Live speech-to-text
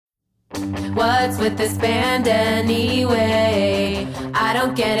What's with this band anyway? I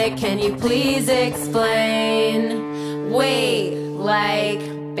don't get it, can you please explain? Wait, like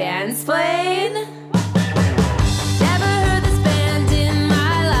bandsplain? Never heard this band in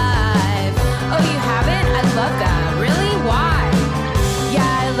my life. Oh, you haven't? I love that. Really? Why? Yeah,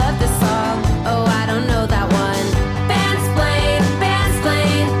 I love this song. Oh, I don't know that one. Bandsplain,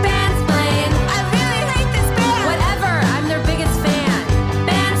 bandsplain, bandsplain. I really hate this band. Whatever, I'm their biggest fan.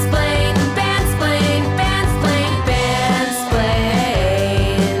 Bandsplain, bandsplain, bandsplain,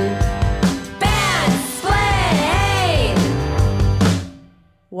 bandsplain. Bandsplain!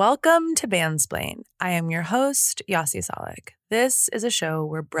 Welcome to Bandsplain. I am your host, Yasi Salek. This is a show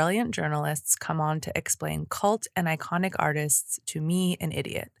where brilliant journalists come on to explain cult and iconic artists to me, an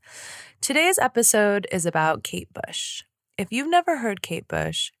idiot. Today's episode is about Kate Bush. If you've never heard Kate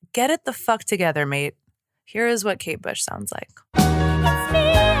Bush, get it the fuck together, mate. Here is what Kate Bush sounds like. It's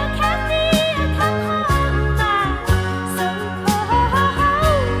me, Kathy, come home back,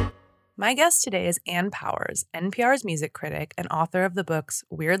 so cold. My guest today is Ann Powers, NPR's music critic and author of the books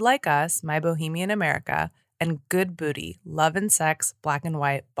Weird Like Us, My Bohemian America, and Good Booty, Love and Sex, Black and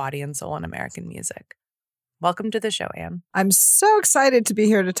White, Body and Soul in American Music. Welcome to the show, Ann. I'm so excited to be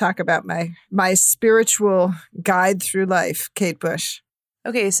here to talk about my spiritual guide through life, Kate Bush.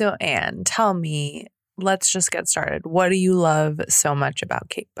 Okay, so Ann, tell me, let's just get started. What do you love so much about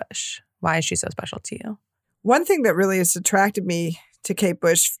Kate Bush? Why is she so special to you? One thing that really has attracted me to Kate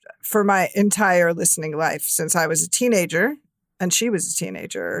Bush for my entire listening life since I was a teenager, and she was a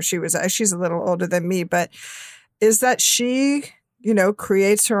teenager, or she's a little older than me, but is that she,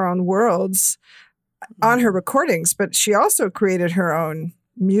 creates her own worlds on her recordings, but she also created her own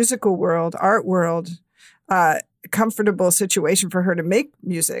musical world, art world, comfortable situation for her to make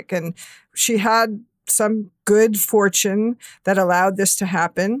music. And she had some good fortune that allowed this to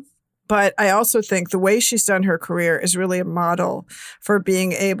happen. But I also think the way she's done her career is really a model for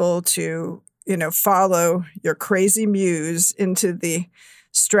being able to, follow your crazy muse into the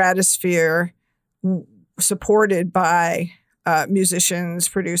stratosphere, supported by musicians,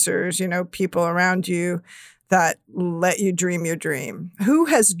 producers, people around you that let you dream your dream. Who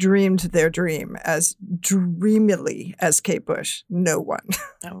has dreamed their dream as dreamily as Kate Bush? No one.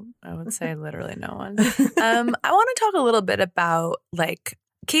 I would say literally no one. I want to talk a little bit about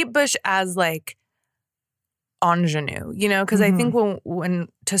Kate Bush as ingenue, because I think when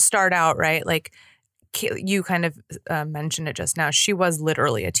to start out, right, you kind of mentioned it just now, she was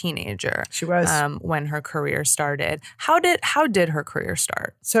literally a teenager. She was. When her career started. How did her career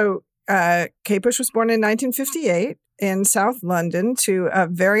start? So Kate Bush was born in 1958 in South London to a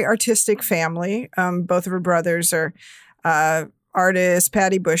very artistic family. Both of her brothers are artists.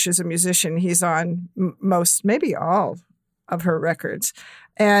 Patty Bush is a musician. He's on most, maybe all of her records.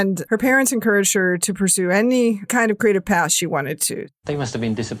 And her parents encouraged her to pursue any kind of creative path she wanted to. They must have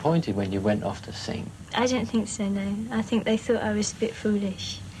been disappointed when you went off to sing. I don't think so, no. I think they thought I was a bit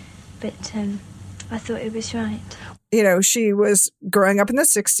foolish, but I thought it was right. She was growing up in the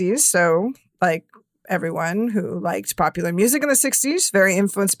 60s, so like everyone who liked popular music in the 60s, very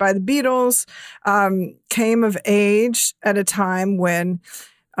influenced by the Beatles, came of age at a time when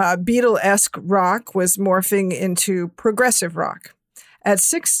Beatle-esque rock was morphing into progressive rock. At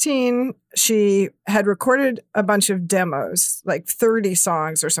 16, she had recorded a bunch of demos, like 30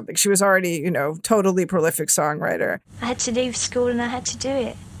 songs or something. She was already, totally prolific songwriter. I had to leave school and I had to do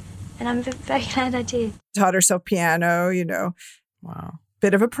it. And I'm very glad I did. Taught herself piano, Wow.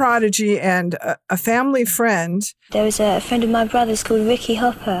 Bit of a prodigy, and a family friend. There was a friend of my brother's called Ricky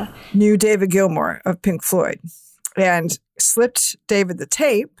Hopper. Knew David Gilmour of Pink Floyd and slipped David the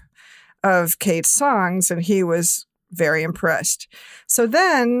tape of Kate's songs, and he was very impressed. So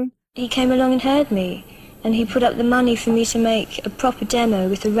then He came along and heard me, and he put up the money for me to make a proper demo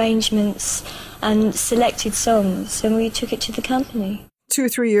with arrangements and selected songs, and we took it to the company.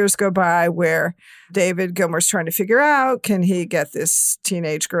 2-3 years go by where David Gilmour's trying to figure out, can he get this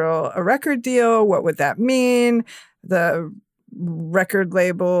teenage girl a record deal? What would that mean? The record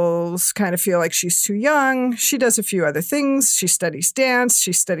labels kind of feel like she's too young. She does a few other things. She studies dance.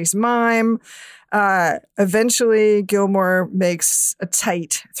 She studies mime. Eventually, Gilmour makes a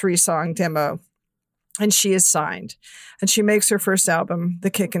tight 3-song demo, and she is signed. And she makes her first album, The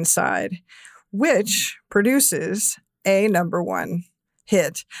Kick Inside, which produces a number one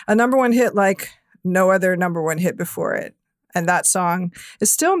hit. A number one hit like no other number one hit before it. And that song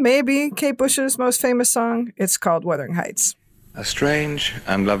is still maybe Kate Bush's most famous song. It's called Wuthering Heights. A strange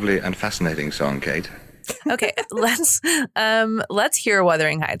and lovely and fascinating song, Kate. Okay, let's hear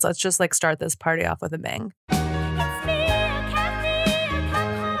Wuthering Heights. Let's just start this party off with a bang. It's me, Kathy,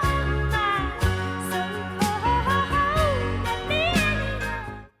 come home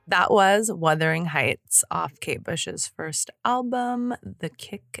That was Wuthering Heights off Kate Bush's first album, The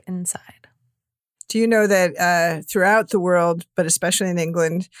Kick Inside. Do you know that throughout the world, but especially in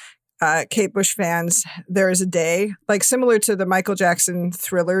England, Kate Bush fans, there is a day, like similar to the Michael Jackson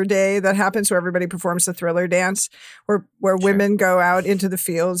Thriller Day that happens where everybody performs the Thriller dance, where women go out into the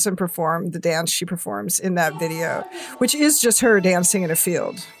fields and perform the dance she performs in that video, which is just her dancing in a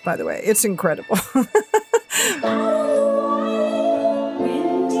field, by the way. It's incredible.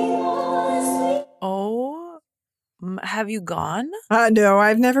 Have you gone? No,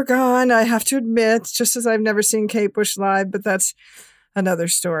 I've never gone. I have to admit, just as I've never seen Kate Bush live, but that's another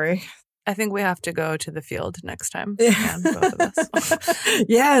story. I think we have to go to the field next time. Yeah, both of us.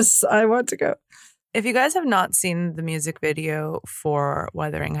 Yes, I want to go. If you guys have not seen the music video for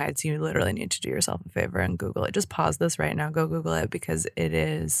Wuthering Heights, you literally need to do yourself a favor and Google it. Just pause this right now. Go Google it because it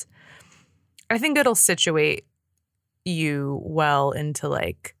is, I think it'll situate you well into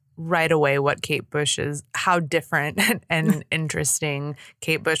like right away what Kate Bush is, how different and interesting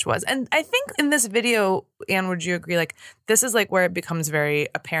Kate Bush was. And I think in this video, Anne, would you agree, like this is like where it becomes very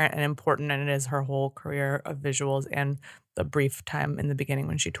apparent and important, and it is her whole career of visuals and the brief time in the beginning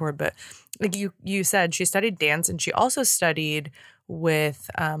when she toured. But like you said, she studied dance and she also studied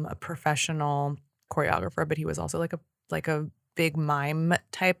with a professional choreographer, but he was also like a big mime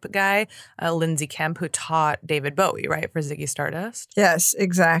type guy, Lindsay Kemp, who taught David Bowie, right, for Ziggy Stardust? Yes,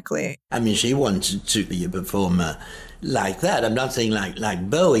 exactly. I mean, she wanted to be a performer like that. I'm not saying like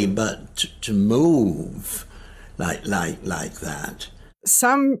Bowie, but to move like that.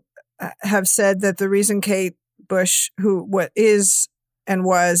 Some have said that the reason Kate Bush, who is and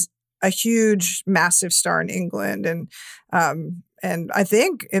was a huge, massive star in England and I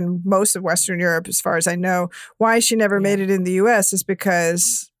think in most of Western Europe, as far as I know, why she never made it in the U.S. is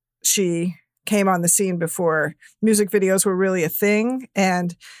because she came on the scene before music videos were really a thing.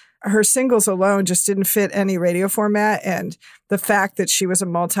 And her singles alone just didn't fit any radio format. And the fact that she was a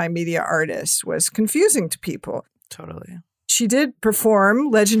multimedia artist was confusing to people. Totally. She did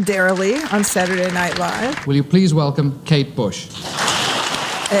perform legendarily on Saturday Night Live. Will you please welcome Kate Bush?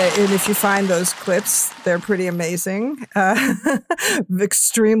 And if you find those clips, they're pretty amazing,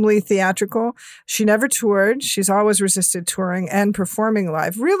 extremely theatrical. She never toured. She's always resisted touring and performing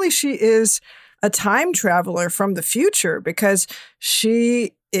live. Really, she is a time traveler from the future because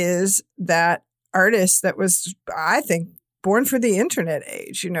she is that artist that was, I think, born for the internet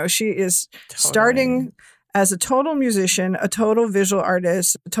age. You know, she is starting as a total musician, a total visual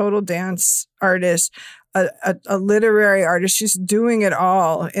artist, a total dance artist, a literary artist. She's doing it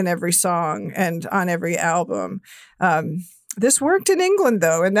all in every song and on every album. This worked in England,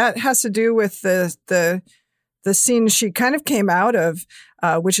 though, and that has to do with the scene she kind of came out of,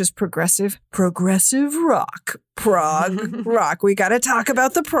 which is progressive rock, prog rock. We got to talk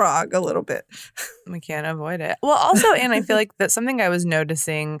about the prog a little bit. We can't avoid it. Well, also, Anne, I feel like that's something I was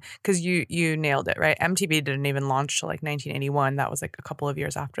noticing because you nailed it, right? MTV didn't even launch till like 1981. That was like a couple of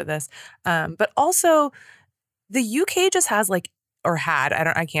years after this. But also, the UK just has like, or had,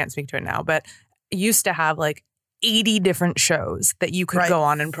 I can't speak to it now, but used to have like 80 different shows that you could go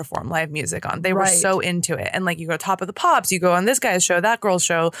on and perform live music on. They were so into it. And like you go Top of the Pops, you go on this guy's show, that girl's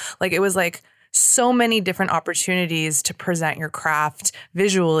show. Like it was like so many different opportunities to present your craft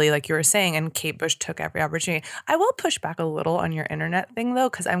visually, like you were saying. And Kate Bush took every opportunity. I will push back a little on your internet thing though,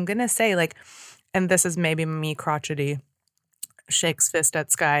 because I'm going to say like, and this is maybe me crotchety, shakes fist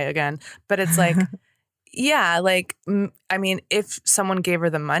at sky again, but it's like, yeah, like, I mean, if someone gave her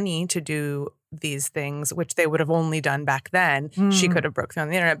the money to do these things, which they would have only done back then, she could have broke through on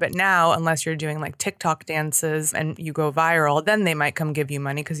the internet. But now, unless you're doing like TikTok dances and you go viral, then they might come give you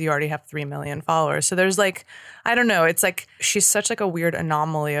money because you already have 3 million followers. So there's like, I don't know. It's like she's such like a weird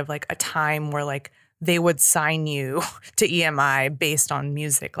anomaly of like a time where like they would sign you to EMI based on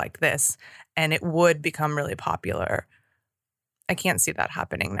music like this, and it would become really popular. I can't see that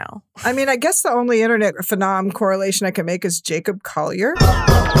happening now. I mean, I guess the only internet phenom correlation I can make is Jacob Collier.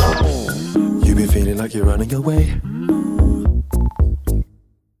 You be feeling like you're running away.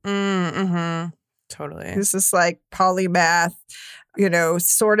 Totally. This is like polymath, you know,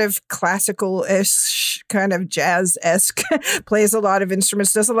 sort of classical-ish, kind of jazz-esque, plays a lot of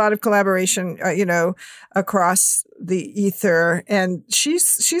instruments, does a lot of collaboration, you know, across the ether. And she's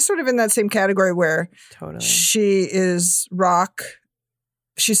sort of in that same category where she is rock.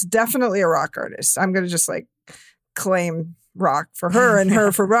 She's definitely a rock artist. I'm going to just like claim rock for her and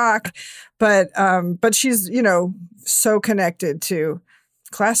her for rock. But she's, you know, so connected to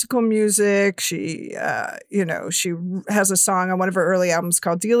classical music. She, she has a song on one of her early albums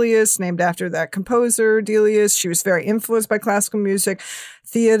called Delius, named after that composer, Delius. She was very influenced by classical music,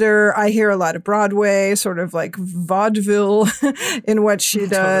 theater. I hear a lot of Broadway, sort of like vaudeville in what she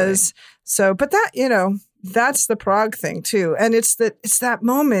does. So, but that, that's the prog thing too. And it's that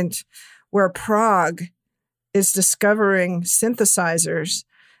moment where prog is discovering synthesizers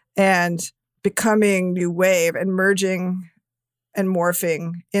and becoming new wave and merging and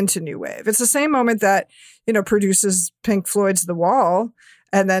morphing into new wave. It's the same moment that, produces Pink Floyd's The Wall,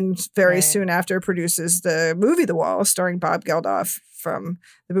 and then very soon after produces the movie The Wall, starring Bob Geldof from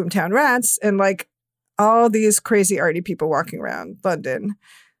the Boomtown Rats, and like all these crazy arty people walking around London,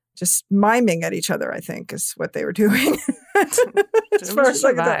 just miming at each other, I think, is what they were doing. It was just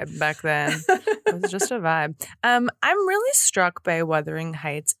a vibe back then. It was just a vibe. I'm really struck by Wuthering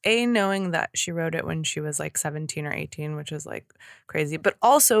Heights, knowing that she wrote it when she was like 17 or 18, which is like crazy. But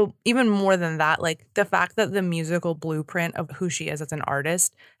also, even more than that, like the fact that the musical blueprint of who she is as an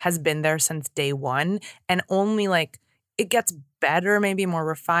artist has been there since day one, and only like it gets better, maybe more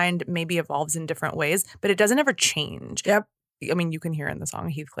refined, maybe evolves in different ways, but it doesn't ever change. Yep. I mean, you can hear in the song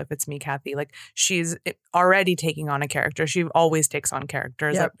Heathcliff, It's Me, Kathy. Like, she's already taking on a character. She always takes on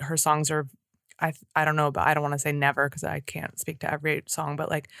characters. Yep. Her songs are, I don't know, but I don't want to say never because I can't speak to every song,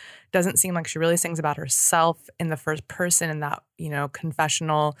 but like, doesn't seem like she really sings about herself in the first person in that,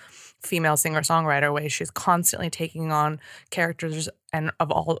 confessional female singer-songwriter way. She's constantly taking on characters and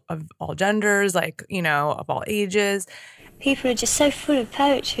of all genders, like, of all ages. People are just so full of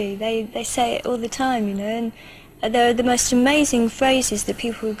poetry. They say it all the time, and there are the most amazing phrases that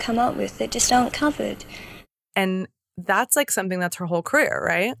people would come up with that just aren't covered. And that's like something that's her whole career,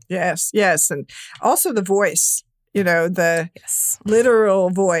 right? Yes. And also the voice, the literal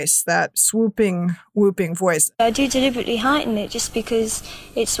voice, that swooping, whooping voice. I do deliberately heighten it just because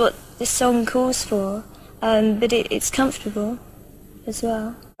it's what the song calls for, but it's comfortable as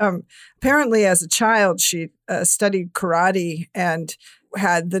well. Apparently, as a child, she studied karate and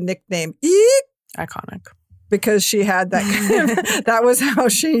had the nickname Eek. Iconic. Because she had that, that was how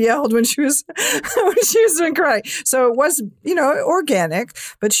she yelled when she was doing karate. So it was, organic.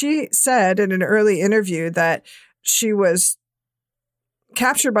 But she said in an early interview that she was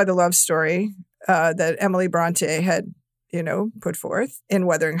captured by the love story that Emily Bronte had, put forth in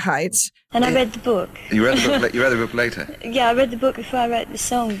Wuthering Heights. And I read the book. You read the book later? Yeah, I read the book before I wrote the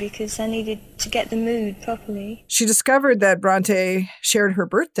song because I needed to get the mood properly. She discovered that Bronte shared her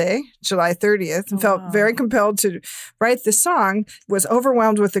birthday, July 30th, and felt very compelled to write the song, was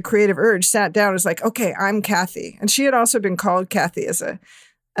overwhelmed with the creative urge, sat down, was like, okay, I'm Kathy. And she had also been called Kathy as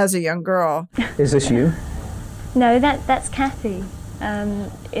a young girl. Is this you? No, that's Kathy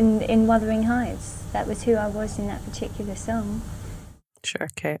in Wuthering Heights. That was who I was in that particular song. Sure,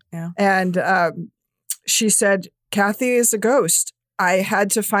 Kate, yeah. And she said, Kathy is a ghost. I had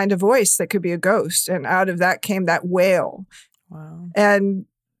to find a voice that could be a ghost. And out of that came that wail. Wow. And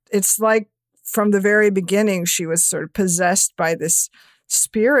it's like from the very beginning, she was sort of possessed by this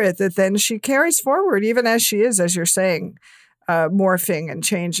spirit that then she carries forward, even as she is, as you're saying, morphing and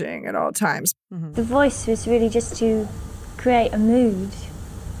changing at all times. Mm-hmm. The voice was really just to create a mood.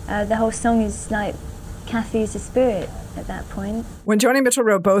 The whole song is like Kathy is a spirit at that point. When Joni Mitchell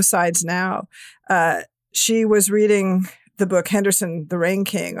wrote Both Sides Now, she was reading the book Henderson, the Rain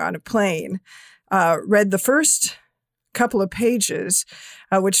King on a plane, read the first couple of pages,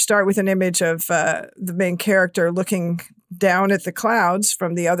 which start with an image of the main character looking down at the clouds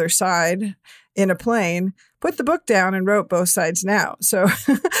from the other side in a plane, put the book down and wrote Both Sides Now. So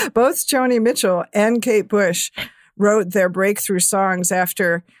both Joni Mitchell and Kate Bush wrote their breakthrough songs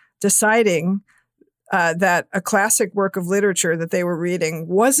after deciding that a classic work of literature that they were reading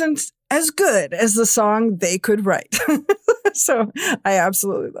wasn't as good as the song they could write. So I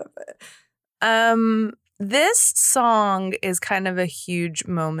absolutely love it. This song is kind of a huge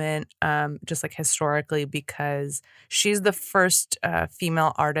moment, just like historically, because she's the first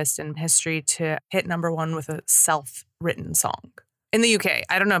female artist in history to hit #1 with a self-written song in the UK.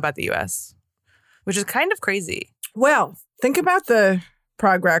 I don't know about the US, which is kind of crazy. Well, think about the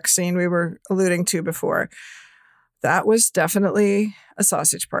prog rock scene we were alluding to before. That was definitely a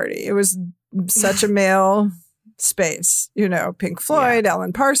sausage party. It was such a male space, Pink Floyd,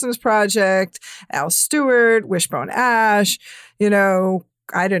 Alan Parsons Project, Al Stewart, Wishbone Ash,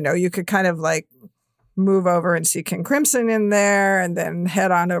 I don't know, you could kind of like move over and see King Crimson in there and then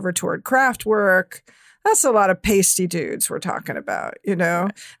head on over toward Kraftwerk. That's a lot of pasty dudes we're talking about,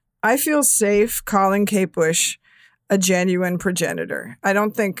 I feel safe calling Kate Bush a genuine progenitor. I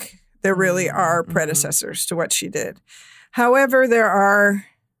don't think there really are predecessors to what she did. However, there are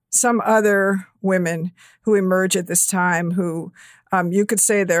some other women who emerge at this time who you could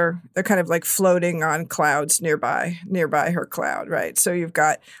say they're kind of like floating on clouds nearby her cloud, right? So you've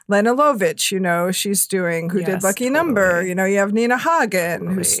got Lena Lovitch, she's doing, who did Lucky Number. You have Nina Hagen,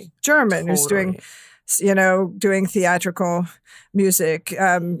 who's German, who's doing, doing theatrical music.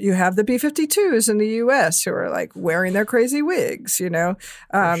 You have the B-52s in the U.S. who are like wearing their crazy wigs, For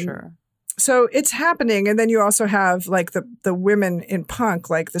sure. So it's happening. And then you also have like the women in punk,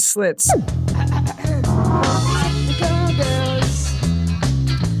 like the Slits.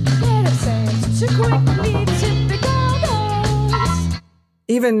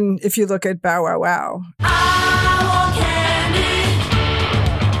 Even if you look at Bow Wow Wow. I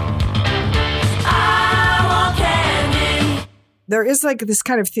want candy. There is like this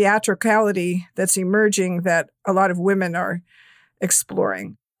kind of theatricality that's emerging that a lot of women are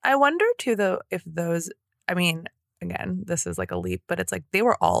exploring. I wonder too, though, if those, again, this is like a leap, but it's like they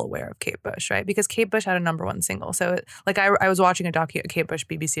were all aware of Kate Bush, right? Because Kate Bush had a #1 single. So I was watching a Kate Bush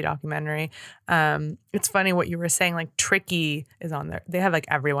BBC documentary. It's funny what you were saying, like Tricky is on there. They have like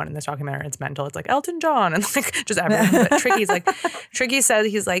everyone in this documentary. It's mental. It's like Elton John and like just everyone. But Tricky says,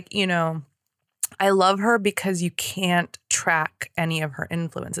 he's like, I love her because you can't track any of her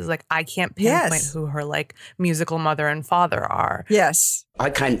influences. Like I can't pinpoint who her like musical mother and father are. Yes. I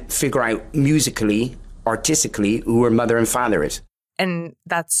can't figure out musically, artistically, who her mother and father is. And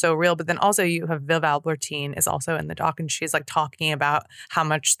that's so real. But then also you have Viv Albertine is also in the doc, and she's like talking about how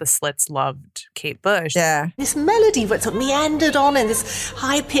much the Slits loved Kate Bush. Yeah. This melody but sort of meandered on and this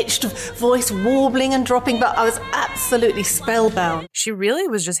high-pitched voice warbling and dropping, but I was absolutely spellbound. She really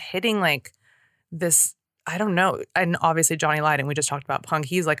was just hitting like this, I don't know. And obviously Johnny Lydon, we just talked about punk.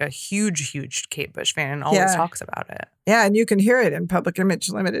 He's like a huge, huge Kate Bush fan and always talks about it. Yeah, and you can hear it in Public Image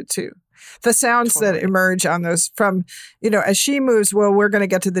Limited too. The sounds that emerge on those from, as she moves, well, we're going to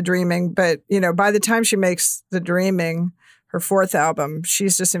get to The Dreaming, but, by the time she makes The Dreaming, her 4th album,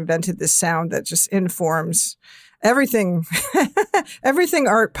 she's just invented this sound that just informs everything, everything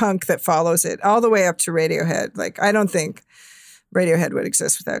art punk that follows it, all the way up to Radiohead. Like, I don't think Radiohead would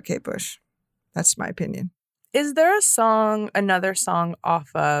exist without Kate Bush. That's my opinion. Is there another song off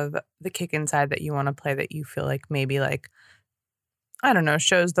of The Kick Inside that you want to play that you feel like maybe like, I don't know,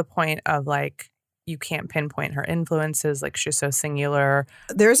 shows the point of like, you can't pinpoint her influences, like she's so singular?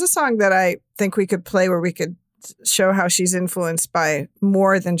 There's a song that I think we could play where we could show how she's influenced by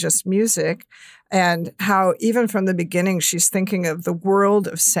more than just music, and how even from the beginning, she's thinking of the world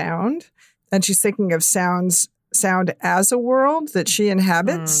of sound, and she's thinking of sound as a world that she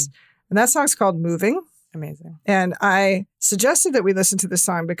inhabits. And that song's called Moving. Amazing. And I suggested that we listen to the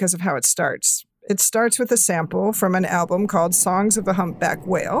song because of how it starts. It starts with a sample from an album called Songs of the Humpback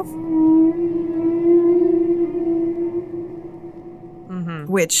Whale,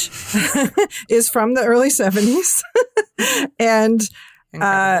 which is from the early 70s and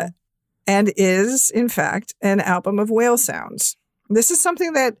is, in fact, an album of whale sounds. This is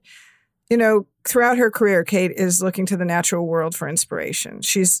something that, throughout her career, Kate is looking to the natural world for inspiration.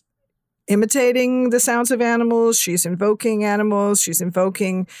 She's imitating the sounds of animals. She's invoking animals. She's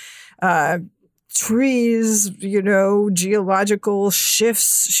invoking trees, geological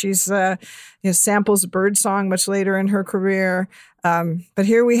shifts. She's samples birdsong much later in her career. But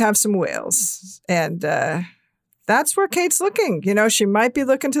here we have some whales. And that's where Kate's looking. She might be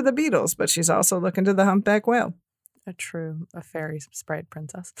looking to the Beatles, but she's also looking to the humpback whale. A fairy sprite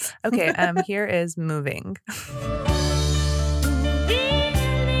princess. Okay, here is Moving.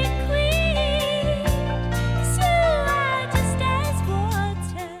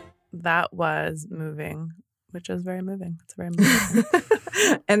 That was Moving, which is very moving. It's very moving.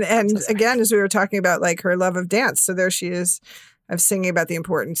 and again, as we were talking about, like her love of dance. So there she is, of singing about the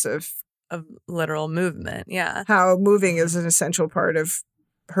importance of literal movement. Yeah, how moving is an essential part of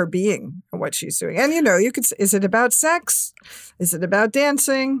her being and what she's doing. And you could say, is it about sex? Is it about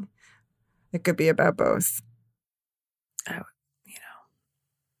dancing? It could be about both. Oh,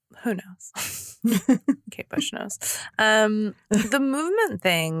 who knows? Kate Bush knows. The movement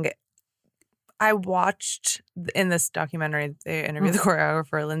thing, I watched in this documentary, they interviewed the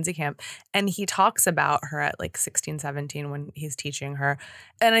choreographer, Lindsay Camp, and he talks about her at like 16, 17 when he's teaching her.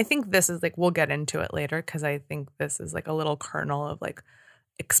 And I think this is like, we'll get into it later because I think this is like a little kernel of like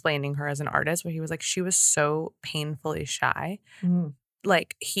explaining her as an artist, where he was like, she was so painfully shy.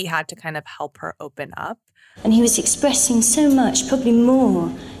 Like he had to kind of help her open up. And he was expressing so much, probably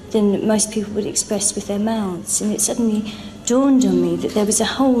more than most people would express with their mouths. And it suddenly dawned on me that there was a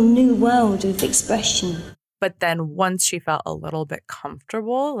whole new world of expression. But then once she felt a little bit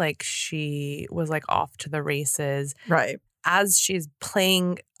comfortable, like she was like off to the races. Right. As she's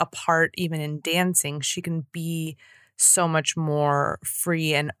playing a part, even in dancing, she can be so much more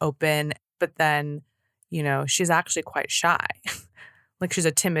free and open. But then, you know, she's actually quite shy. Like she's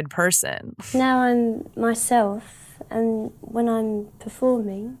a timid person. Now I'm myself, and when I'm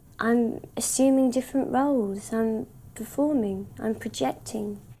performing, I'm assuming different roles. I'm performing, I'm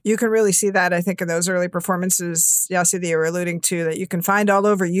projecting. You can really see that, I think, in those early performances, Yasi, that you were alluding to, that you can find all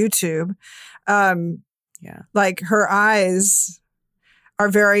over YouTube. Yeah. Like her eyes are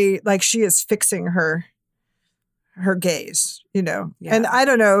very, like she is fixing her gaze, you know. Yeah. And I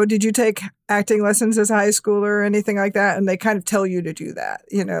don't know, did you take acting lessons as a high schooler or anything like that? And they kind of tell you to do that,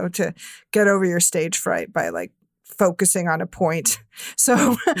 you know, to get over your stage fright by like focusing on a point.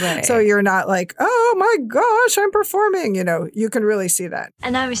 So, Right. so you're not like, oh my gosh, I'm performing, you know, you can really see that.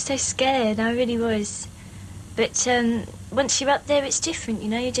 And I was so scared, I really was. But once you're up there, it's different, you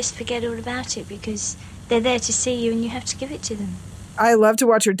know, you just forget all about it because they're there to see you and you have to give it to them. I love to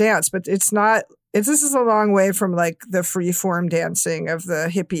watch her dance, but this is a long way from like the free form dancing of the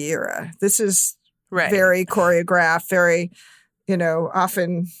hippie era. This is very choreographed, very, you know,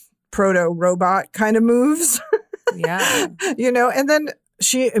 often proto-robot kind of moves. Yeah. You know, and then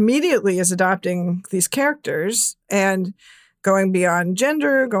she immediately is adopting these characters and going beyond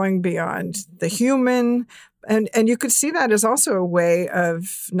gender, going beyond the human. And you could see that as also a way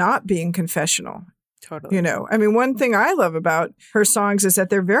of not being confessional. Totally. You know, I mean, one thing I love about her songs is that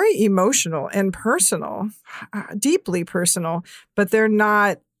they're very emotional and personal, deeply personal, but they're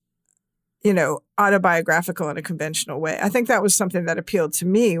not, you know, autobiographical in a conventional way. I think that was something that appealed to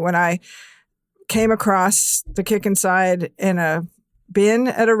me when I came across The Kick Inside in a bin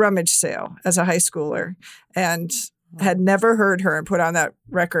at a rummage sale as a high schooler and had never heard her and put on that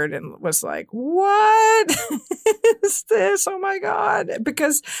record and was like, what is this? Oh my God.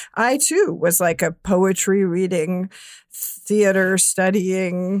 Because I too was like a poetry reading, theater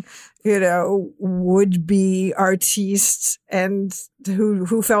studying, you know, would-be artiste and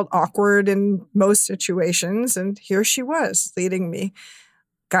who felt awkward in most situations. And here she was leading me,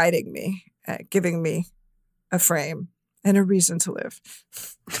 guiding me, giving me a frame and a reason to live.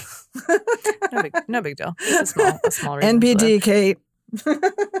 No big deal. It's a small reason NBD, Kate.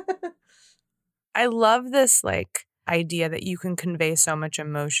 I love this like idea that you can convey so much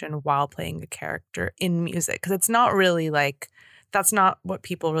emotion while playing a character in music, because it's not really like, that's not what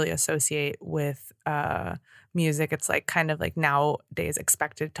people really associate with music. It's like kind of like nowadays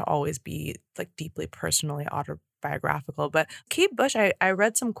expected to always be like deeply personally autobiographical. But Kate Bush, I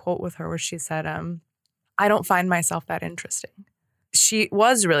read some quote with her where she said, I don't find myself that interesting. She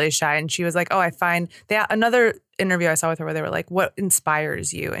was really shy and she was like, oh, I find another interview I saw with her where they were like, what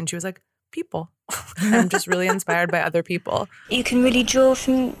inspires you? And she was like, people. I'm just really inspired by other people. You can really draw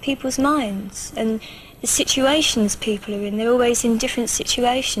from people's minds and the situations people are in. They're always in different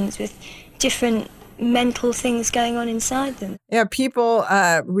situations with different mental things going on inside them. Yeah, people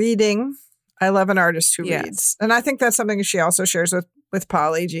reading. I love an artist who reads. And I think that's something she also shares with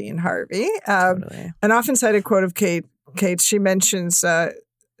Polly Jean Harvey. Totally. An often cited quote of Kate, she mentions,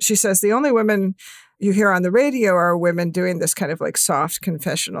 she says, the only women you hear on the radio are women doing this kind of like soft,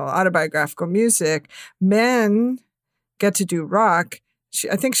 confessional, autobiographical music. Men get to do rock.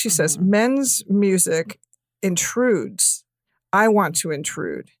 I think she says, men's music intrudes. I want to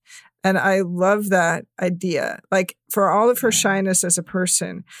intrude. And I love that idea. Like for all of her shyness as a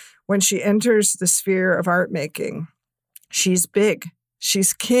person, when she enters the sphere of art making, she's big.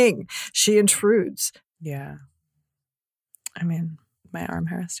 She's king. She intrudes. Yeah. I mean, my arm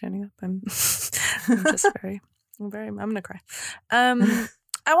hair is standing up. I'm just I'm going to cry. I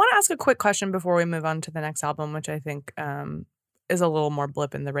want to ask a quick question before we move on to the next album, which I think is a little more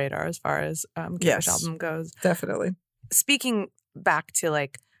blip in the radar as far as Kate Bush album goes. Definitely. Speaking back to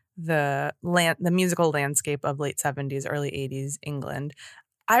like the musical landscape of late 70s, early 80s England,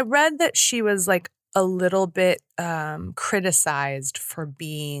 I read that she was like a little bit criticized for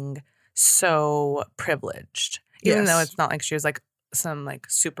being so privileged. Even though it's not like she was like some like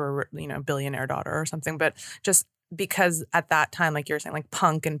super, you know, billionaire daughter or something, but just because at that time, like you were saying, like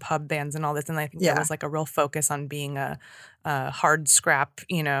punk and pub bands and all this, and I think there was like a real focus on being a hard scrap,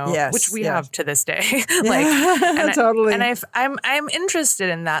 you know, which we have to this day. Like, and totally. I'm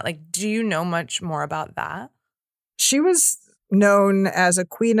interested in that. Like, do you know much more about that? She was known as a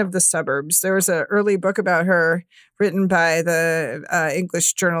queen of the suburbs. There was an early book about her written by the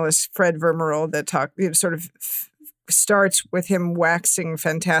English journalist Fred Vermerel that sort of starts with him waxing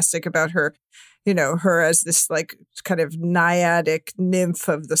fantastic about her, you know, her as this like kind of naiadic nymph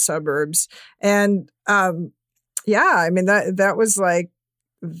of the suburbs. And Yeah, I mean, that was like,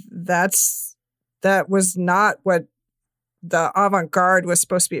 that was not what the avant-garde was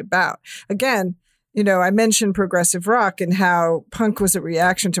supposed to be about. Again, you know, I mentioned progressive rock and how punk was a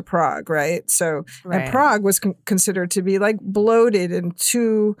reaction to prog, right? So, Right. and prog was considered to be like bloated and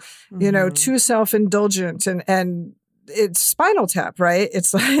too, you know, too self-indulgent, and it's Spinal Tap, right?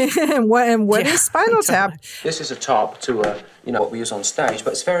 It's like, and what is Spinal Tap? This is a top to what we use on stage,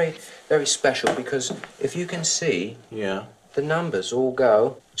 but it's very, very special because if you can see, the numbers all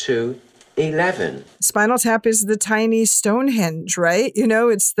go to 11. Spinal Tap is the tiny Stonehenge, right? You know,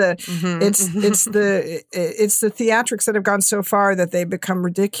 it's the it's the theatrics that have gone so far that they become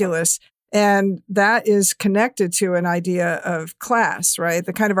ridiculous. And that is connected to an idea of class, right?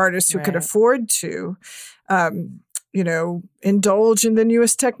 The kind of artist who could afford to indulge in the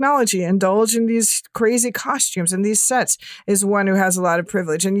newest technology, indulge in these crazy costumes and these sets, is one who has a lot of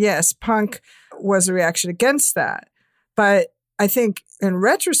privilege. And yes, punk was a reaction against that. But I think in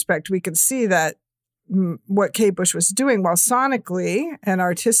retrospect, we can see that what Kate Bush was doing, while sonically and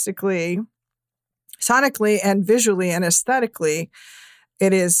artistically, and visually and aesthetically,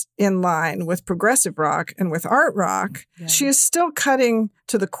 it is in line with progressive rock and with art rock, she is still cutting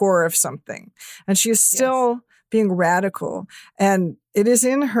to the core of something. And she is still being radical. And it is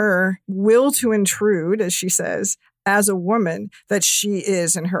in her will to intrude, as she says, as a woman, that she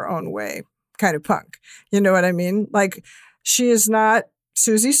is in her own way kind of punk. You know what I mean? Like, she is not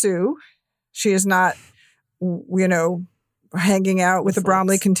Susie Sue. She is not, hanging out with the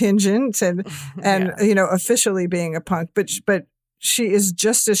Bromley contingent and officially being a punk. But she is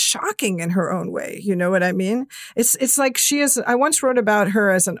just as shocking in her own way. You know what I mean? It's like she is. I once wrote about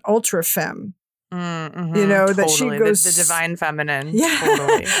her as an ultra femme. Totally. That she goes the divine feminine.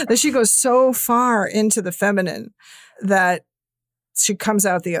 Totally. That she goes so far into the feminine that she comes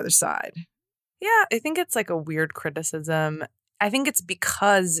out the other side. Yeah, I think it's like a weird criticism. I think it's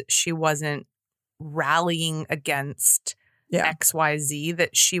because she wasn't rallying against XYZ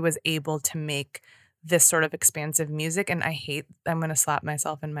that she was able to make this sort of expansive music. And I'm going to slap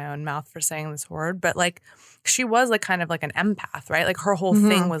myself in my own mouth for saying this word, but like she was like kind of like an empath, right? Like her whole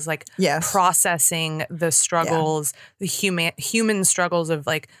thing was like processing the struggles, the human struggles of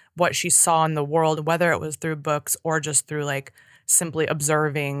like what she saw in the world, whether it was through books or just through like simply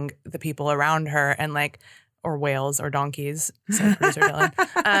observing the people around her and like, or whales or donkeys, said producer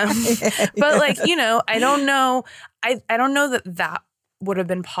Dylan. But like, I don't know. I don't know that would have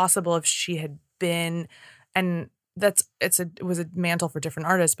been possible if she had been, and it was a mantle for different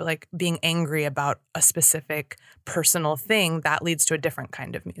artists, but like being angry about a specific personal thing that leads to a different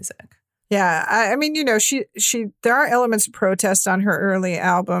kind of music. Yeah, I mean, she there are elements of protest on her early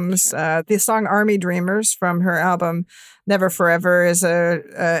albums. The song "Army Dreamers" from her album "Never Forever" is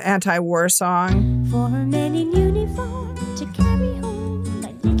a anti-war song. For a man in uniform to carry home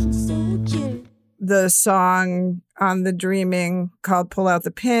like little soldier. The song on the Dreaming called "Pull Out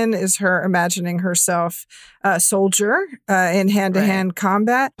the Pin" is her imagining herself a soldier in hand-to-hand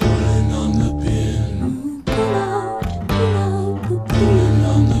combat.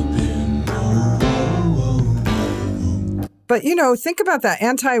 But, think about that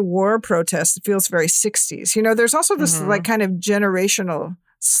anti-war protest. It feels very 60s. There's also this like kind of generational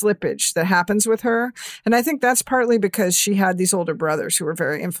slippage that happens with her. And I think that's partly because she had these older brothers who were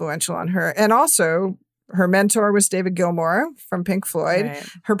very influential on her. And also her mentor was David Gilmour from Pink Floyd. Right.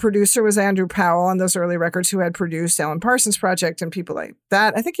 Her producer was Andrew Powell on those early records, who had produced Alan Parsons Project and people like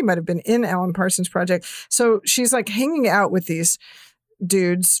that. I think he might have been in Alan Parsons Project. So she's like hanging out with these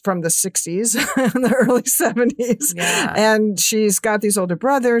dudes from the 60s and the early 70s. Yeah. And she's got these older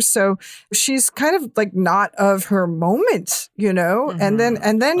brothers. So she's kind of like not of her moment, And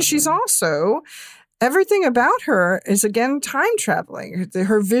then she's also, everything about her is again time traveling.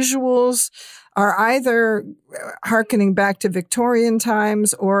 Her visuals are either hearkening back to Victorian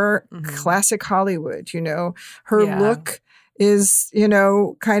times or classic Hollywood, Her look is,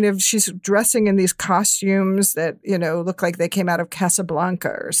 kind of, she's dressing in these costumes that, look like they came out of Casablanca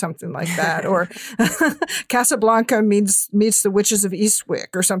or something like that. Or Casablanca meets the Witches of Eastwick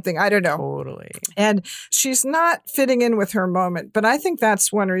or something. I don't know. Totally. And she's not fitting in with her moment. But I think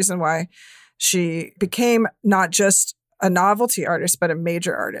that's one reason why she became not just a novelty artist, but a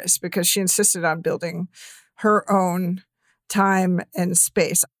major artist, because she insisted on building her own time and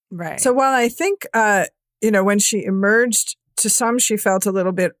space. Right. So while I think, when she emerged, to some, she felt a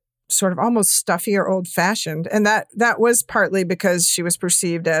little bit sort of almost stuffy or old-fashioned. And that was partly because she was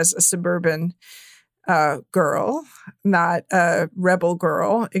perceived as a suburban girl, not a rebel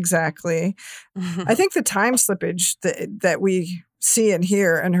girl, exactly. I think the time slippage that we see and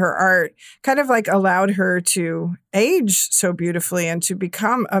hear in her art kind of like allowed her to age so beautifully and to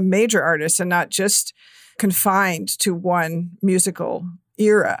become a major artist and not just confined to one musical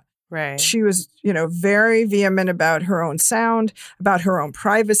era. Right. She was, very vehement about her own sound, about her own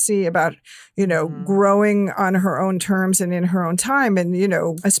privacy, about, growing on her own terms and in her own time. And,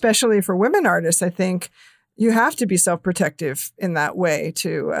 especially for women artists, I think you have to be self-protective in that way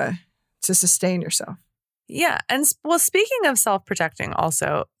to sustain yourself. Yeah. And speaking of self-protecting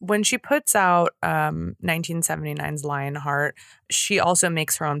also, when she puts out 1979's Lionheart, she also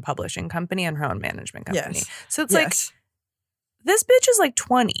makes her own publishing company and her own management company. Yes. So it's like, this bitch is like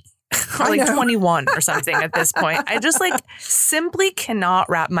 20 or like 21 or something at this point. I just like simply cannot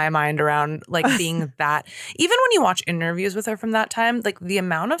wrap my mind around like being that. Even when you watch interviews with her from that time, like the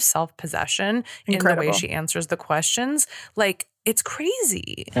amount of self-possession in the way she answers the questions, like it's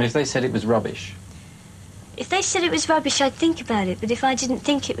crazy. And if they said it was rubbish? If they said it was rubbish, I'd think about it. But if I didn't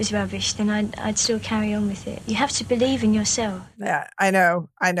think it was rubbish, then I'd still carry on with it. You have to believe in yourself. Yeah, I know.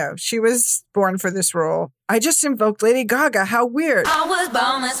 She was born for this role. I just invoked Lady Gaga. How weird. I was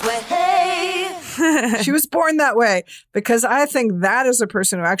born this way. Hey. She was born that way because I think that is a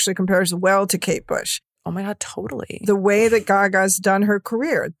person who actually compares well to Kate Bush. Oh my God, totally. The way that Gaga's done her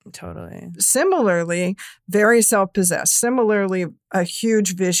career. Totally. Similarly, very self-possessed. Similarly, a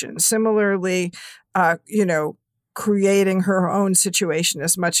huge vision. Similarly, creating her own situation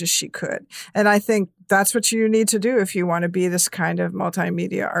as much as she could. And I think that's what you need to do if you want to be this kind of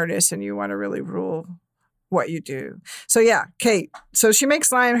multimedia artist and you want to really rule what you do. So yeah, Kate. So she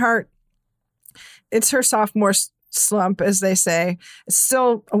makes Lionheart. It's her sophomore slump, as they say. It's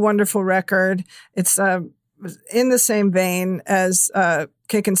still a wonderful record. It's in the same vein as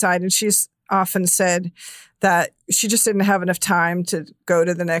Kick Inside. And she's often said that she just didn't have enough time to go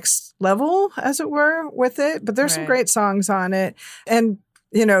to the next level, as it were, with it. But there's some great songs on it. And,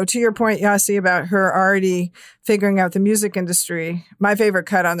 to your point, Yasi, about her already figuring out the music industry, my favorite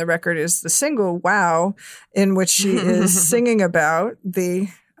cut on the record is the single, Wow, in which she is singing about the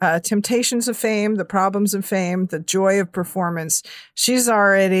temptations of fame, the problems of fame, the joy of performance. She's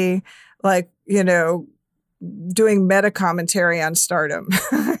already doing meta commentary on stardom.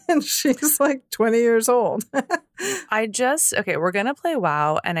 And she's like 20 years old. We're going to play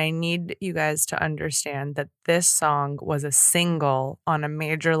Wow. And I need you guys to understand that this song was a single on a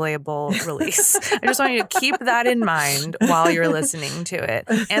major label release. I just want you to keep that in mind while you're listening to it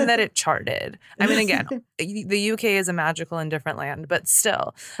and that it charted. I mean, again, the UK is a magical and different land, but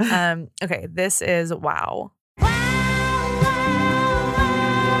still. Okay, this is Wow.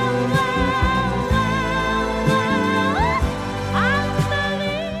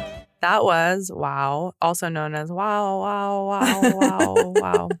 That was Wow, also known as Wow, Wow, Wow, Wow, Wow,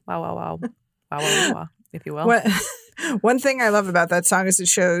 Wow, Wow, Wow, Wow, Wow, if you will. One thing I love about that song is it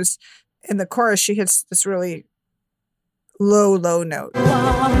shows in the chorus, she hits this really low note.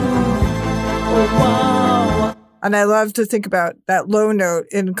 And I love to think about that low note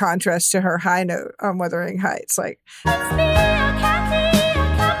in contrast to her high note on Wuthering Heights. Like,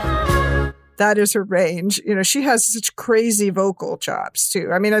 that is her range. She has such crazy vocal chops too.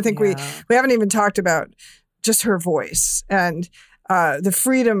 I mean, I think we haven't even talked about just her voice and the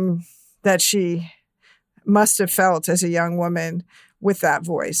freedom that she must have felt as a young woman with that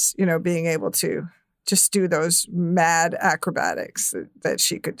voice, being able to just do those mad acrobatics that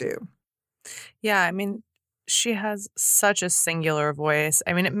she could do. Yeah, I mean, she has such a singular voice.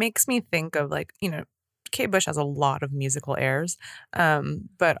 I mean, it makes me think of Kate Bush has a lot of musical airs,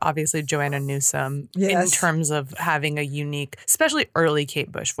 but obviously Joanna Newsom in terms of having a unique, especially early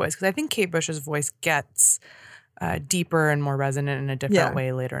Kate Bush voice, because I think Kate Bush's voice gets deeper and more resonant in a different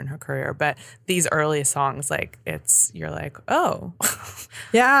way later in her career. But these early songs, you're like, oh.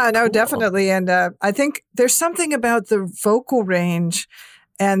 Yeah, no, cool. Definitely. And I think there's something about the vocal range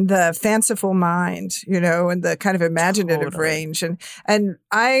and the fanciful mind, and the kind of imaginative range. And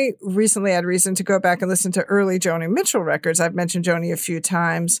I recently had reason to go back and listen to early Joni Mitchell records. I've mentioned Joni a few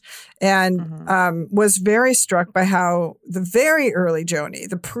times and was very struck by how the very early Joni,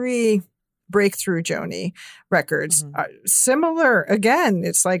 the pre-breakthrough Joni records are similar. Again,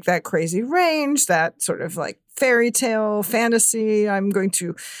 it's like that crazy range, that sort of like fairy tale fantasy. I'm going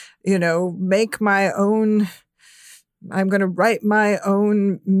to, make my own... I'm going to write my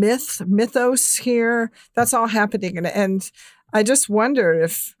own mythos here. That's all happening. And I just wonder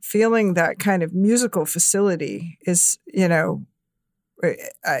if feeling that kind of musical facility is, if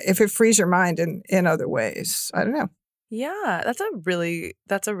it frees your mind in other ways. I don't know. Yeah, that's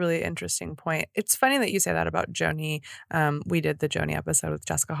a really interesting point. It's funny that you say that about Joni. We did the Joni episode with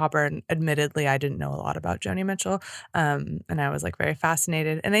Jessica Hopper, and admittedly, I didn't know a lot about Joni Mitchell, and I was like very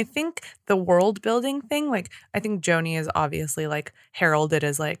fascinated. And I think the world building thing, like I think Joni is obviously like heralded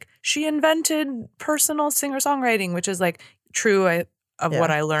as like she invented personal singer songwriting, which is like true of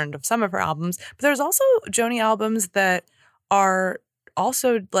what I learned of some of her albums. But there's also Joni albums that are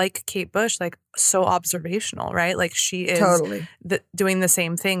also like Kate Bush, like so observational, right? Like she is totally doing the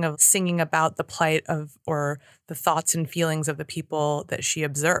same thing of singing about the plight of or the thoughts and feelings of the people that she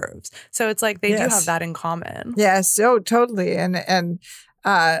observes. So it's like they do have that in common. Yes, oh, totally. And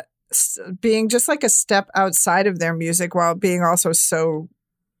being just like a step outside of their music while being also so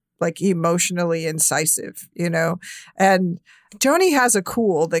like emotionally incisive, you know? And Joni has a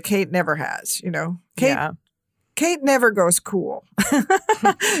cool that Kate never has, you know? Kate never goes cool.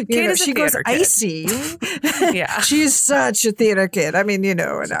 She goes icy. Yeah. She's such a theater kid. I mean, you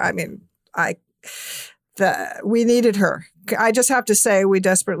know, and we needed her. I just have to say we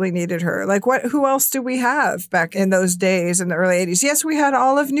desperately needed her. Like who else do we have back in those days in the early 80s? Yes, we had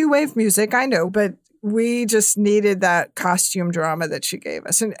all of new wave music, I know, but we just needed that costume drama that she gave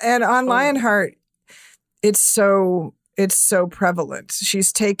us. And on Lionheart, it's so prevalent.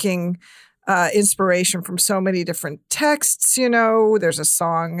 She's taking inspiration from so many different texts, you know. There's a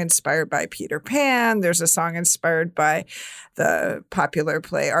song inspired by Peter Pan. There's a song inspired by the popular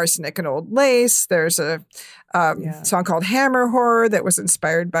play Arsenic and Old Lace. There's a song called Hammer Horror that was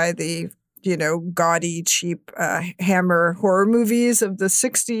inspired by the, you know, gaudy, cheap Hammer horror movies of the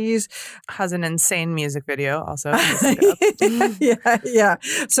 60s. Has an insane music video also. Yeah.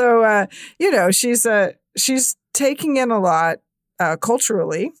 So, you know, she's taking in a lot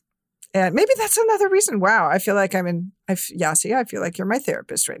culturally. And maybe that's another reason. Wow, I feel like Yasi, I feel like you're my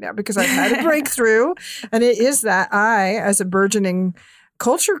therapist right now because I've had a breakthrough. And it is that I, as a burgeoning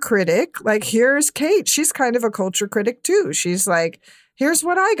culture critic, like here's Kate. She's kind of a culture critic too. She's like, here's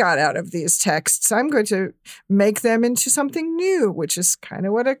what I got out of these texts. I'm going to make them into something new, which is kind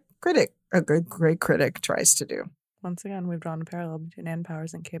of what a great critic tries to do. Once again, we've drawn a parallel between Ann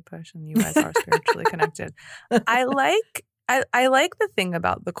Powers and Kate Bush, and you guys are spiritually connected. I like the thing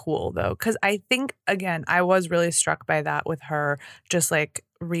about the cool, though, because I think, again, I was really struck by that with her, just like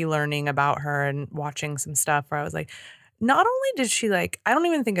relearning about her and watching some stuff where I was like, not only did she like, I don't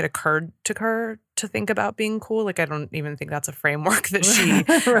even think it occurred to her to think about being cool. Like, I don't even think that's a framework that she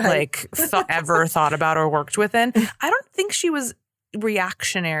ever thought about or worked within. I don't think she was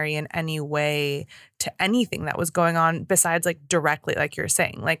reactionary in any way to anything that was going on besides like directly, like you're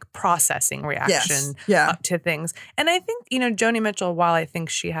saying, like processing reaction to things. And I think, you know, Joni Mitchell, while I think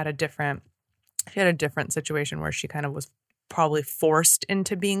she had a different situation where she kind of was probably forced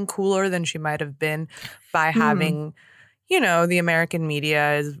into being cooler than she might have been by having, you know, the American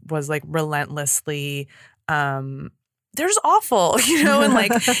media was like relentlessly they're just awful, you know, and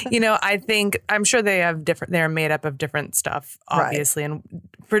like, you know, I'm sure they're made up of different stuff, obviously. Right. And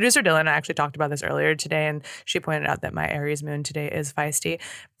producer Dylan actually talked about this earlier today, and she pointed out that my Aries moon today is feisty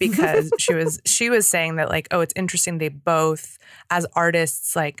because she was saying that like, oh, it's interesting. They both, as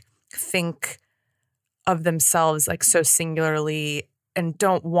artists, like think of themselves like so singularly and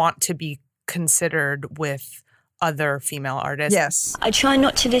don't want to be considered with other female artists. Yes. I try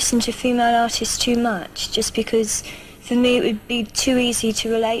not to listen to female artists too much just because for me, it would be too easy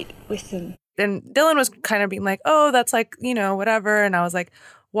to relate with them. And Dylan was kind of being like, oh, that's like, you know, whatever. And I was like,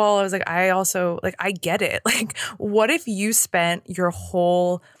 I also, like, I get it. Like, what if you spent your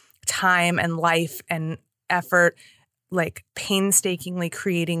whole time and life and effort, like, painstakingly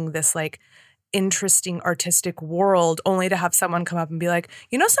creating this, like, interesting artistic world only to have someone come up and be like,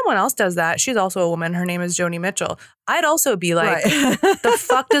 you know, someone else does that. She's also a woman. Her name is Joni Mitchell. I'd also be like, the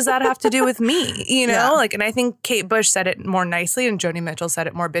fuck does that have to do with me? You know, like, and I think Kate Bush said it more nicely and Joni Mitchell said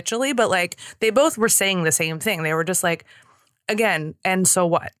it more bitchily, but like they both were saying the same thing. They were just like, again, and so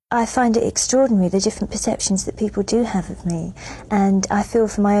what? I find it extraordinary, the different perceptions that people do have of me. And I feel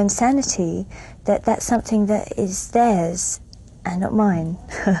for my own sanity that that's something that is theirs and not mine.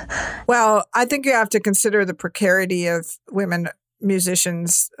 Well, I think you have to consider the precarity of women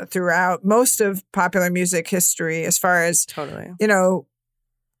musicians throughout most of popular music history as far as, you know,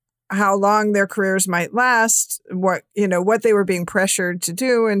 how long their careers might last, what they were being pressured to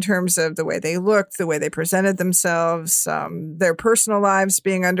do in terms of the way they looked, the way they presented themselves, their personal lives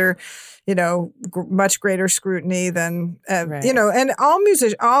being under, you know, much greater scrutiny than, you know, and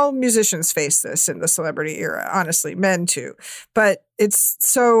all musicians face this in the celebrity era, honestly, men too. But it's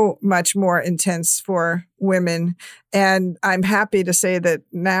so much more intense for women. And I'm happy to say that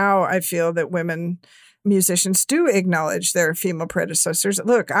now I feel that women musicians do acknowledge their female predecessors.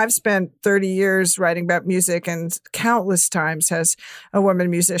 Look, I've spent 30 years writing about music, and countless times has a woman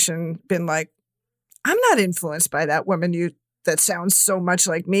musician been like, I'm not influenced by that woman that sounds so much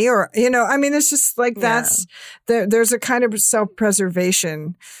like me. Or, I mean, it's just like there's a kind of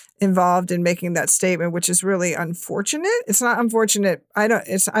self-preservation involved in making that statement, which is really unfortunate. It's not unfortunate.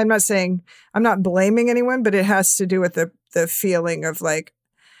 I'm not saying, I'm not blaming anyone, but it has to do with the feeling of like,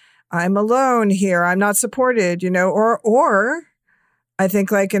 I'm alone here. I'm not supported, or I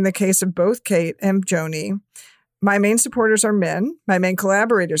think like in the case of both Kate and Joni, my main supporters are men. My main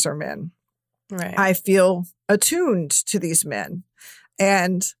collaborators are men. Right. I feel attuned to these men.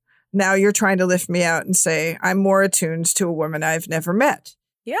 And now you're trying to lift me out and say, I'm more attuned to a woman I've never met.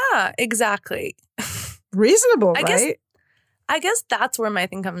 Yeah, exactly. Reasonable, right? I guess that's where my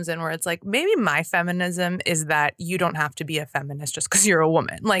thing comes in, where it's like, maybe my feminism is that you don't have to be a feminist just because you're a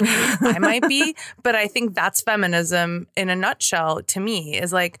woman. Like, I might be, but I think that's feminism in a nutshell to me,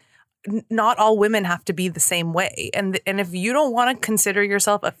 is like, not all women have to be the same way. And if you don't want to consider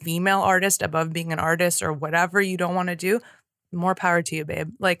yourself a female artist above being an artist or whatever you don't want to do, more power to you,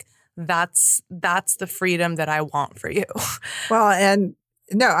 babe. Like, that's the freedom that I want for you. Well, and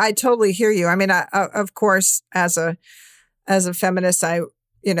no, I totally hear you. I mean, of course, as a feminist, I,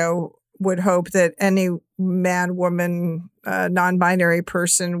 would hope that any man, woman, non-binary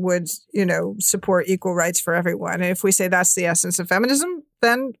person would, support equal rights for everyone. And if we say that's the essence of feminism,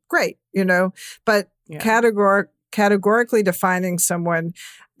 then great, But categorically defining someone,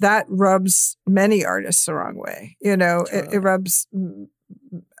 that rubs many artists the wrong way. It rubs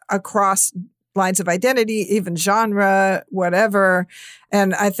across lines of identity, even genre, whatever.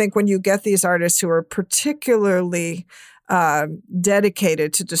 And I think when you get these artists who are particularly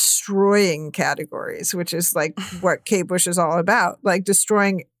dedicated to destroying categories, which is like what Kate Bush is all about, like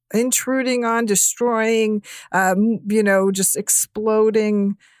intruding on, destroying, just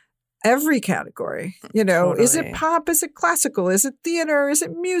exploding every category. Totally. Is it pop? Is it classical? Is it theater? Is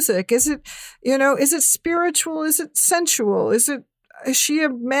it music? Is it, is it spiritual? Is it sensual? Is she a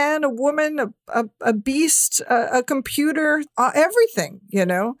man, a woman, a beast, a computer, everything,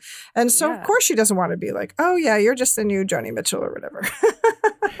 And so, of course, she doesn't want to be like, oh, yeah, you're just the new Joni Mitchell or whatever.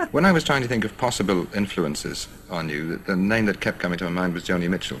 When I was trying to think of possible influences on you, the name that kept coming to my mind was Joni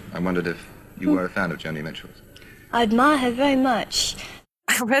Mitchell. I wondered if you were a fan of Joni Mitchell's. I admire her very much.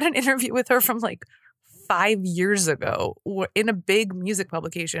 I read an interview with her from like 5 years ago in a big music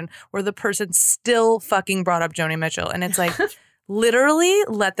publication where the person still fucking brought up Joni Mitchell. And it's like... Literally,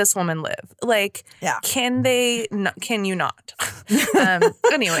 let this woman live. Like, can you not?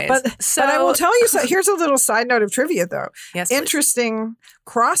 Anyways, but I will tell you, here's a little side note of trivia, though. Yes, please. Interesting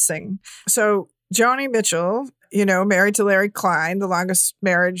crossing. So Joni Mitchell, married to Larry Klein, the longest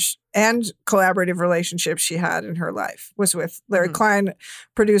marriage and collaborative relationship she had in her life was with Larry Klein,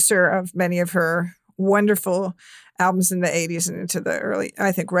 producer of many of her wonderful albums in the 80s and into the early,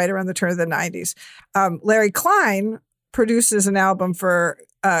 I think, right around the turn of the 90s. Larry Klein produces an album for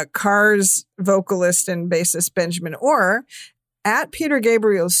Cars vocalist and bassist Benjamin Orr at Peter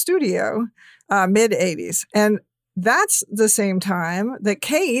Gabriel's studio, mid-'80s. And that's the same time that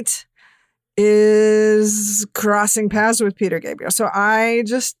Kate is crossing paths with Peter Gabriel. So I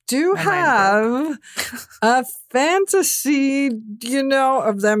just do have a fantasy,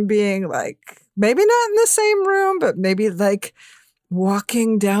 of them being like, maybe not in the same room, but maybe like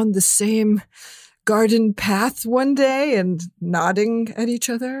walking down the same garden path one day and nodding at each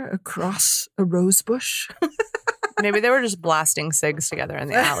other across a rose bush. Maybe they were just blasting cigs together in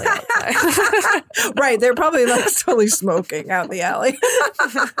the alley outside. Right. They're probably like totally smoking out in the alley.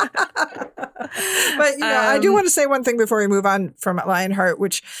 But, I do want to say one thing before we move on from Lionheart,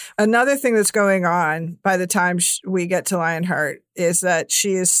 which another thing that's going on by the time we get to Lionheart is that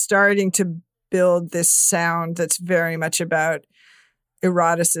she is starting to build this sound that's very much about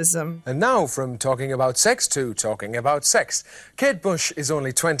eroticism. And now from talking about sex to talking about sex. Kate Bush is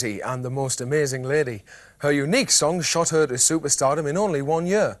only 20 and the most amazing lady. Her unique song shot her to superstardom in only 1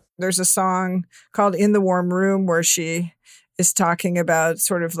 year. There's a song called In the Warm Room where she is talking about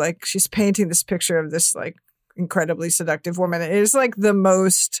sort of like she's painting this picture of this like incredibly seductive woman. It is like the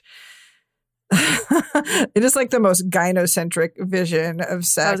most it is like the most gynocentric vision of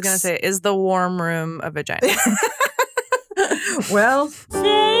sex. I was going to say, is the warm room a vagina? Well,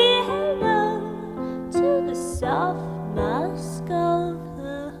 say hello to the soft mask of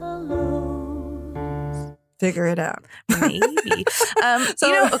the hellos. Figure it out. Maybe.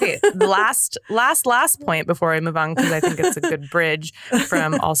 Okay. Last point before I move on, because I think it's a good bridge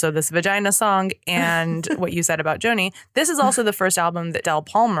from also this vagina song and what you said about Joni. This is also the first album that Del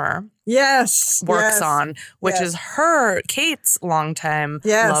Palmer works on, which is Kate's longtime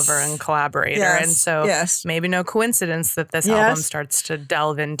lover and collaborator. And so maybe no coincidence that this album starts to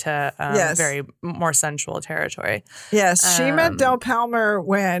delve into very more sensual territory. Yes, she met Del Palmer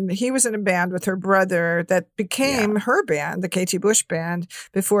when he was in a band with her brother that became her band, the Katie Bush Band,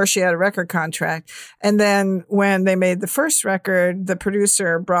 before she had a record contract. And then when they made the first record, the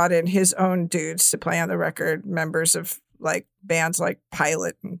producer brought in his own dudes to play on the record, members of like bands like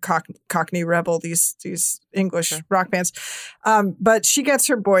Pilot and Cockney Rebel, these English rock bands. But she gets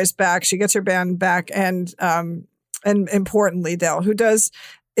her boys back, she gets her band back, and importantly, Del, who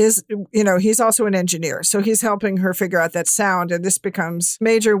is, he's also an engineer. So he's helping her figure out that sound. And this becomes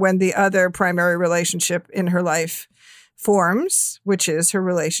major when the other primary relationship in her life forms, which is her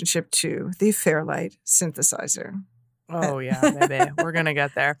relationship to the Fairlight synthesizer. Oh, yeah, baby. We're going to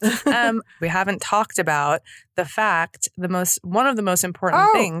get there. We haven't talked about the fact, one of the most important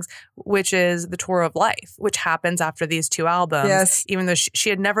things, which is the tour of life, which happens after these two albums, even though she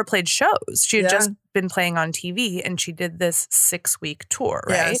had never played shows. She had just been playing on TV, and she did this 6-week tour,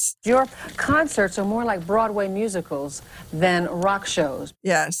 right? Yes. Your concerts are more like Broadway musicals than rock shows.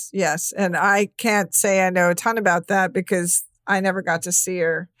 Yes, yes. And I can't say I know a ton about that because I never got to see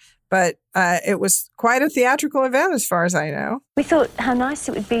her. But it was quite a theatrical event as far as I know. We thought how nice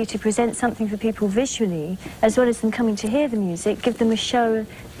it would be to present something for people visually, as well as them coming to hear the music, give them a show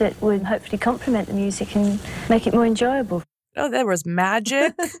that would hopefully complement the music and make it more enjoyable. Oh, there was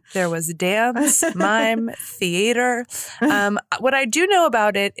magic, there was dance, mime, theater. What I do know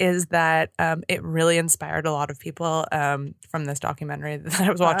about it is that it really inspired a lot of people from this documentary that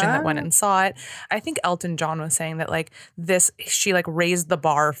I was watching that went and saw it. I think Elton John was saying that she raised the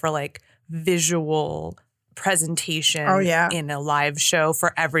bar for visual presentation in a live show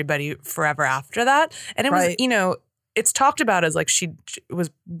for everybody forever after that. And it was, it's talked about as she was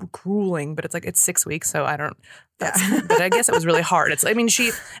grueling, but it's 6 weeks, so I don't. But I guess it was really hard.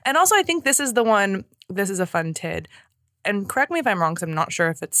 And also I think this is the one. This is a fun tid. And correct me if I'm wrong, because I'm not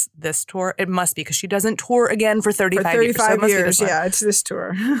sure if it's this tour. It must be, because she doesn't tour again for 35 years. For 35 years, yeah, it's this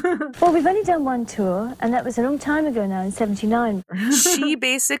tour. Well, we've only done one tour, and that was a long time ago now, in 79. She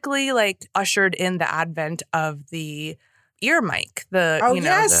basically ushered in the advent of the ear mic, the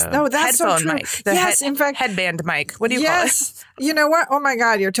that's headphone so true. mic, the in fact, headband mic. What do you call it? You know what? Oh my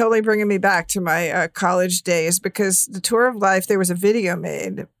God, you're totally bringing me back to my college days, because the Tour of Life, there was a video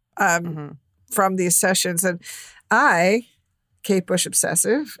made from these sessions, and I, Kate Bush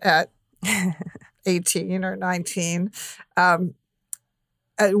obsessive at 18 or 19, I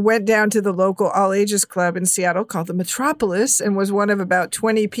went down to the local all ages club in Seattle called the Metropolis, and was one of about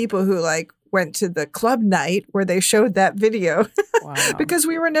 20 people who went to the club night where they showed that video. Wow. Because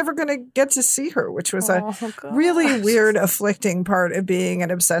we were never going to get to see her, which was a really weird, afflicting part of being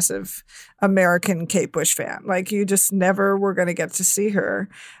an obsessive American Kate Bush fan. You just never were going to get to see her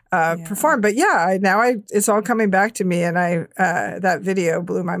perform. But it's all coming back to me, and that video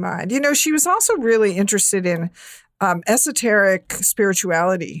blew my mind. She was also really interested in esoteric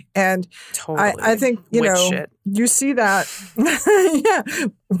spirituality. And I think, you see that. Yeah,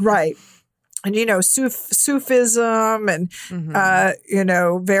 right. And, Sufism and,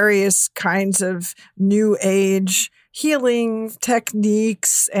 various kinds of new age healing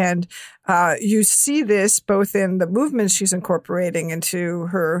techniques. And you see this both in the movements she's incorporating into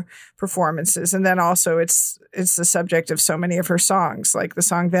her performances. And then also it's the subject of so many of her songs, like the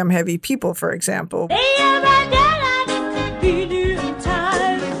song Them Heavy People, for example.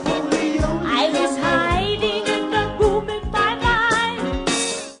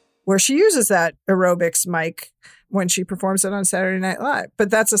 Where she uses that aerobics mic when she performs it on Saturday Night Live. But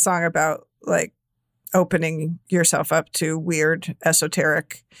that's a song about opening yourself up to weird,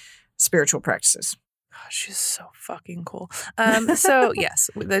 esoteric spiritual practices. She's so fucking cool. So yes,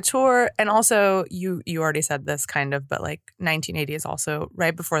 the tour, and also you already said this kind of, but 1980 is also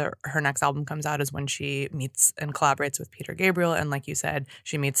right before her next album comes out is when she meets and collaborates with Peter Gabriel, and like you said,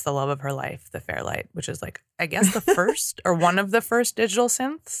 she meets the love of her life, the Fairlight, which is I guess the first or one of the first digital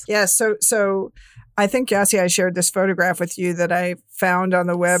synths. Yeah. So I think Yossi, I shared this photograph with you that I found on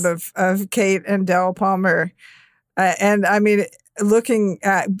the web of Kate and Del Palmer, and I mean,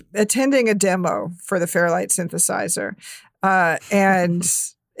 attending a demo for the Fairlight synthesizer. And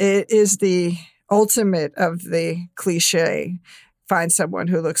it is the ultimate of the cliche, find someone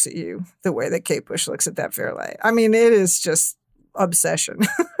who looks at you the way that Kate Bush looks at that Fairlight. I mean, it is just obsession,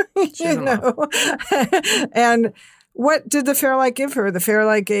 And what did the Fairlight give her? The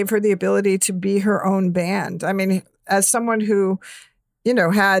Fairlight gave her the ability to be her own band. I mean, as someone who,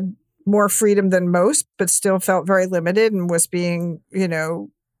 had more freedom than most, but still felt very limited and was being,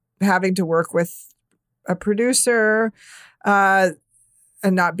 having to work with a producer and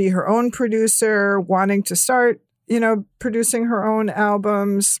not be her own producer, wanting to start, producing her own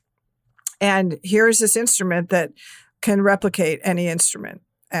albums. And here's this instrument that can replicate any instrument.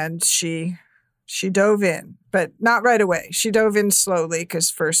 And she dove in, but not right away. She dove in slowly because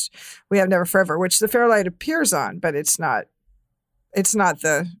first we have Never Forever, which the Fairlight appears on, but it's not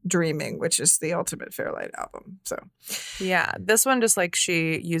the Dreaming, which is the ultimate Fairlight album. So yeah, this one just like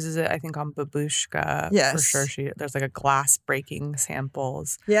she uses it, I think, on Babushka. Yes. For sure. There's like a glass breaking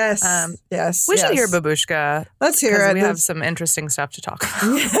samples. Yes. Yes. We should hear Babushka. Let's hear it. We have some interesting stuff to talk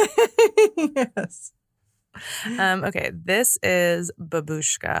about. Yes. Okay, this is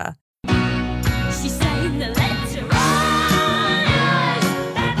Babushka. She sang the letter rise.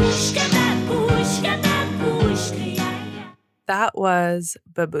 Babushka, babushka, babushka, yeah. That was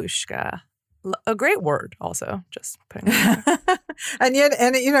Babushka. A great word, also. Just putting it there.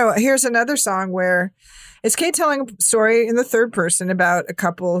 And here's another song where it's Kate telling a story in the third person about a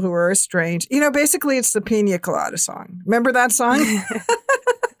couple who are estranged. Basically, it's the Pina Colada song. Remember that song?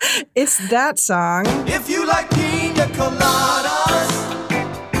 It's that song. If you like pina coladas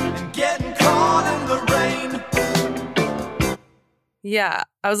and getting caught in the rain. Yeah.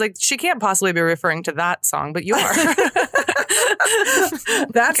 I was like, she can't possibly be referring to that song, but you are.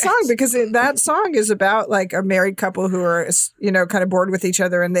 That song, because that song is about like a married couple who are, kind of bored with each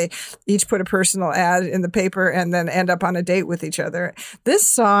other, and they each put a personal ad in the paper and then end up on a date with each other. This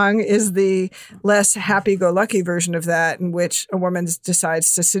song is the less happy-go-lucky version of that, in which a woman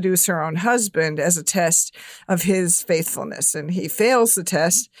decides to seduce her own husband as a test of his faithfulness. And he fails the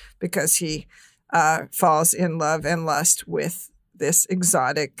test because he falls in love and lust with this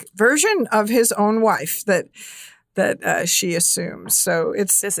exotic version of his own wife that she assumes. So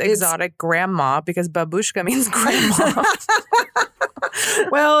it's exotic grandma, because babushka means grandma.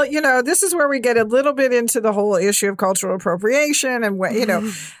 Well, this is where we get a little bit into the whole issue of cultural appropriation and what,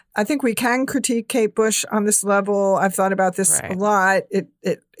 I think we can critique Kate Bush on this level. I've thought about this a lot.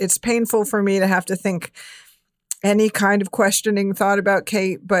 It's painful for me to have to think any kind of questioning thought about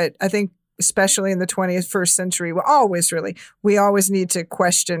Kate, but I think especially in the 21st century, we always need to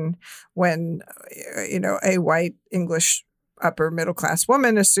question when, a white English upper middle class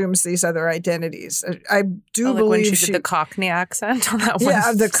woman assumes these other identities. I do believe when she did the Cockney accent on that one.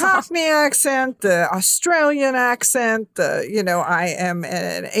 Yeah, the Cockney accent, the Australian accent, I am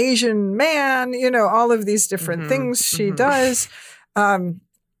an Asian man, all of these different things she does.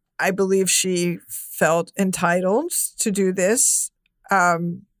 I believe she felt entitled to do this.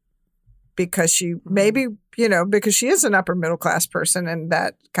 Because she because she is an upper middle class person, and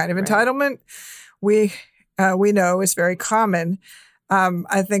that kind of entitlement we know is very common.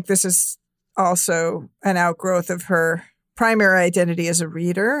 I think this is also an outgrowth of her primary identity as a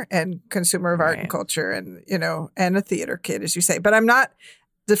reader and consumer of art and culture, and and a theater kid, as you say. But I'm not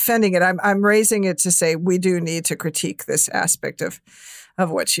defending it. I'm raising it to say we do need to critique this aspect of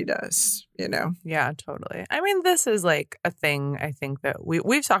what she does, Yeah, totally. I mean, this is like a thing I think that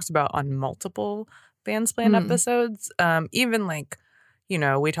we've talked about on multiple Bandsplain episodes. Even like,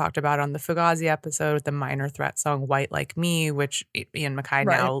 we talked about on the Fugazi episode with the Minor Threat song White Like Me, which Ian MacKaye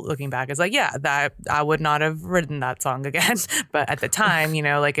now looking back is like, yeah, that I would not have written that song again. But at the time,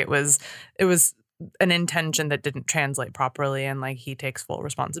 like it was an intention that didn't translate properly, and like he takes full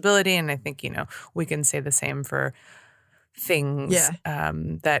responsibility. And I think, we can say the same for things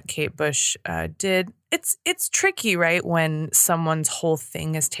that Kate Bush did. It's tricky, right? When someone's whole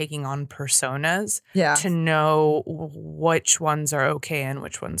thing is taking on personas, to know which ones are okay and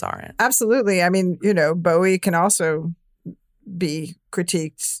which ones aren't. Absolutely. I mean, Bowie can also be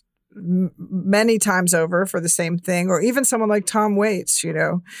critiqued many times over for the same thing, or even someone like Tom Waits.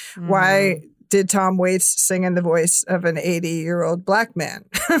 Why did Tom Waits sing in the voice of an 80-year-old black man?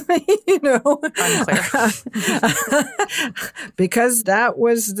 Unclear. Because that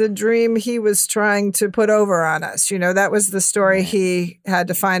was the dream he was trying to put over on us. That was the story he had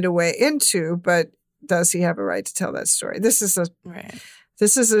to find a way into, but does he have a right to tell that story? This is a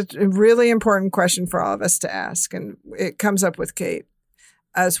really important question for all of us to ask, and it comes up with Kate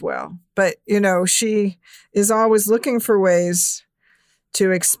as well. But, she is always looking for ways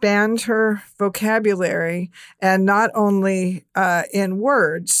to expand her vocabulary, and not only in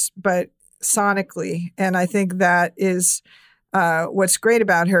words, but sonically. And I think that is what's great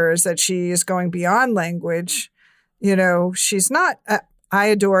about her, is that she is going beyond language. She's not, I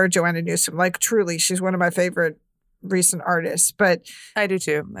adore Joanna Newsom, like truly, she's one of my favorite recent artists, but I do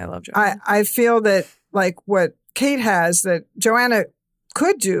too. I love Joanna. I feel that like what Kate has that Joanna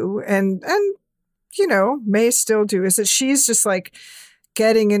could do and may still do, is that she's just like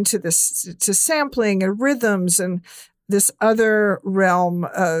getting into this to sampling and rhythms and this other realm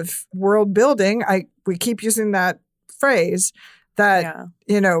of world building. We keep using that phrase that,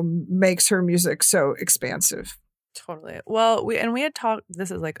 makes her music so expansive. Totally. Well, we had talked,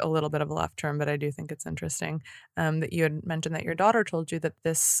 this is like a little bit of a left turn, but I do think it's interesting that you had mentioned that your daughter told you that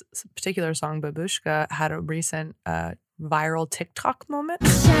this particular song, Babushka, had a recent viral TikTok moment.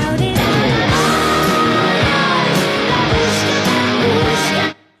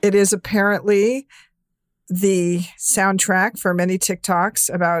 It is apparently the soundtrack for many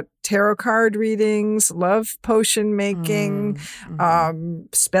TikToks about tarot card readings, love potion making,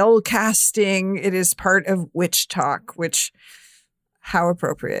 spell casting. It is part of witch talk, which, how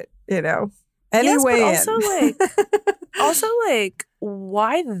appropriate, Anyway, yes, but also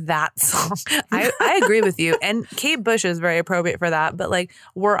why that song? I agree with you, and Kate Bush is very appropriate for that. But like,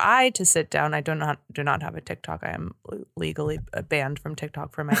 were I to sit down, I do not have a TikTok. I am legally banned from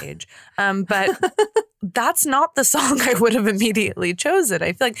TikTok for my age. But that's not the song I would have immediately chosen.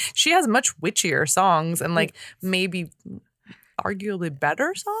 I feel like she has much witchier songs and like maybe arguably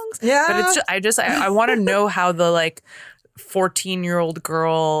better songs. Yeah, but it's just I want to know how the like 14-year-old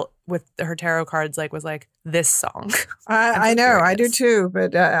girl with her tarot cards was like this song. I know, I do too,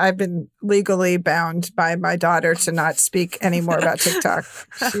 but I've been legally bound by my daughter to not speak anymore about TikTok.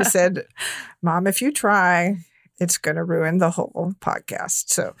 She said, "Mom, if you try, it's going to ruin the whole podcast."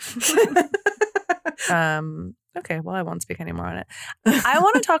 So, okay, well, I won't speak anymore on it. I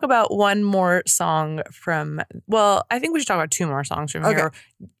want to talk about one more song from. Well, I think we should talk about two more songs from here.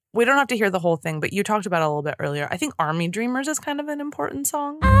 We don't have to hear the whole thing, but you talked about it a little bit earlier. I think Army Dreamers is kind of an important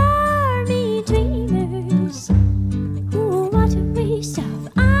song. Army Dreamers, ooh, what a waste of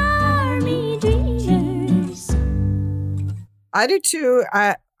Army Dreamers. I do too,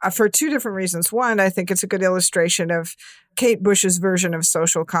 for two different reasons. One, I think it's a good illustration of Kate Bush's version of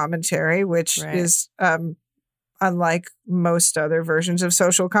social commentary, which is unlike most other versions of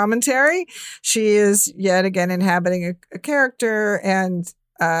social commentary. She is yet again inhabiting a character, and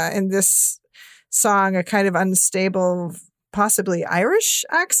in this song, a kind of unstable, possibly Irish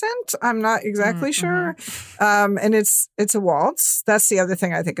accent. I'm not exactly sure. And it's a waltz. That's the other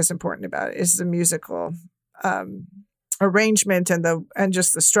thing I think is important about it, is the musical arrangement and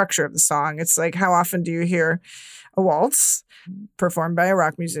just the structure of the song. It's like, how often do you hear a waltz performed by a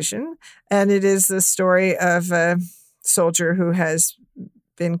rock musician? And it is the story of a soldier who has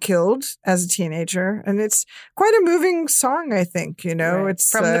been killed as a teenager, and it's quite a moving song, I think. It's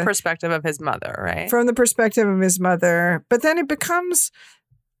from the perspective of his mother, right? From the perspective of his mother, but then it becomes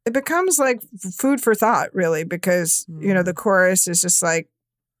like food for thought, really, because the chorus is just like,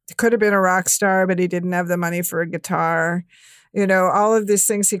 he could have been a rock star, but he didn't have the money for a guitar. All of these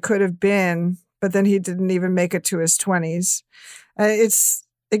things he could have been, but then he didn't even make it to his 20s.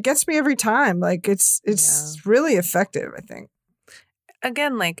 It gets me every time. Like it's really effective, I think.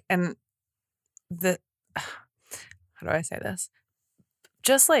 Again, and how do I say this?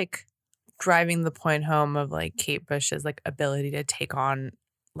 Just like driving the point home of like Kate Bush's like ability to take on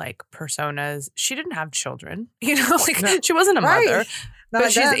like personas. She didn't have children, she wasn't a mother,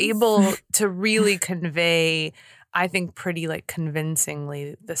 but she's able to really convey, I think, pretty like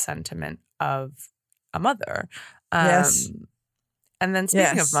convincingly the sentiment of a mother. Yes. And then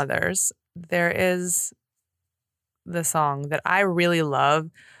speaking of mothers, there is the song that I really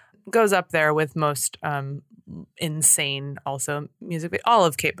love, goes up there with most insane also music, all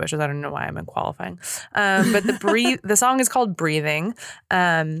of Kate Bush's. I don't know why I'm qualifying, but the song is called Breathing.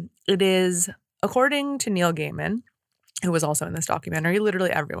 It is, according to Neil Gaiman, who was also in this documentary, literally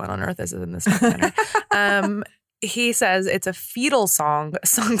everyone on earth is in this documentary. He says it's a fetal song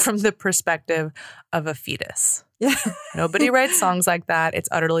sung from the perspective of a fetus. Yeah. Nobody writes songs like that. It's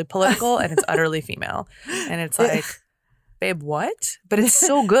utterly political and it's utterly female. And it's like, babe, what? But it's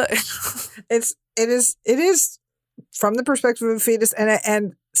so good. It is from the perspective of a fetus,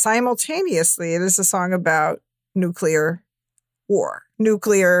 and simultaneously it is a song about nuclear war,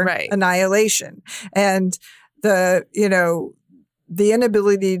 nuclear annihilation, and the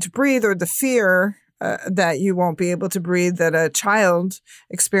inability to breathe, or the fear that you won't be able to breathe that a child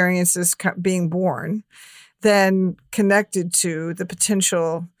experiences being born, then connected to the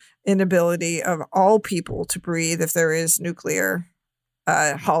potential inability of all people to breathe if there is nuclear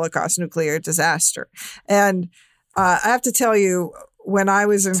holocaust, nuclear disaster. And I have to tell you, when I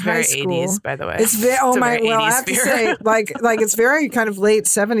was in high school, 80s, by the way. It's very, I have to say, like it's very kind of late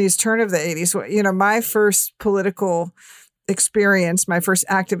 70s, turn of the 80s. My first political experience, my first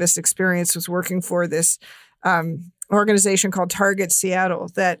activist experience was working for this organization called Target Seattle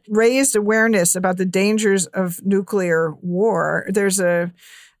that raised awareness about the dangers of nuclear war. There's a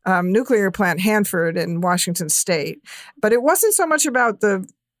nuclear plant, Hanford, in Washington State. But it wasn't so much about the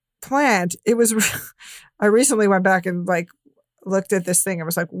plant. It was, I recently went back and looked at this thing. I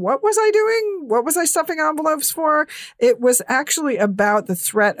was like, what was I doing? What was I stuffing envelopes for? It was actually about the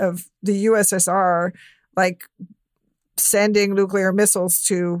threat of the USSR, sending nuclear missiles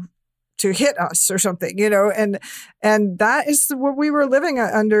to hit us or something, and that is what we were living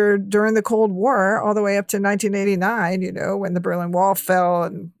under during the Cold War, all the way up to 1989, when the Berlin Wall fell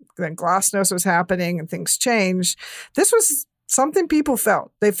and then Glasnost was happening and things changed. This was something people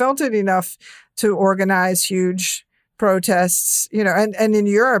felt. They felt it enough to organize huge protests, and in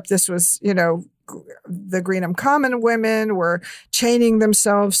Europe, this was, the Greenham Common women were chaining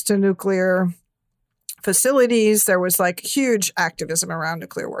themselves to nuclear facilities. There was huge activism around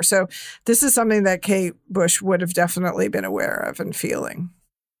nuclear war. So this is something that Kate Bush would have definitely been aware of and feeling.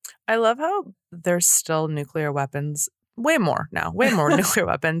 I love how there's still nuclear weapons. Way more nuclear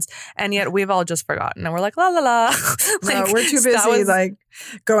weapons. And yet we've all just forgotten. And we're like, la, la, la. No, we're too busy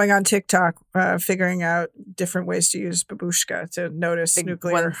going on TikTok, figuring out different ways to use babushka to notice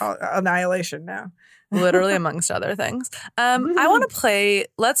nuclear annihilation now. Literally amongst other things. I want to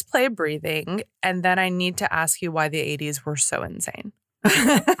let's play Breathing. And then I need to ask you why the 80s were so insane.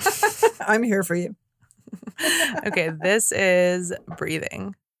 I'm here for you. Okay, this is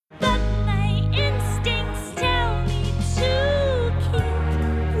Breathing.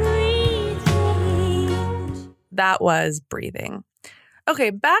 That was Breathing.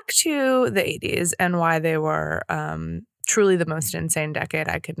 Okay, back to the 80s and why they were truly the most insane decade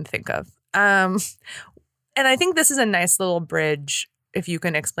I can think of. And I think this is a nice little bridge, if you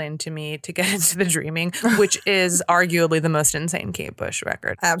can explain to me, to get into The Dreaming, which is arguably the most insane Kate Bush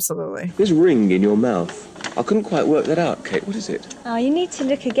record. Absolutely. This ring in your mouth, I couldn't quite work that out, Kate. What is it? Oh, you need to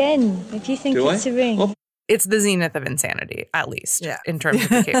look again if you think it's a ring. Oh. It's the zenith of insanity, at least, in terms of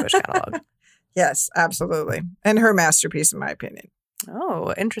the Kate Bush catalog. Yes, absolutely. And her masterpiece, in my opinion.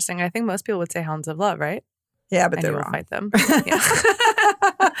 Oh, interesting. I think most people would say Hounds of Love, right? Yeah, but they're wrong. wrong. Fight them.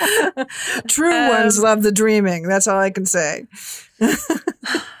 True ones love The Dreaming. That's all I can say.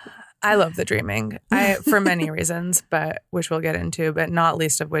 I love The Dreaming for many reasons, but which we'll get into, but not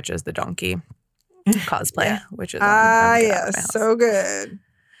least of which is the donkey cosplay, which is yes, so good.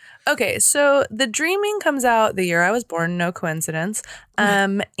 Okay, so The Dreaming comes out the year I was born, no coincidence,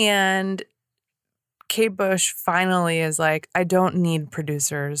 and Kate Bush finally is like, I don't need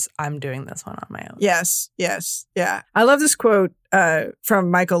producers. I'm doing this one on my own. Yes. Yeah. I love this quote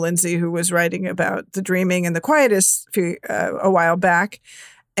from Michael Lindsay, who was writing about The Dreaming and The Quietest a while back.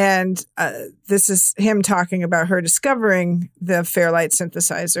 And this is him talking about her discovering the Fairlight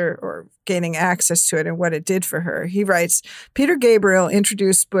synthesizer or gaining access to it and what it did for her. He writes, Peter Gabriel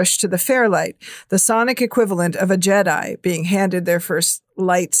introduced Bush to the Fairlight, the sonic equivalent of a Jedi being handed their first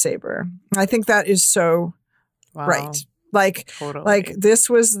lightsaber. I think that is so right. Totally. This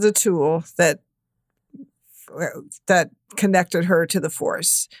was the tool that connected her to the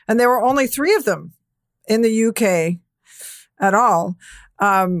Force. And there were only 3 of them in the UK at all.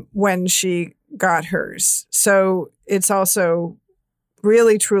 When she got hers. So it's also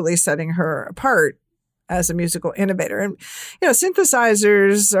really, truly setting her apart as a musical innovator. And,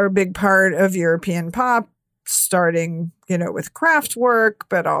 synthesizers are a big part of European pop, starting, with Kraftwerk,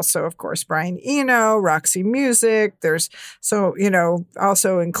 but also, of course, Brian Eno, Roxy Music. There's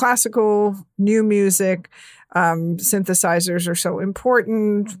also in classical new music, synthesizers are so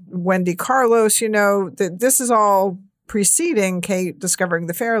important. Wendy Carlos, this is all preceding Kate discovering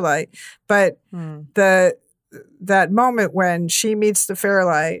the Fairlight, but that moment when she meets the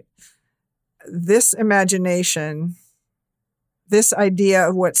Fairlight, this imagination, this idea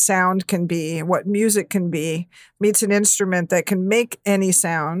of what sound can be, what music can be, meets an instrument that can make any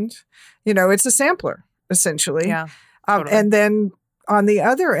sound. It's a sampler essentially. Yeah, totally. And then on the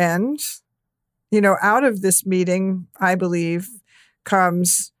other end, out of this meeting, I believe,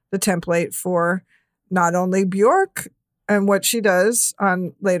 comes the template for not only Bjork and what she does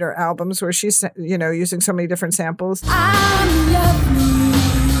on later albums where she's, using so many different samples.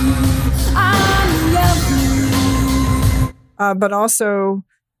 But also,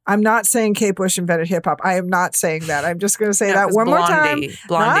 I'm not saying Kate Bush invented hip hop. I am not saying that. I'm just going to say that one more time.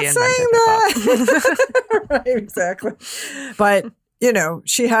 Blondie not saying that. Right, exactly. But,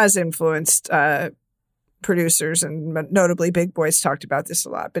 she has influenced producers, and notably Big Boy's talked about this a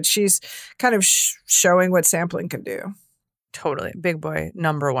lot. But she's kind of showing what sampling can do. Totally. Big Boy,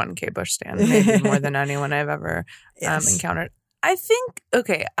 number 1 Kate Bush stan, maybe more than anyone I've ever encountered. I think,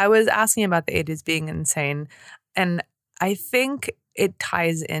 I was asking about the 80s being insane. And I think it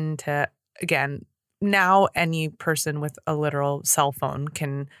ties into, again, now any person with a literal cell phone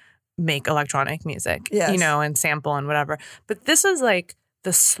can make electronic music, Yes. you know, and sample and whatever. But this is like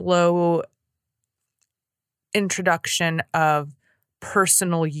the slow introduction of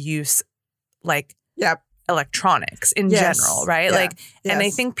personal use, like electronics in Yes. general, right? Yeah. Like, and I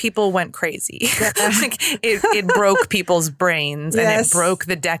Yes. think people went crazy. Like it broke people's brains and Yes. it broke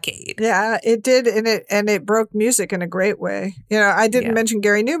the decade. Yeah, it did, and it broke music in a great way. You know, I didn't mention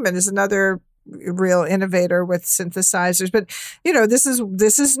Gary Newman is another real innovator with synthesizers, but you know, this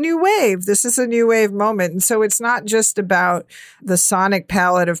is new wave. This is a new wave moment, and so it's not just about the sonic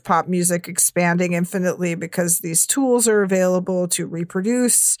palette of pop music expanding infinitely because these tools are available to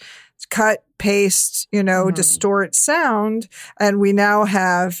reproduce, cut, paste, you know, distort sound, and we now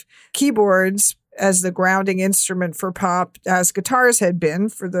have keyboards as the grounding instrument for pop, as guitars had been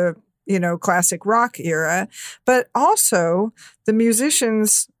for the, you know, classic rock era, but also the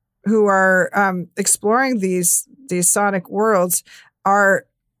musicians who are exploring these sonic worlds are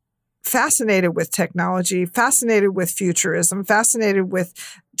fascinated with technology, fascinated with futurism, fascinated with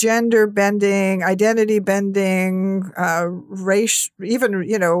gender bending, identity bending, race, even,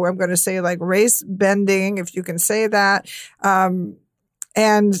 you know, I'm going to say like race bending, if you can say that.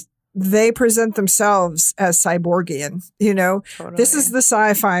 And they present themselves as cyborgian, you know. Totally. This is the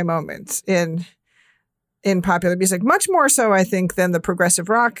sci-fi moment in popular music, much more so, I think, than the progressive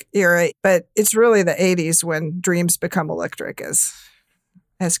rock era. But it's really the 80s when dreams become electric,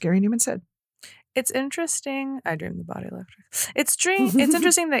 as Gary Newman said. It's interesting. I dreamed the body electric. It's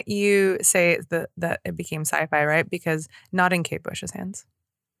interesting that you say that it became sci-fi, right? Because not in Kate Bush's hands.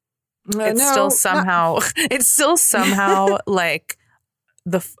 It's still somehow like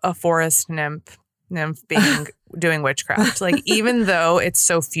a forest nymph doing witchcraft. Like, even though it's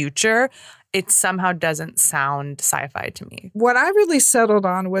so future, it somehow doesn't sound sci-fi to me. What I really settled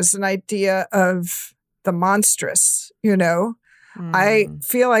on was an idea of the monstrous, you know. I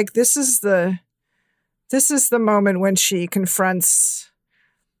feel like this is the moment when she confronts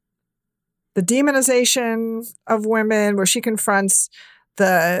the demonization of women, where she confronts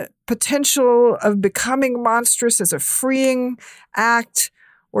the potential of becoming monstrous as a freeing act,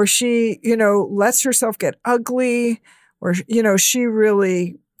 where she, you know, lets herself get ugly, or, you know, she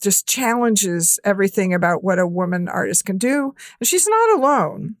really just challenges everything about what a woman artist can do. And she's not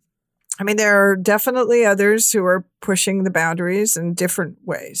alone. I mean, there are definitely others who are pushing the boundaries in different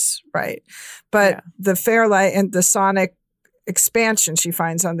ways, right? But the Fairlight and the sonic expansion she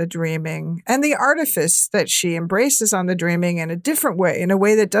finds on the dreaming, and the artifice that she embraces on the dreaming in a different way, in a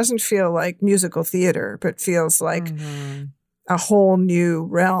way that doesn't feel like musical theater, but feels like a whole new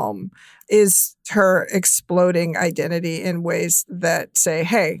realm, is her exploding identity in ways that say,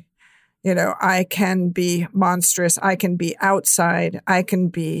 hey, you know, I can be monstrous, I can be outside, I can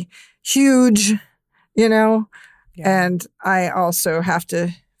be huge, you know, and I also have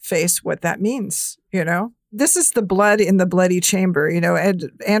to face what that means, you know. This is the blood in the bloody chamber. You know,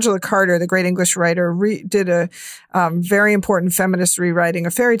 Angela Carter, the great English writer, did a very important feminist rewriting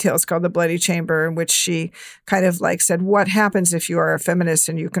of fairy tales called The Bloody Chamber, in which she kind of like said, what happens if you are a feminist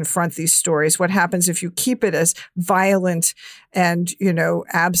and you confront these stories? What happens if you keep it as violent and, you know,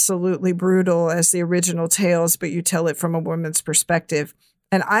 absolutely brutal as the original tales, but you tell it from a woman's perspective?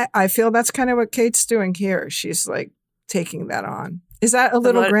 And I feel that's kind of what Kate's doing here. She's like taking that on. Is that a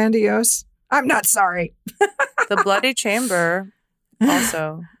little grandiose? I'm not sorry. The Bloody Chamber,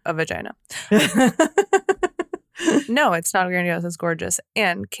 also a vagina. No, it's not grandiose. It's gorgeous.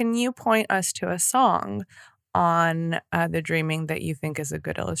 And can you point us to a song on The Dreaming that you think is a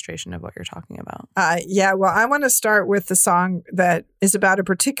good illustration of what you're talking about? Yeah, well, I want to start with the song that is about a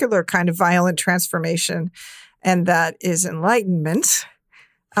particular kind of violent transformation, and that is Enlightenment.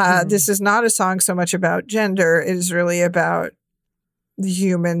 This is not a song so much about gender. It is really about the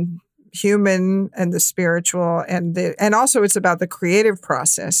human and the spiritual, and also it's about the creative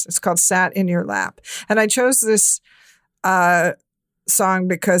process. It's called Sat in Your Lap. And I chose this song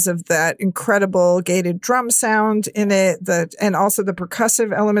because of that incredible gated drum sound in it, and also the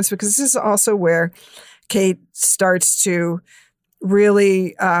percussive elements, because this is also where Kate starts to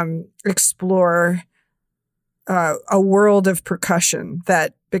really explore a world of percussion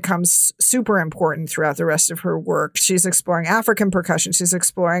that becomes super important throughout the rest of her work. She's exploring African percussion. She's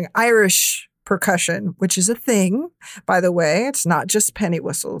exploring Irish percussion, which is a thing, by the way. It's not just penny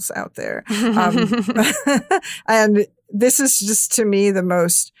whistles out there. And this is just, to me, the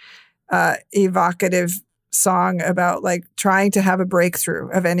most evocative song about like trying to have a breakthrough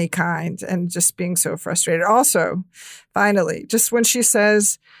of any kind and just being so frustrated. Also, finally, just when she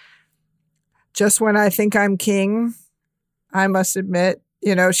says, Just when I think I'm king, I must admit,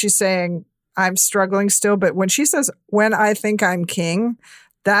 you know, she's saying I'm struggling still. But when she says, when I think I'm king,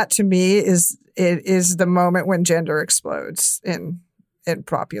 that to me is the moment when gender explodes in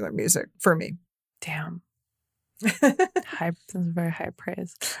popular music for me. Damn. That's very high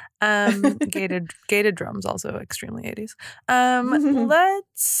praise. Gated drums, also extremely 80s.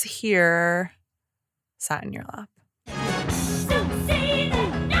 Let's hear Sat in Your Lap.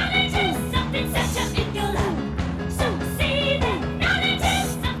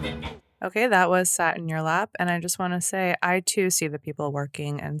 Okay, that was Sat in Your Lap. And I just want to say, I too see the people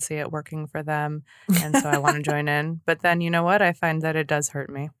working and see it working for them. And so I want to join in. But then, you know what? I find that it does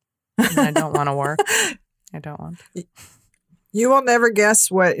hurt me. And I don't want to work. I don't want to. You will never guess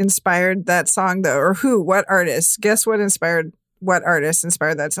what inspired that song, though, or what artist. Guess what artist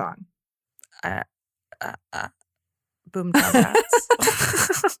inspired that song? Boom Town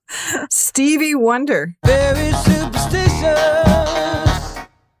Rats. Stevie Wonder. Very superstitious.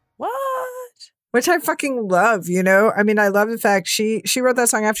 What? Which I fucking love, you know? I mean, I love the fact she wrote that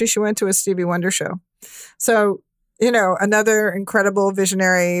song after she went to a Stevie Wonder show. So, you know, another incredible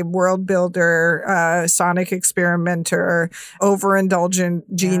visionary world builder, sonic experimenter, overindulgent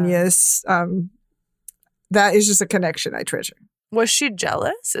genius. That is just a connection I treasure. Was she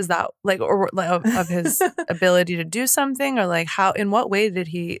jealous? Is that of his ability to do something, or like in what way did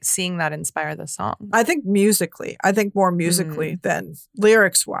he seeing that inspire the song? I think musically. I think more musically than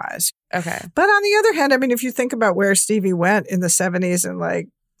lyrics wise. Okay. But on the other hand, I mean, if you think about where Stevie went in the 70s and like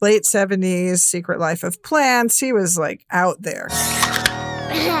late 70s, Secret Life of Plants, he was like out there.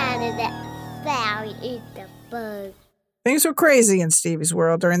 Things were crazy in Stevie's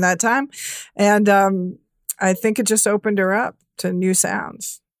world during that time. And I think it just opened her up to new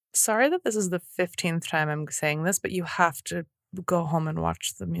sounds. Sorry that this is the 15th time I'm saying this, but you have to go home and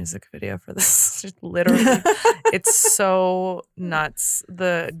watch the music video for this. Literally, it's so nuts.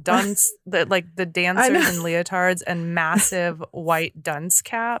 The dancers in leotards and massive white dunce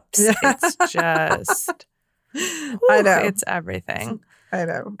caps. It's just, I know. It's everything. I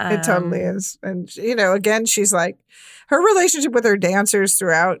know. It totally is. And, you know, again, she's like, her relationship with her dancers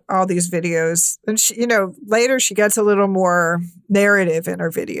throughout all these videos. And, she, you know, later she gets a little more narrative in her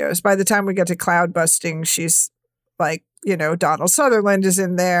videos. By the time we get to Cloud Busting, she's like, you know, Donald Sutherland is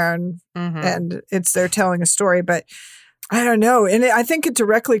in there and they're telling a story. But I don't know. And I think it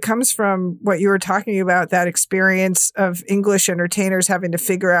directly comes from what you were talking about, that experience of English entertainers having to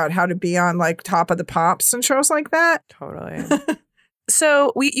figure out how to be on like Top of the Pops and shows like that. Totally.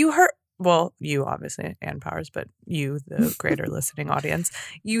 So you heard, well, you obviously, Ann Powers, but you, the greater listening audience,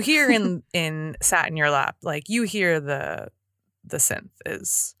 you hear in Sat in Your Lap, like you hear the synth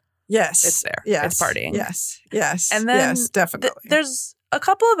is, yes, it's there, yes, it's partying, yes, and then yes, definitely. There's a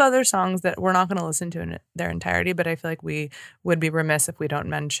couple of other songs that we're not going to listen to in their entirety, but I feel like we would be remiss if we don't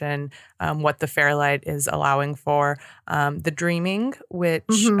mention what the Fairlight is allowing for. The Dreaming,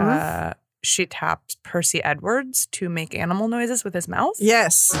 which she tapped Percy Edwards to make animal noises with his mouth.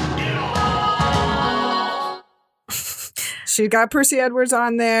 Yes. She got Percy Edwards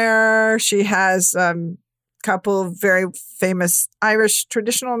on there. She has a couple of very famous Irish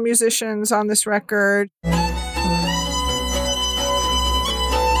traditional musicians on this record.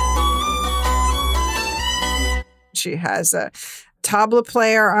 She has a tabla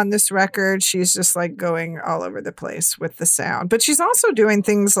player on this record. She's just like going all over the place with the sound. But she's also doing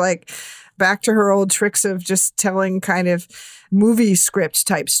things like back to her old tricks of just telling kind of movie script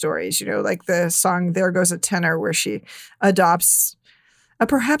type stories, you know, like the song There Goes a Tenor, where she adopts a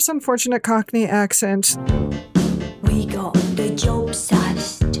perhaps unfortunate Cockney accent. We got the job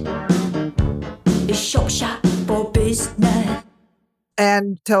sized, the shop shop for business.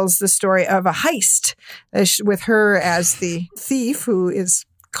 And tells the story of a heist with her as the thief who is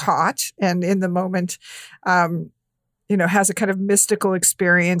caught, and in the moment, you know, has a kind of mystical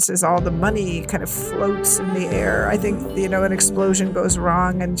experience as all the money kind of floats in the air. I think, you know, an explosion goes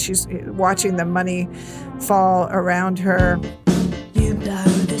wrong and she's watching the money fall around her. You blow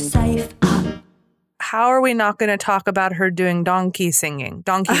the safe up. How are we not going to talk about her doing donkey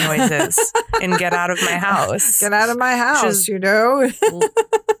noises in Get Out of My House? Get out of my house, she's, you know?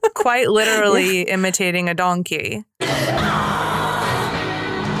 Quite literally imitating a donkey.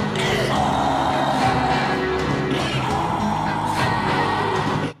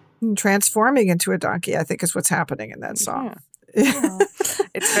 Transforming into a donkey, I think, is what's happening in that song. Yeah.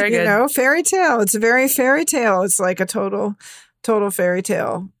 It's very good. You know, fairy tale. It's a very fairy tale. It's like a total fairy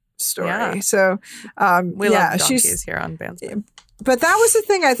tale story. Yeah. So we love donkeys here on Bandsplain. But that was the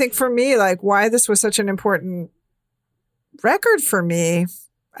thing, I think, for me, like why this was such an important record for me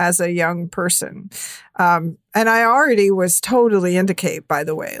as a young person. And I already was totally into Kate, by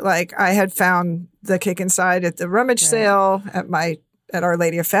the way. Like, I had found The Kick Inside at the rummage sale at Our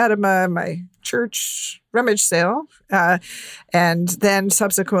Lady of Fatima, my church rummage sale, and then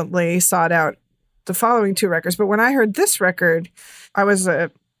subsequently sought out the following 2 records. But when I heard this record, I was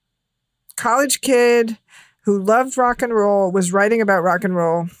a college kid who loved rock and roll, was writing about rock and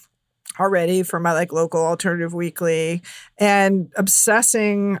roll already for my like local alternative weekly, and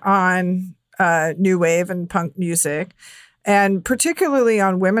obsessing on new wave and punk music, and particularly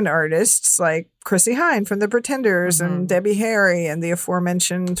on women artists like Chrissie Hynde from The Pretenders and Debbie Harry and the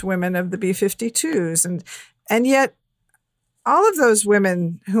aforementioned women of the B-52s. And yet all of those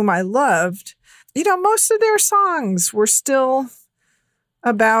women whom I loved, you know, most of their songs were still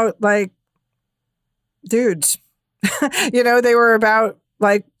about like dudes. You know, they were about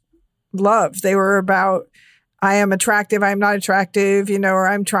like love. They were about, I am attractive, I'm not attractive, you know, or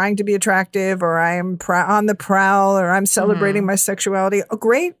I'm trying to be attractive, or I am on the prowl, or I'm celebrating my sexuality. Oh,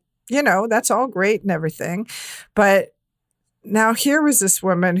 great. You know, that's all great and everything. But now here was this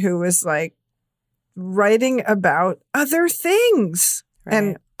woman who was like writing about other things. Right.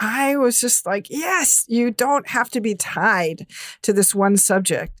 And I was just like, yes, you don't have to be tied to this one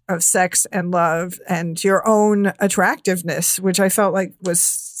subject of sex and love and your own attractiveness, which I felt like was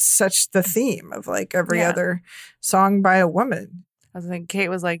such the theme of like every other song by a woman. I was like, Kate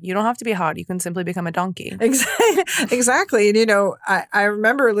was like, you don't have to be hot. You can simply become a donkey. Exactly. And, you know, I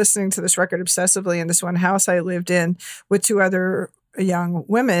remember listening to this record obsessively in this one house I lived in with 2 other young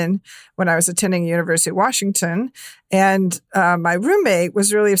women when I was attending University of Washington. And my roommate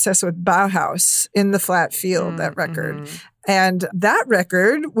was really obsessed with Bauhaus, In the Flat Field, that record. And that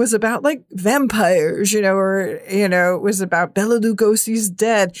record was about like vampires, you know, or, you know, it was about Bela Lugosi's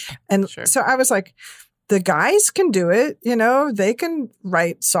Dead. And so I was like, the guys can do it, you know, they can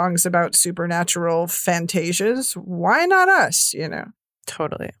write songs about supernatural fantasias. Why not us, you know?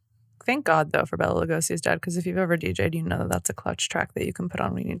 Totally. Thank God, though, for Bela Lugosi's Dead, because if you've ever DJ'd, you know that that's a clutch track that you can put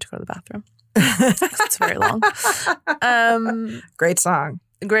on when you need to go to the bathroom. It's very long. Great song.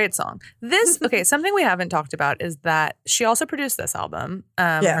 Great song. This, okay, something we haven't talked about is that she also produced this album.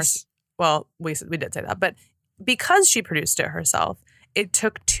 Yes. We did say that. But because she produced it herself, it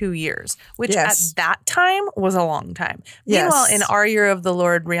took 2 years, which at that time was a long time. Yes. Meanwhile, in our year of the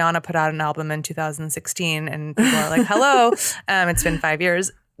Lord, Rihanna put out an album in 2016, and people are like, hello, it's been 5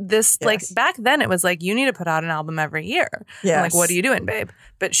 years. This, like, back then it was like, you need to put out an album every year. Yes. I'm like, what are you doing, babe?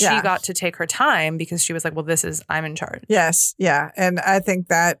 But she got to take her time because she was like, well, I'm in charge. Yes. Yeah. And I think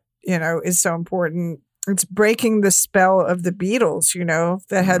that, you know, is so important. It's breaking the spell of the Beatles, you know,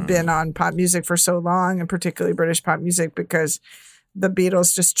 that had been on pop music for so long, and particularly British pop music, because the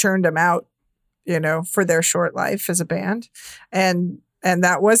Beatles just churned them out, you know, for their short life as a band. And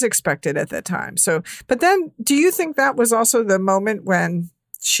that was expected at that time. So, but then do you think that was also the moment when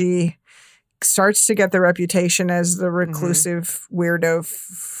she starts to get the reputation as the reclusive weirdo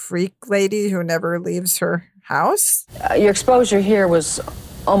freak lady who never leaves her house? Your exposure here was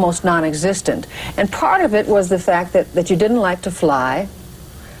almost non-existent. And part of it was the fact that you didn't like to fly.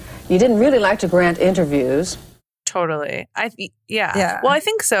 You didn't really like to grant interviews. Totally. Well, I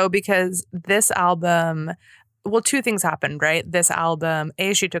think so, because this album, well, 2 things happened, right? This album,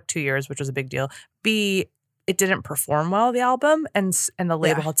 A, she took 2 years, which was a big deal. B, it didn't perform well, the album, and the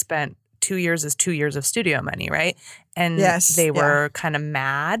label had spent 2 years as 2 years of studio money, right? And they were kind of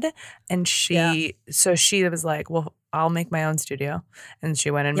mad, and she was like, well, I'll make my own studio, and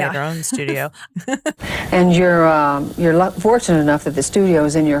she went and made her own studio. And you're fortunate enough that the studio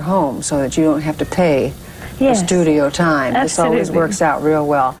is in your home, so that you don't have to pay for studio time. Absolutely. This always works out real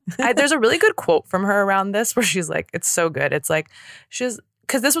well. There's a really good quote from her around this where she's like, it's so good. It's like,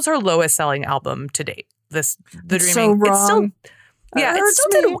 because this was her lowest selling album to date. The Dreaming. So wrong.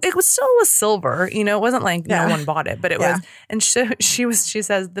 It was still a silver. You know, it wasn't like no one bought it, but it was. And she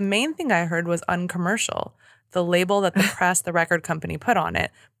says, the main thing I heard was uncommercial. The label that the press, the record company put on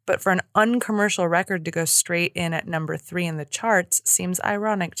it. But for an uncommercial record to go straight in at number 3 in the charts seems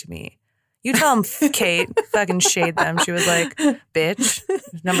ironic to me. You tell them, Kate, fucking shade them. She was like, bitch,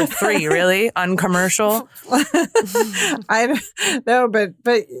 number 3, really? Uncommercial? I know, but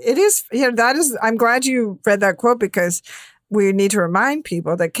it is, you know, I'm glad you read that quote, because we need to remind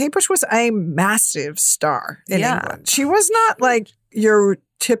people that Kate Bush was a massive star in England. She was not like your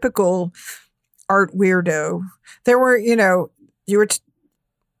typical art weirdo. There were, you know, you were,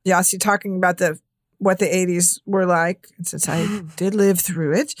 Yasi, talking about what the 80s were like, since I did live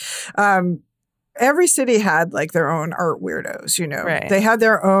through it. every city had like their own art weirdos, you know. Right. They had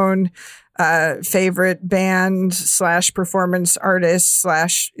their own favorite band / performance artist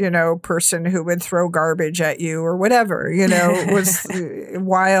 / you know, person who would throw garbage at you or whatever, you know, was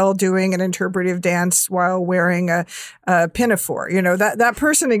while doing an interpretive dance while wearing a pinafore. You know, that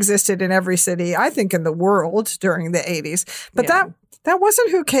person existed in every city, I think, in the world during the 80s. But that wasn't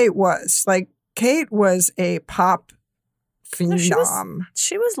who Kate was. Like, Kate was a pop phenom.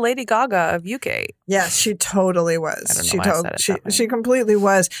 She was Lady Gaga of UK. Yes, she totally was. I don't know why I said it She completely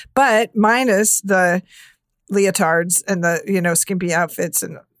was, but minus the leotards and the, you know, skimpy outfits,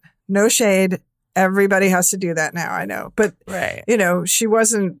 and no shade. Everybody has to do that now, I know. But, you know, she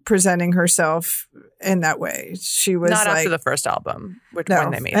wasn't presenting herself in that way. She was not like, after the first album, when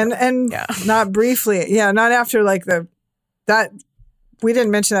they made it. And not briefly. Yeah, not after like that. We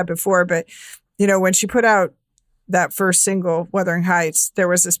didn't mention that before, but, you know, when she put out that first single, Wuthering Heights, there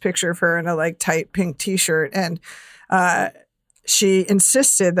was this picture of her in a like tight pink t-shirt, and she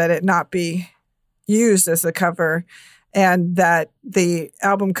insisted that it not be used as the cover, and that the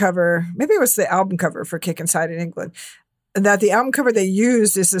album cover, maybe it was the album cover for Kick Inside in England, that the album cover they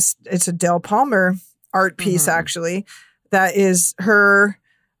used is this, it's a Del Palmer art piece actually, that is her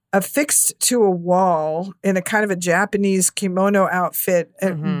affixed to a wall in a kind of a Japanese kimono outfit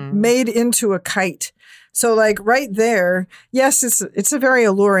made into a kite. So like right there, yes, it's a very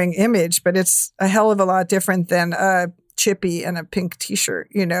alluring image, but it's a hell of a lot different than a chippy and a pink t-shirt,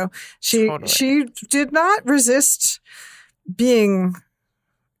 you know. She did not resist being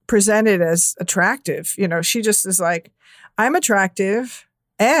presented as attractive. You know, she just is like, I'm attractive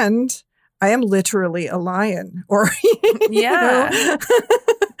and I am literally a lion. Or yeah.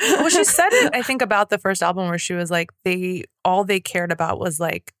 Well, she said it, I think, about the first album where she was like, all they cared about was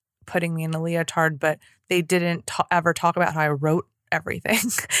like putting me in a leotard, but they didn't ever talk about how I wrote everything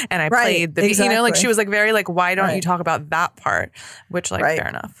and I played the, you know, like she was like very like, why don't you talk about that part? Which like, fair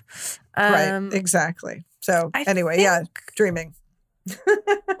enough. Right. Exactly. So anyway, dreaming.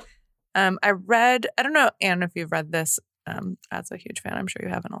 I read, I don't know, Anne, if you've read this, as a huge fan, I'm sure you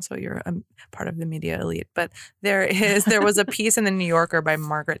have, and also you're a part of the media elite, but there was a piece in the New Yorker by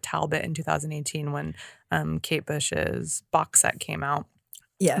Margaret Talbot in 2018 when Kate Bush's box set came out.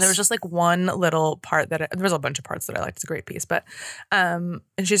 Yes. And there was just like one little part there was a bunch of parts that I liked. It's a great piece, but and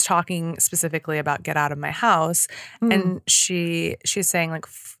she's talking specifically about Get Out of My House, and she's saying like,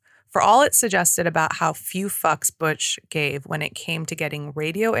 for all it suggested about how few fucks Butch gave when it came to getting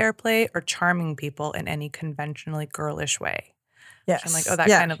radio airplay or charming people in any conventionally girlish way. Yes. I'm like, oh, that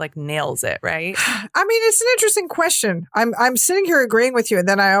kind of like nails it, right? I mean, it's an interesting question. I'm sitting here agreeing with you, and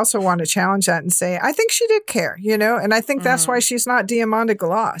then I also want to challenge that and say, I think she did care, you know, and I think that's why she's not Diamanda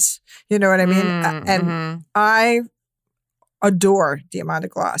Galás. You know what I mean? And I adore Diamanda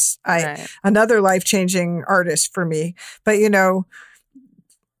Galás. Another life-changing artist for me. But, you know,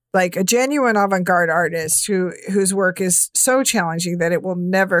 like a genuine avant-garde artist whose work is so challenging that it will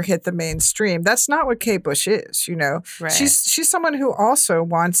never hit the mainstream. That's not what Kate Bush is, you know. Right. She's someone who also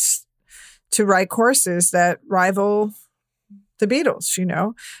wants to write courses that rival the Beatles, you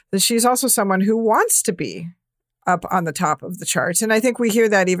know. That she's also someone who wants to be up on the top of the charts. And I think we hear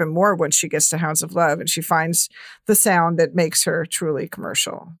that even more when she gets to Hounds of Love and she finds the sound that makes her truly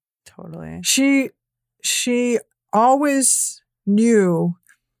commercial. Totally. She always knew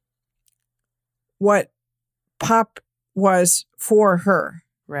what pop was for her.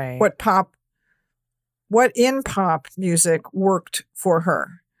 Right. What in pop music worked for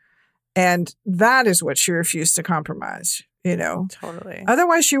her. And that is what she refused to compromise, you know. Totally.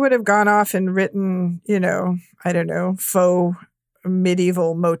 Otherwise, she would have gone off and written, you know, I don't know, faux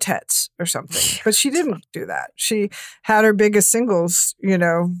medieval motets or something. But she didn't do that. She had her biggest singles, you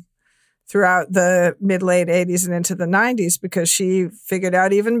know, throughout the mid-late 80s and into the 90s because she figured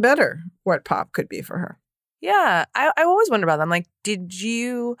out even better what pop could be for her. Yeah. I always wonder about them. Like,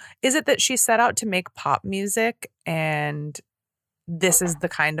 is it that she set out to make pop music and this is the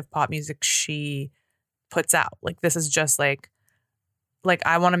kind of pop music she puts out? Like, this is just like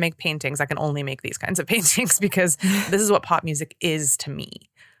I want to make paintings. I can only make these kinds of paintings because this is what pop music is to me.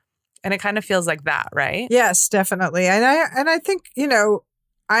 And it kind of feels like that, right? Yes, definitely. And I think, you know,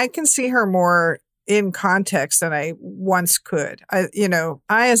 I can see her more in context than I once could. I,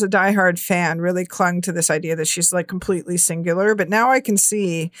 as a diehard fan, really clung to this idea that she's like completely singular. But now I can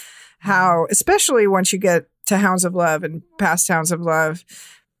see how, especially once you get to Hounds of Love and past Hounds of Love,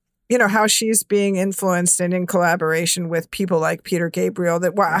 you know, how she's being influenced and in collaboration with people like Peter Gabriel,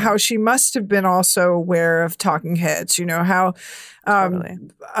 how she must have been also aware of Talking Heads, you know, how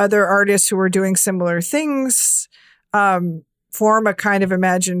other artists who were doing similar things, form a kind of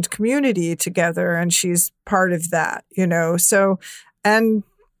imagined community together, and she's part of that, you know. So, and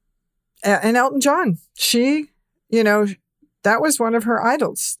Elton John, she, you know, that was one of her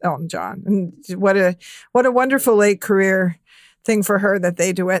idols, Elton John, and what a wonderful late career thing for her that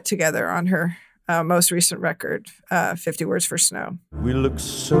they duet together on her most recent record, 50 Words for Snow. We look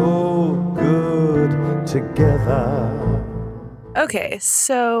so good together. Okay,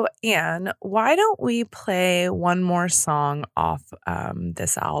 so Anne, why don't we play one more song off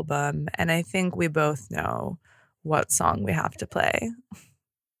this album? And I think we both know what song we have to play.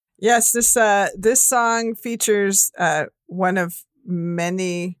 Yes, this song features one of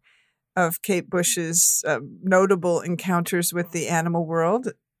many of Kate Bush's notable encounters with the animal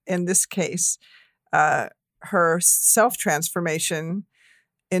world. In this case, her self-transformation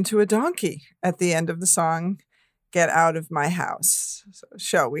into a donkey at the end of the song, Get Out of My House. So,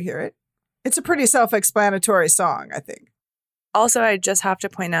 shall we hear it? It's a pretty self-explanatory song, I think. Also, I just have to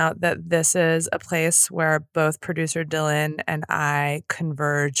point out that this is a place where both producer Dylan and I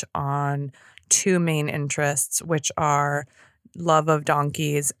converge on two main interests, which are love of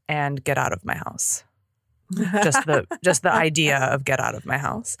donkeys and Get Out of My House. just the idea of Get Out of My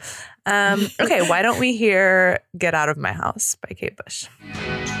House. Okay, why don't we hear Get Out of My House by Kate Bush?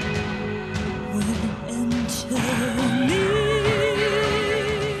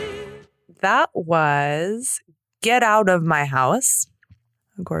 That was Get Out of My House.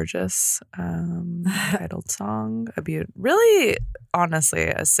 A gorgeous titled song. Really, honestly,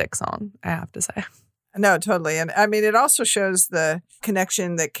 a sick song, I have to say. No, totally. And I mean, it also shows the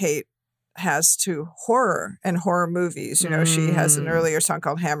connection that Kate has to horror and horror movies. You know, she has an earlier song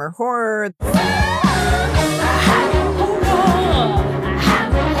called Hammer Horror.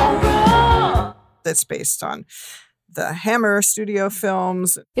 That's based on the Hammer studio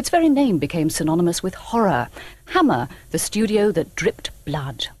films. Its very name became synonymous with horror. Hammer, the studio that dripped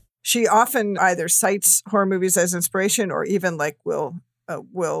blood. She often either cites horror movies as inspiration or even like will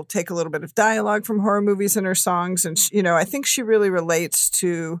take a little bit of dialogue from horror movies in her songs. And, you know, I think she really relates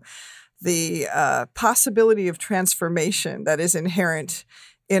to the possibility of transformation that is inherent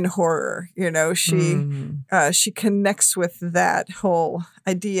in horror. You know, she connects with that whole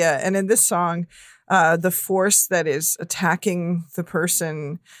idea. And in this song, the force that is attacking the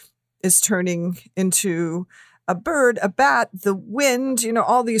person is turning into a bird, a bat, the wind, you know,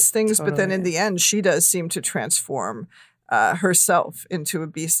 all these things. Totally. But then in the end, she does seem to transform herself into a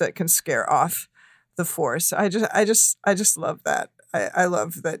beast that can scare off the force. I just love that. I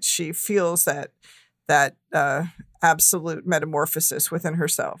love that she feels that absolute metamorphosis within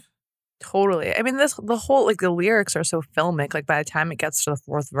herself. Totally. I mean, the whole, like, the lyrics are so filmic. Like, by the time it gets to the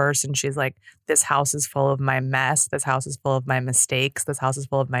fourth verse and she's like, this house is full of my mess. This house is full of my mistakes. This house is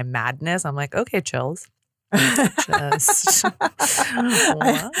full of my madness. I'm like, okay, chills. Just,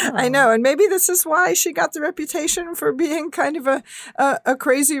 wow. I know. And maybe this is why she got the reputation for being kind of a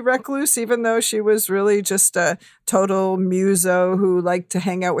crazy recluse, even though she was really just a total muso who liked to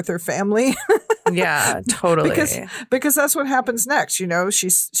hang out with her family. Yeah, totally. Because that's what happens next. You know,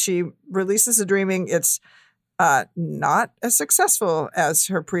 she releases A Dreaming. It's not as successful as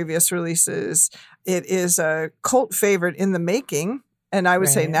her previous releases. It is a cult favorite in the making. And I would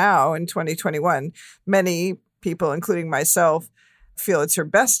say now in 2021, many people, including myself, feel it's her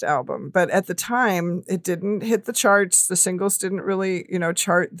best album. But at the time, it didn't hit the charts. The singles didn't really, you know,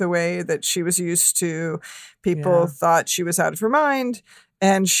 chart the way that she was used to. People thought she was out of her mind.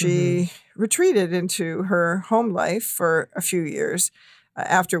 And she retreated into her home life for a few years,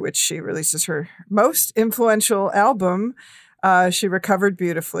 after which she releases her most influential album. She recovered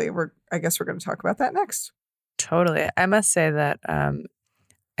beautifully. I guess we're going to talk about that next. Totally. I must say that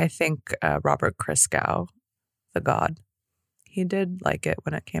I think Robert Christgau, the God, he did like it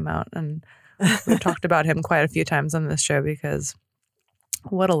when it came out. And we've talked about him quite a few times on this show because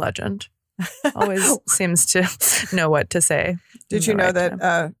what a legend. Always seems to know what to say. Did you know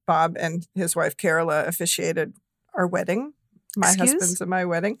that Bob and his wife Carola officiated our wedding? My husband's and my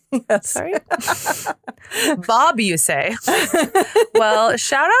wedding. Yes. Sorry. Bob, you say? Well,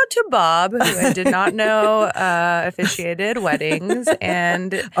 shout out to Bob, who I did not know officiated weddings,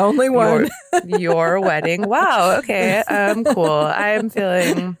 and only one. Your wedding. Wow. Okay. Cool. I'm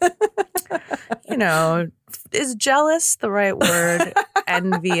feeling, you know, is jealous the right word?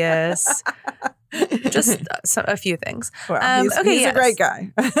 Envious. Just a few things. Well, he's a great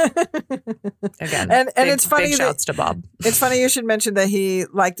guy. Again, and it's funny. Big shouts to Bob. It's funny you should mention that he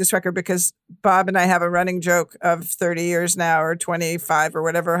liked this record because Bob and I have a running joke of 30 years now, or 25, or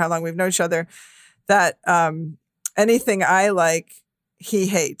whatever, how long we've known each other, that anything I like, he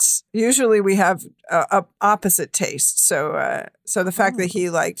hates. Usually we have a opposite taste. So the fact that he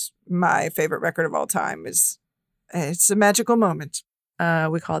liked my favorite record of all time it's a magical moment.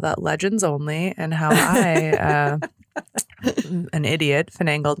 We call that Legends Only, and how I, an idiot,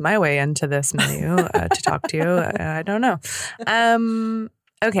 finagled my way into this menu to talk to you. I don't know.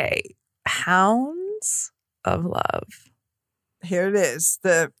 Okay. Hounds of Love. Here it is.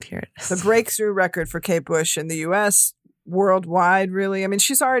 The breakthrough record for Kate Bush in the U.S., worldwide, really. I mean,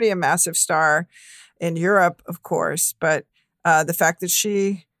 she's already a massive star in Europe, of course, but the fact that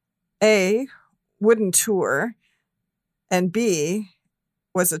she, A, wouldn't tour, and B,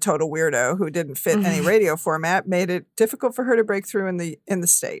 was a total weirdo who didn't fit any radio format, made it difficult for her to break through in the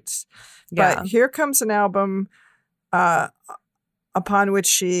States. Yeah. But here comes an album upon which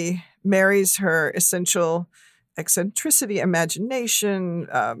she marries her essential eccentricity, imagination,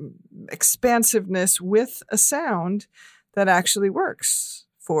 expansiveness with a sound that actually works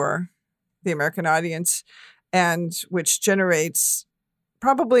for the American audience, and which generates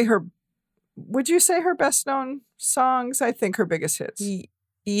probably her, would you say her best known songs? I think her biggest hits.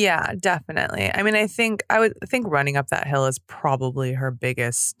 Yeah, definitely. I mean, I would think Running Up That Hill is probably her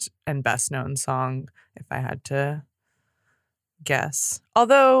biggest and best known song, if I had to guess.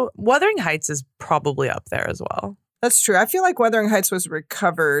 Although Wuthering Heights is probably up there as well. That's true. I feel like Wuthering Heights was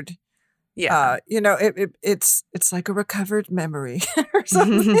recovered. Yeah. It's like a recovered memory or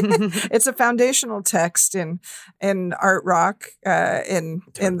something. It's a foundational text in art rock, in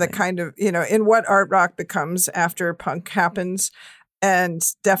the kind of, in what art rock becomes after punk happens, and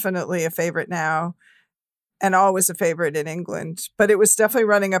definitely a favorite now. And always a favorite in England. But it was definitely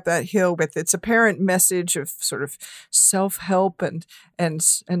Running Up That Hill with its apparent message of sort of self-help and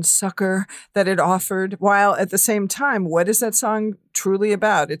succor that it offered, while at the same time, what is that song truly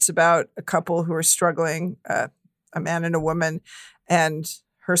about? It's about a couple who are struggling, a man and a woman, and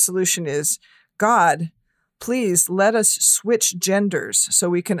her solution is, God, please let us switch genders so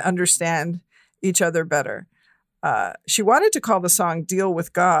we can understand each other better. She wanted to call the song Deal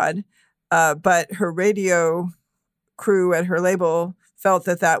with God, but her radio crew at her label felt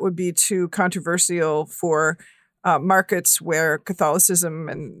that would be too controversial for markets where Catholicism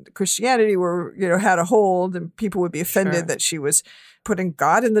and Christianity were, had a hold, and people would be offended that she was putting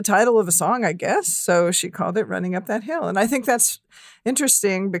God in the title of a song, I guess. So she called it Running Up That Hill. And I think that's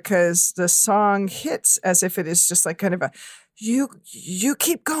interesting because the song hits as if it is just like kind of a, you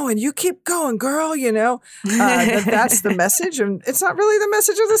keep going, girl, that's the message. And it's not really the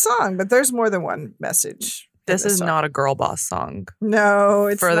message of the song, but there's more than one message. This is not a girl boss song. No,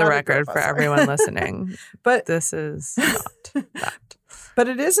 it's for not the a record, girl for boss everyone listening. But this is not that. But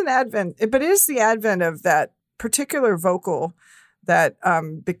it is it is the advent of that particular vocal that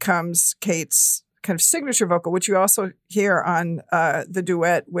becomes Kate's kind of signature vocal, which you also hear on the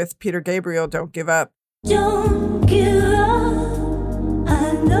duet with Peter Gabriel, Don't Give Up. Don't give up.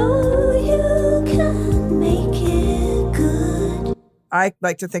 I know you can make it good. I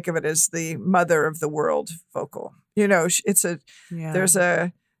like to think of it as the mother of the world vocal. It's there's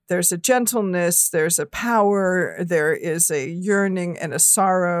a gentleness, there's a power, there is a yearning and a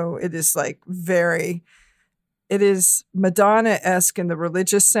sorrow. It is it is Madonna-esque in the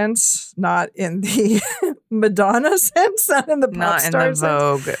religious sense, not in the Madonna sense, not in the pop star sense. Not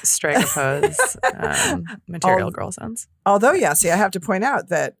in the Vogue, straight pose, Material Girl sense. Although, I have to point out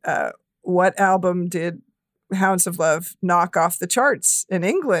that what album did Hounds of Love knock off the charts in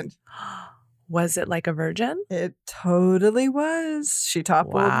England? Was it Like a Virgin? It totally was. She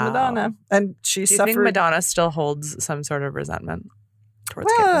toppled Madonna. And she Do you suffered. think Madonna still holds some sort of resentment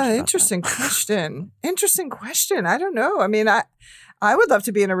towards Kate Bush? Interesting question. Interesting question. I don't know. I mean, I would love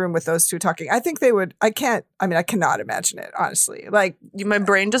to be in a room with those two talking. I think they would. I cannot imagine it, honestly. Like, my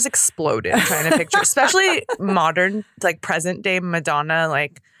brain just exploded trying to picture, especially modern, like present day Madonna,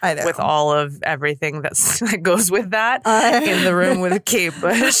 like I know. with all of everything that goes with that in the room with Kate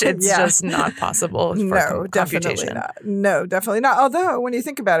Bush. It's just not possible. No, definitely not. No, definitely not. Although when you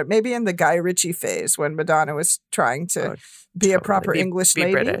think about it, maybe in the Guy Ritchie phase when Madonna was trying to be a proper English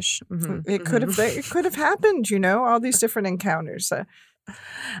lady, British. Mm-hmm. It could have happened. All these different encounters.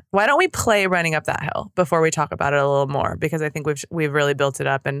 Why don't we play Running Up That Hill before we talk about it a little more? Because I think we've really built it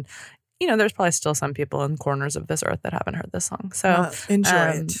up, and there's probably still some people in corners of this earth that haven't heard this song. So enjoy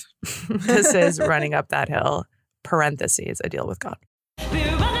it. This is Running Up That Hill, parentheses, A Deal with God.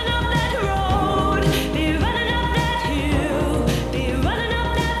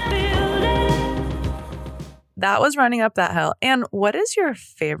 That was Running Up That Hill. And what is your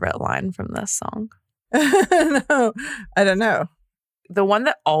favorite line from this song? No, I don't know. The one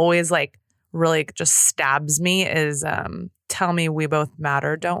that always really just stabs me is Tell Me We Both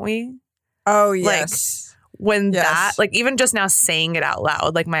Matter, Don't We? Oh, yes. Like, when Yes. that, like, even just now saying it out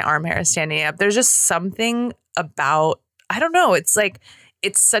loud, like, my arm hair is standing up. There's just something about, I don't know. It's like,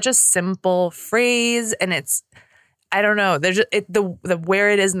 it's such a simple phrase, and it's, I don't know. There's just, the where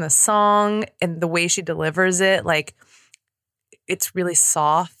it is in the song and the way she delivers it, like, it's really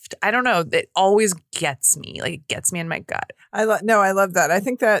soft. I don't know. It always gets me. Like, it gets me in my gut. I love that. I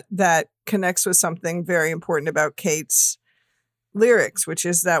think that connects with something very important about Kate's lyrics, which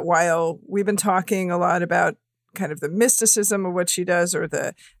is that while we've been talking a lot about kind of the mysticism of what she does or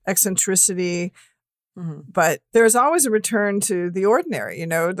the eccentricity, but there's always a return to the ordinary, you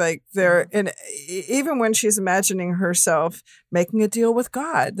know, like there, and even when she's imagining herself making a deal with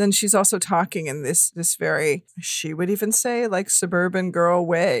God, then she's also talking in this very, she would even say, like, suburban girl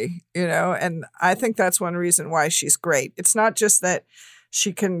way, you know, and I think that's one reason why she's great. It's not just that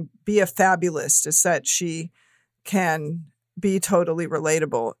she can be a fabulist, it's that she can be totally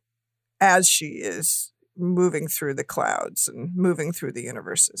relatable as she is moving through the clouds and moving through the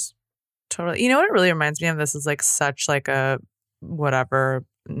universes. Totally. You know what it really reminds me of? This is like such like a whatever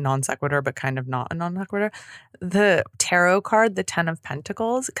non sequitur, but kind of not a non sequitur. The tarot card, the 10 of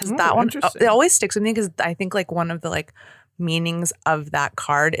Pentacles, because that one, it always sticks with me because I think like one of the like meanings of that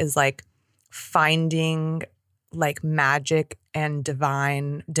card is like finding like magic and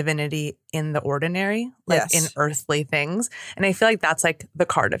divinity in the ordinary, like in earthly things. And I feel like that's like the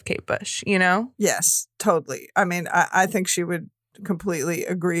card of Kate Bush, you know? Yes, totally. I mean, I think she would completely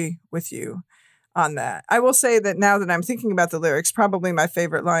agree with you on that. I will say that now that I'm thinking about the lyrics, probably my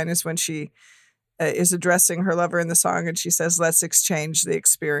favorite line is when she is addressing her lover in the song and she says, "Let's exchange the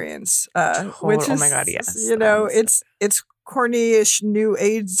experience." Which is, oh my God, yes. You know, it's corny-ish, new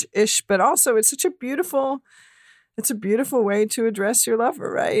age-ish, but also it's such a beautiful way to address your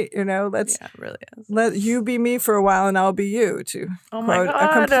lover, right? You know, it really is. Let you be me for a while and I'll be you, to my quote God.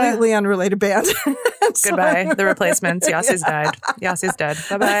 a completely unrelated band. Goodbye. The Replacements. Yassi's died. Yassi's dead.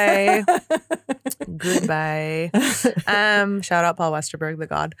 Bye-bye. Goodbye. Shout out Paul Westerberg, the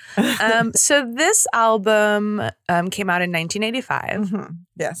god. So this album came out in 1985.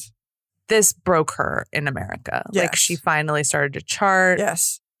 Yes. This broke her in America. Yes. Like, she finally started to chart.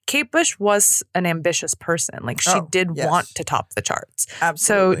 Yes. Kate Bush was an ambitious person. Like, she did want to top the charts.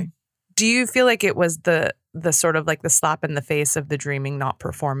 Absolutely. So do you feel like it was the sort of like the slap in the face of the dreaming not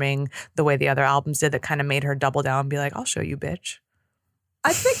performing the way the other albums did that kind of made her double down and be like, I'll show you, bitch?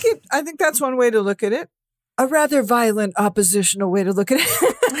 I think that's one way to look at it. A rather violent oppositional way to look at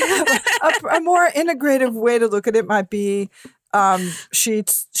it. a more integrative way to look at it might be she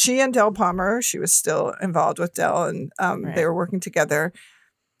and Del Palmer, she was still involved with Del, and they were working together,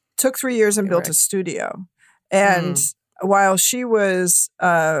 took 3 years and built a studio. And while she was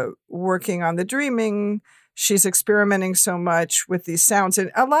working on the dreaming, she's experimenting so much with these sounds.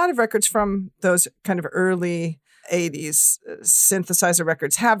 And a lot of records from those kind of early 80s synthesizer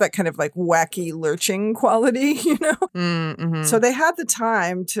records have that kind of like wacky lurching quality, you know? So they had the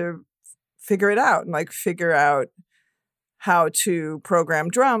time to figure it out and like figure out how to program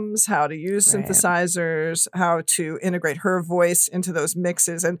drums, how to use synthesizers, how to integrate her voice into those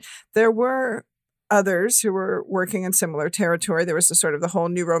mixes. And there were others who were working in similar territory. There was the sort of the whole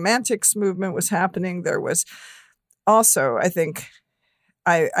New Romantics movement was happening. There was also, I think,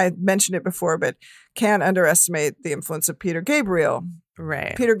 I mentioned it before, but can't underestimate the influence of Peter Gabriel.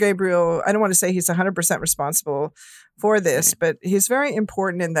 Right. Peter Gabriel, I don't want to say he's 100% responsible for this, but he's very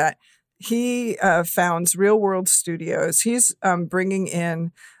important in that he founds Real World Studios. He's bringing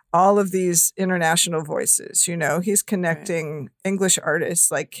in all of these international voices. You know, he's connecting English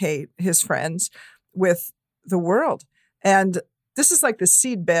artists like Kate, his friends, with the world. And this is like the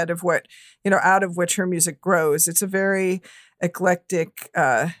seedbed of what, you know, out of which her music grows. It's a very eclectic,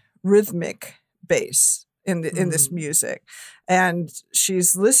 rhythmic base in this music. And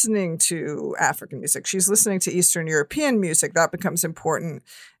she's listening to African music. She's listening to Eastern European music. That becomes important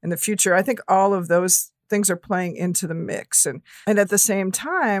in the future. I think all of those things are playing into the mix. And at the same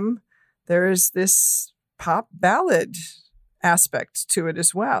time, there is this pop ballad aspect to it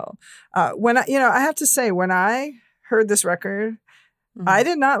as well. When I have to say, when I heard this record, I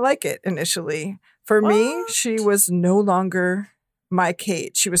did not like it initially. For me, she was no longer my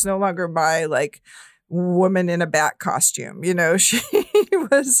Kate. She was no longer my like woman in a bat costume. You know, she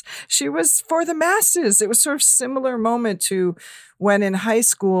was for the masses. It was sort of similar moment to when in high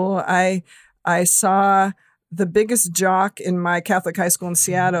school I saw the biggest jock in my Catholic high school in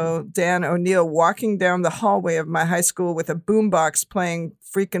Seattle, Dan O'Neill, walking down the hallway of my high school with a boombox playing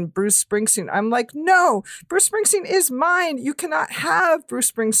freaking Bruce Springsteen. I'm like, no, Bruce Springsteen is mine. You cannot have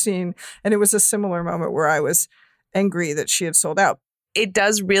Bruce Springsteen. And it was a similar moment where I was angry that she had sold out. It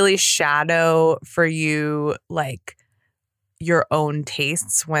does really shadow for you, like, your own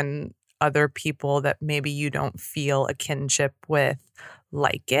tastes when other people that maybe you don't feel a kinship with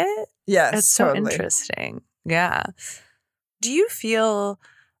like it. Yes, it's so totally. interesting. Yeah. Do you feel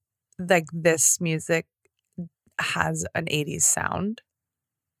like this music has an 80s sound?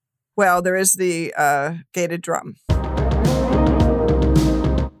 Well, there is the gated drum.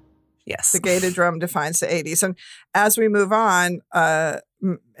 Yes. The gated drum defines the 80s. And as we move on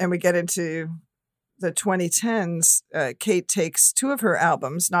and we get into the 2010s, Kate takes two of her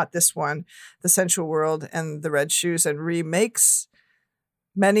albums, not this one, The Sensual World and The Red Shoes, and remakes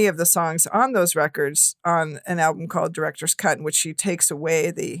many of the songs on those records on an album called Director's Cut, in which she takes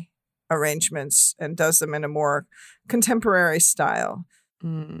away the arrangements and does them in a more contemporary style.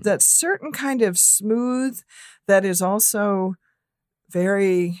 That certain kind of smooth that is also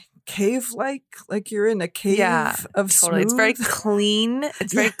very cave-like, like you're in a cave of totally. smooth. It's very clean.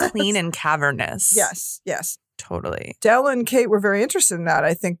 It's very clean and cavernous. Yes. Totally. Del and Kate were very interested in that,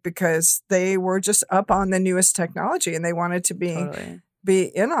 I think, because they were just up on the newest technology and they wanted to be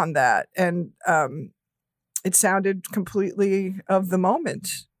in on that. And it sounded completely of the moment.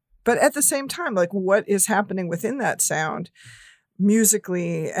 But at the same time, like, what is happening within that sound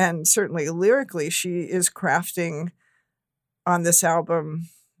musically and certainly lyrically? She is crafting on this album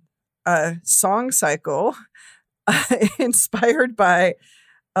a song cycle inspired by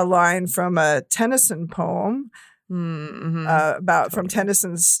a line from a Tennyson poem from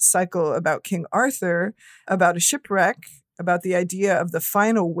Tennyson's cycle about King Arthur, about a shipwreck, about the idea of the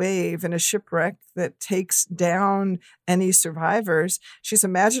final wave in a shipwreck that takes down any survivors. She's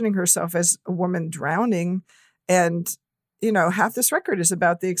imagining herself as a woman drowning. And, you know, half this record is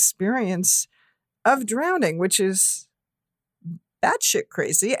about the experience of drowning, which is batshit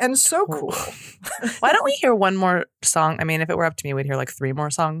crazy and so cool. Why don't we hear one more song? I mean, if it were up to me, we'd hear like 3 more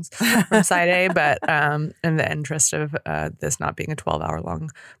songs from Side A, but in the interest of this not being a 12-hour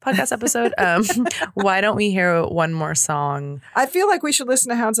long podcast episode, why don't we hear one more song? I feel like we should listen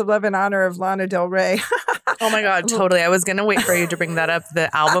to Hounds of Love in honor of Lana Del Rey. Oh my God, totally. I was going to wait for you to bring that up,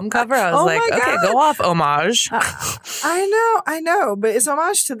 the album cover. I was okay, go off, homage. I know, but it's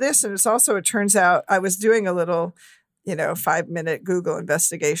homage to this. And it's also, it turns out, I was doing a little 5-minute Google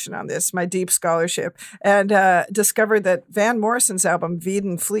investigation on this, my deep scholarship, and discovered that Van Morrison's album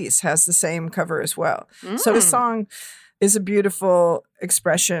Veed & Fleece has the same cover as well. So the song is a beautiful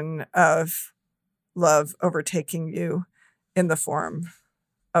expression of love overtaking you in the form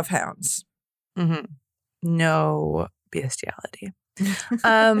of hounds. Mm-hmm. No bestiality.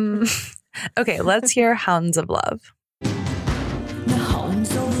 Okay, let's hear Hounds of Love. The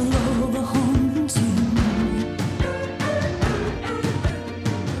hounds of love are haunting.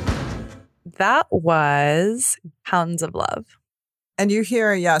 That was Hounds of Love. And you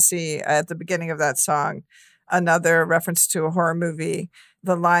hear, Yasi, at the beginning of that song, another reference to a horror movie.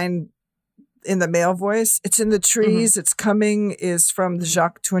 The line in the male voice, "It's in the trees, it's coming," is from the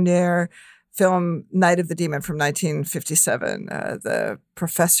Jacques Tourneur film Night of the Demon from 1957. The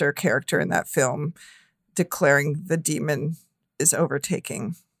professor character in that film declaring the demon is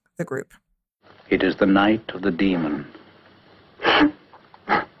overtaking the group. It is the night of the demon.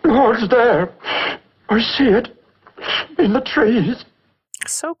 Oh, it's there. I see it. In the trees.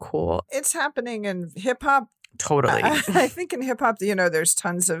 So cool. It's happening in hip hop. Totally. I think in hip hop, there's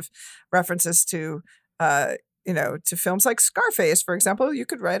tons of references to, to films like Scarface, for example. You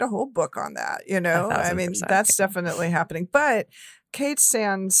could write a whole book on that, I mean, that's definitely happening. But Kate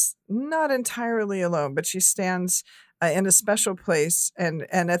stands not entirely alone, but she stands in a special place. And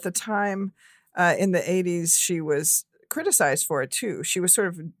at the time in the 80s, she was criticized for it too. She was sort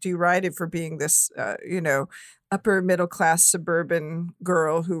of derided for being this, upper middle class suburban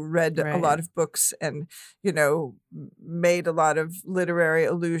girl who read a lot of books and, made a lot of literary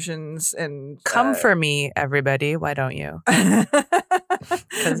allusions and come for me, everybody. Why don't you?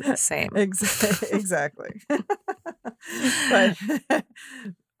 Same. Exactly. But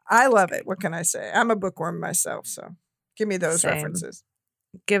I love it. What can I say? I'm a bookworm myself, so give me those references.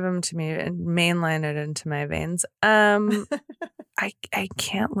 Give them to me and mainline it into my veins. I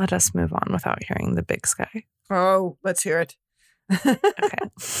can't let us move on without hearing The Big Sky. Oh, let's hear it. Okay.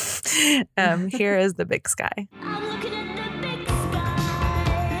 Here is The Big Sky.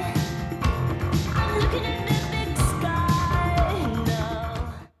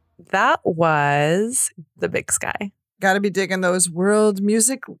 That was The Big Sky. Got to be digging those world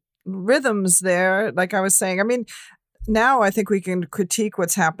music rhythms there. Like I was saying, I mean, now I think we can critique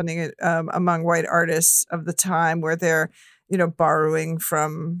what's happening among white artists of the time where they're, borrowing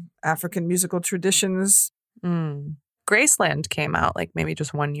from African musical traditions Graceland came out like maybe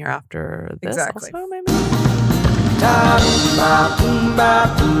just 1 year after this. Exactly. Also, maybe.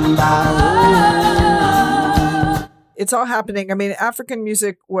 It's all happening. I mean, African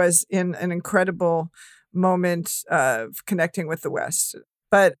music was in an incredible moment of connecting with the West.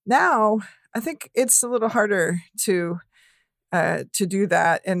 But now I think it's a little harder to do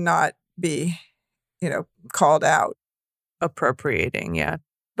that and not be, called out. Appropriating, yeah.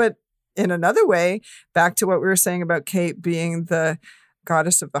 But in another way, back to what we were saying about Kate being the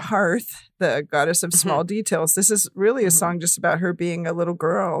goddess of the hearth, the goddess of small details. This is really a song just about her being a little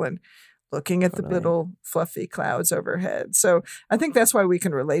girl and looking at the little fluffy clouds overhead. So I think that's why we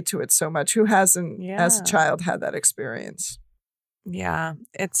can relate to it so much. Who hasn't, as a child, had that experience? Yeah,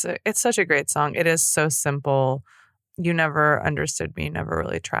 it's such a great song. It is so simple. You never understood me, never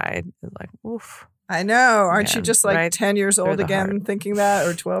really tried. It's like, oof. I know. Aren't you just like right 10 years through old the again heart. thinking that,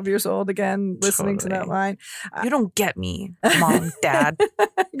 or 12 years old again listening to that line? You don't get me, Mom, Dad.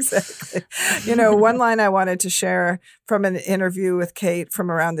 Exactly. One line I wanted to share from an interview with Kate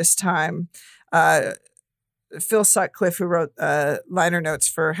from around this time, Phil Sutcliffe, who wrote liner notes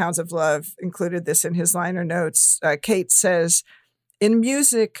for Hounds of Love, included this in his liner notes. Kate says, "In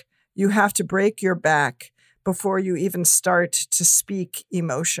music, you have to break your back before you even start to speak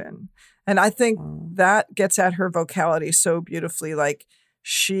emotion." And I think that gets at her vocality so beautifully. Like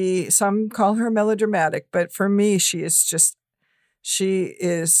some call her melodramatic, but for me, she is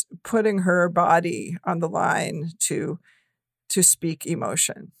putting her body on the line to speak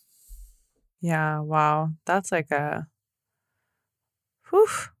emotion. Yeah, wow. That's like a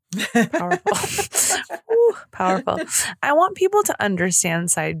powerful. Whew, powerful. I want people to understand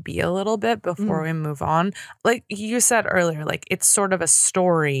side B a little bit before we move on. Like you said earlier, like it's sort of a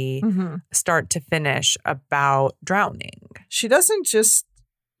story start to finish about drowning. She doesn't just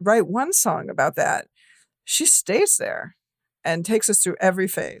write one song about that. She stays there and takes us through every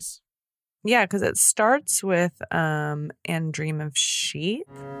phase. Yeah, because it starts with And Dream of Sheep.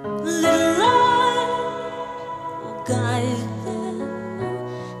 Little light will guide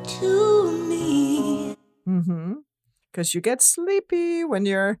them to me. Because you get sleepy when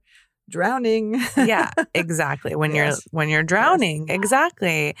you're drowning. Yeah, exactly. When you're drowning,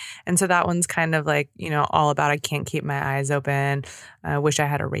 exactly. And so that one's kind of like, all about I can't keep my eyes open. I wish I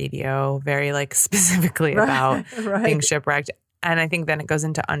had a radio, very like specifically about being shipwrecked. And I think then it goes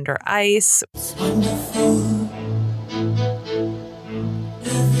into Under Ice. It's wonderful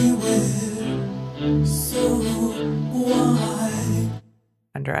everywhere, so wide.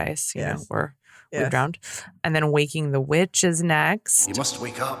 Under Ice, we're drowned. And then Waking the Witch is next. You must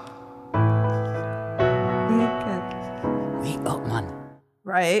wake up. Wake up, man.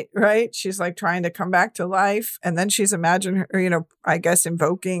 Right. She's like trying to come back to life. And then she's imagining her, I guess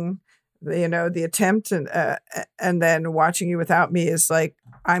invoking the attempt and then Watching You Without Me is like,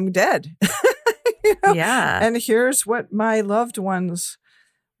 I'm dead. Yeah. And here's what my loved ones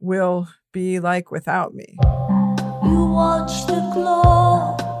will be like without me. You watch the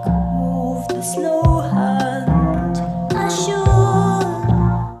clock move the slow hand. I should.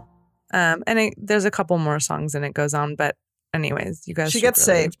 And there's a couple more songs and it goes on, but anyways, you guys. She gets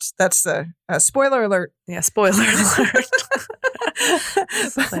saved. That's the spoiler alert. Yeah, spoiler alert.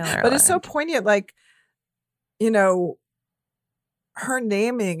 But it's so poignant, like, her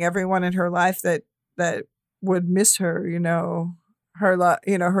naming everyone in her life that would miss her,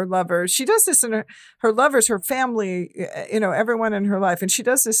 her lovers. She does this in her lovers, her family, everyone in her life. And she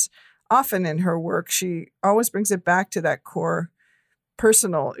does this often in her work. She always brings it back to that core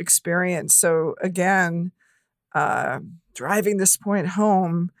personal experience. So again, driving this point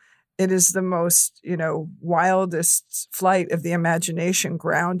home, it is the most, wildest flight of the imagination,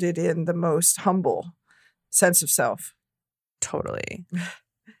 grounded in the most humble sense of self. Totally.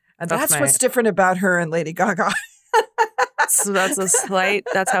 And that's what's different about her and Lady Gaga. So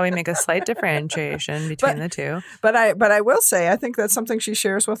that's how we make a slight differentiation between the two. But I will say, I think that's something she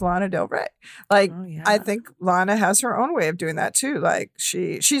shares with Lana Del Rey. Like, I think Lana has her own way of doing that too. Like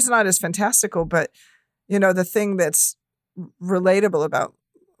she's not as fantastical, but the thing that's relatable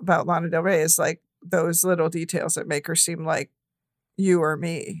about Lana Del Rey is like those little details that make her seem like you or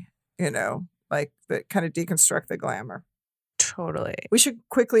me, like that kind of deconstruct the glamour. Totally. We should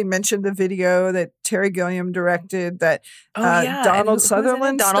quickly mention the video that Terry Gilliam directed that Donald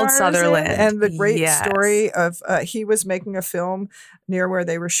Sutherland and the great story of he was making a film near where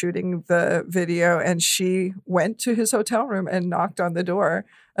they were shooting the video, and she went to his hotel room and knocked on the door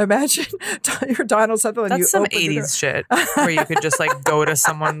Imagine you're Donald Sutherland. That's you some open the door. 80s shit where you could just like go to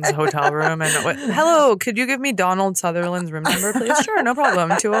someone's hotel room and, hello, could you give me Donald Sutherland's room number, please? Sure, no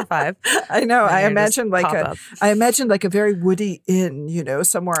problem. 205. I know. And I you imagine just like pop a up. very woody inn,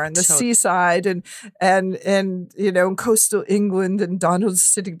 somewhere on the seaside and in coastal England, and Donald's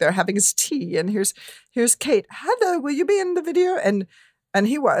sitting there having his tea, and here's Kate. Hello, will you be in the video? And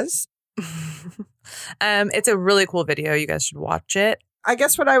he was. It's a really cool video. You guys should watch it. I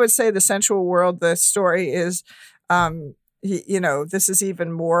guess what I would say, the sensual world, the story is, this is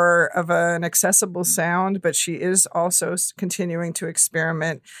even more of an accessible sound, but she is also continuing to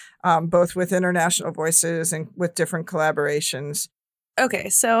experiment both with international voices and with different collaborations. Okay,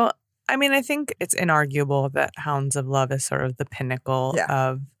 so, I mean, I think it's inarguable that Hounds of Love is sort of the pinnacle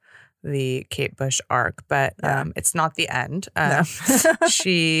of the Kate Bush arc, but it's not the end. No.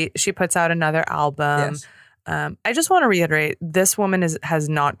 She puts out another album. Yes. I just want to reiterate, this woman has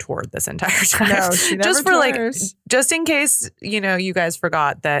not toured this entire time. No, she never tours. Just in case, you guys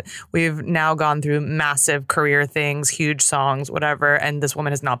forgot that we've now gone through massive career things, huge songs, whatever, and this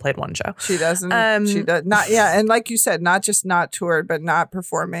woman has not played one show. She doesn't. She does not. Yeah, and like you said, not just not toured, but not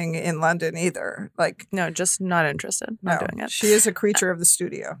performing in London either. No, just not interested. Not doing it. She is a creature of the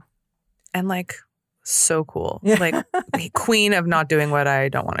studio, and so cool. Yeah. Queen of not doing what I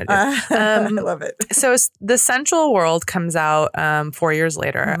don't want to do. I love it. So The Sensual World comes out 4 years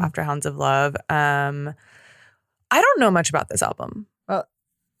later after Hounds of Love. I don't know much about this album. Well,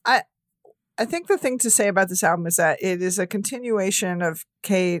 I think the thing to say about this album is that it is a continuation of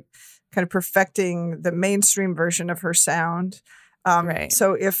Kate kind of perfecting the mainstream version of her sound. Right.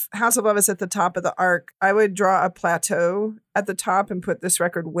 So if Hounds of Love is at the top of the arc, I would draw a plateau at the top and put this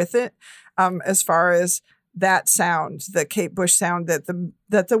record with it, as far as that sound, the Kate Bush sound that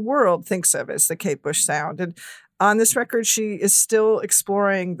the world thinks of as the Kate Bush sound. And on this record, she is still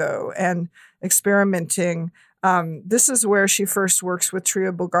exploring, though, and experimenting. This is where she first works with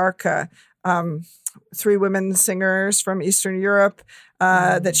Trio Bulgarka, 3 women singers from Eastern Europe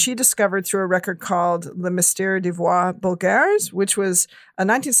that she discovered through a record called Le Mystère des Voix Bulgares, which was a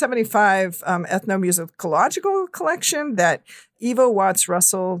 1975 ethnomusicological collection that Ivo Watts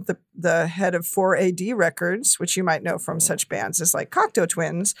Russell, the head of 4AD Records, which you might know from such bands as like Cocteau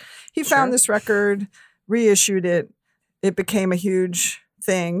Twins, he found this record, reissued it. It became a huge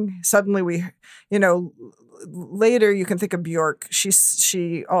thing. Suddenly later you can think of Björk.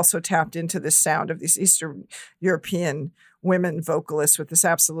 She also tapped into this sound of these Eastern European women vocalists with this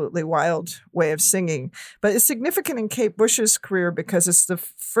absolutely wild way of singing. But it's significant in Kate Bush's career because it's the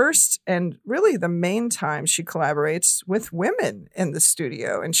first and really the main time she collaborates with women in the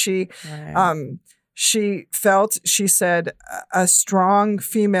studio. And she felt, she said, a strong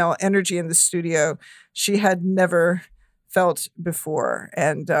female energy in the studio she had never felt before.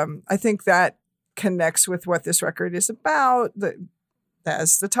 And I think that connects with what this record is about.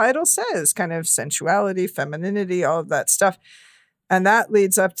 As the title says, kind of sensuality, femininity, all of that stuff. And that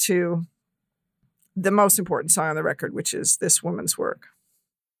leads up to the most important song on the record, which is This Woman's Work.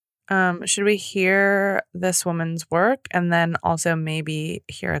 Should we hear This Woman's Work and then also maybe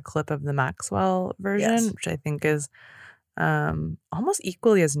hear a clip of the Maxwell version, which I think is almost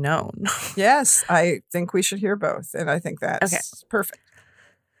equally as known? Yes, I think we should hear both. And I think that's perfect.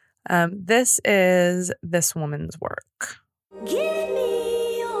 This is This Woman's Work. Give me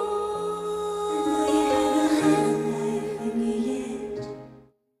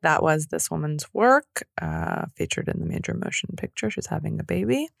That was This Woman's Work, featured in the major motion picture. She's having a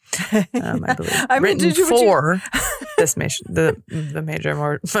baby, I believe. Written for this the major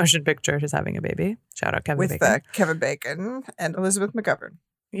motion picture. She's having a baby. Shout out Kevin Bacon. With Kevin Bacon and Elizabeth McGovern.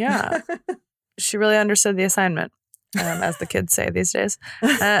 Yeah. She really understood the assignment, as the kids say these days.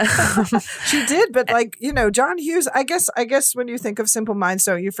 She did, but John Hughes, I guess when you think of Simple Minds,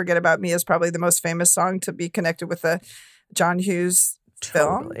 Don't You Forget About Me is probably the most famous song to be connected with the John Hughes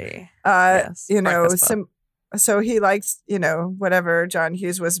film. Yes, so he likes, whatever. John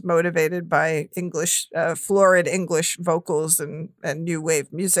Hughes was motivated by English, florid English vocals and new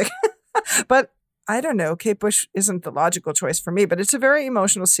wave music. But I don't know, Kate Bush isn't the logical choice for me, but it's a very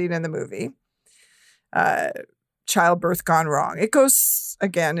emotional scene in the movie. Childbirth gone wrong. It goes,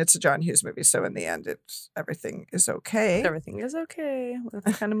 again, it's a John Hughes movie, so in the end, everything is okay. Everything is okay. That's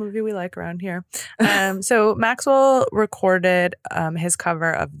the kind of movie we like around here. So Maxwell recorded his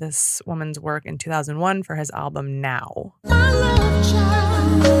cover of This Woman's Work in 2001 for his album Now.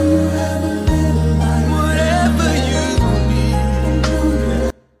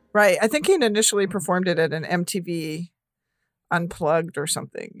 Right. I think he initially performed it at an MTV Unplugged or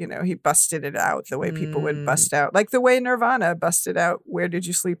something. You know, he busted it out the way people would bust out, like the way Nirvana busted out "Where Did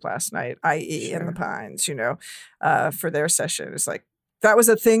You Sleep Last Night?" i.e. in the Pines, you know, for their session. It's like that was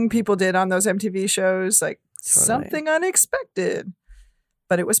a thing people did on those MTV shows, like something unexpected,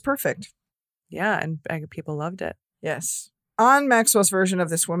 but it was perfect. Yeah, and people loved it. Yes. On Maxwell's version of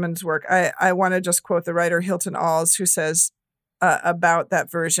this woman's work, I want to just quote the writer Hilton Als, who says about that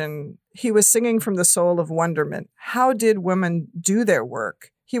version, he was singing from the soul of wonderment. How did women do their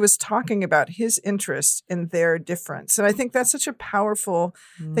work? He was talking about his interest in their difference. And I think that's such a powerful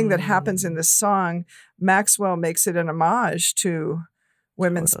thing that happens in this song. Maxwell makes it an homage to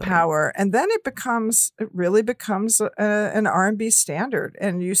women's power. And then it really becomes an R&B standard.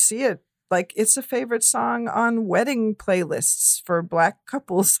 And you see it. Like, it's a favorite song on wedding playlists for Black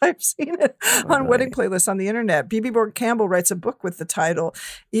couples. I've seen it on wedding playlists on the internet. B.B. Borg Campbell writes a book with the title.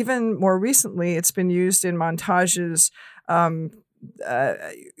 Even more recently, it's been used in montages,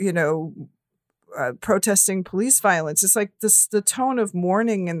 protesting police violence. It's like the tone of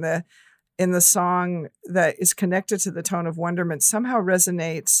mourning in the song that is connected to the tone of wonderment somehow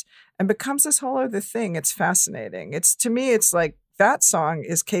resonates and becomes this whole other thing. It's fascinating. To me, it's like, that song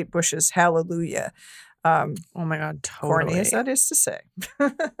is Kate Bush's Hallelujah. Oh my God, totally. Corny as that is to say.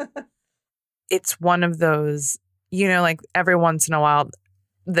 It's one of those, you know, like every once in a while,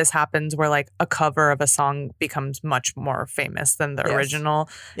 this happens where like a cover of a song becomes much more famous than the original.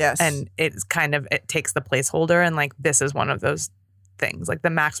 Yes. And it takes the placeholder. And like, this is one of those things. Like the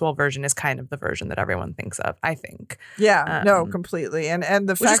Maxwell version is kind of the version that everyone thinks of, I think. Yeah, no, completely. And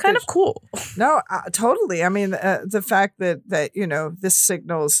the fact which is kind of cool. No, totally. I mean, the fact that, you know, this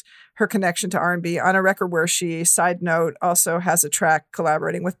signals her connection to R&B on a record where she, side note, also has a track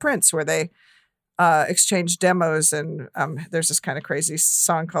collaborating with Prince where they exchange demos. And there's this kind of crazy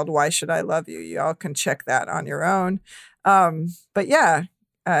song called Why Should I Love You? You all can check that on your own. But yeah,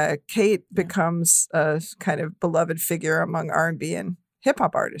 Kate becomes a kind of beloved figure among R&B and hip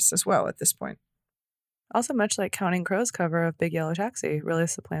hop artists as well at this point. Also, much like Counting Crows' cover of Big Yellow Taxi, really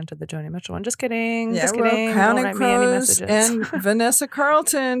supplanted the Joni Mitchell one. Just kidding. Yeah, just kidding. Counting Crows and Vanessa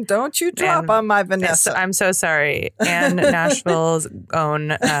Carlton. Don't you drop on my Vanessa. I'm so sorry. And Nashville's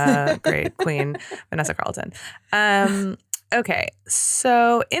own great queen, Vanessa Carlton. Okay,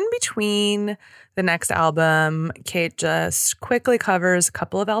 so in between the next album, Kate just quickly covers a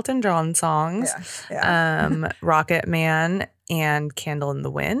couple of Elton John songs, Rocket Man and Candle in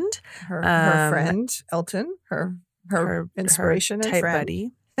the Wind. Her friend, Elton, her inspiration her and tight friend.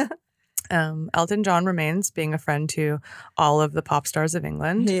 buddy. Elton John remains being a friend to all of the pop stars of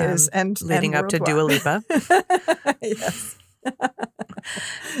England. He is, and leading up to Dua Lipa. Yes.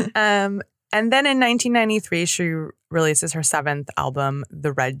 And then in 1993, she releases her seventh album,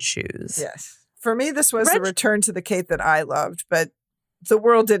 The Red Shoes. Yes. For me, this was the return to the Kate that I loved, but the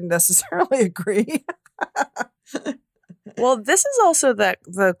world didn't necessarily agree. Well, this is also the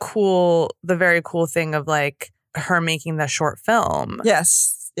very cool thing of like her making the short film.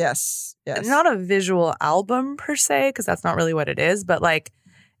 Yes. Not a visual album per se, because that's not really what it is, but like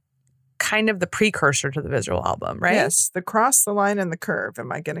kind of the precursor to the visual album, right? Yes, the cross, the line, and the curve.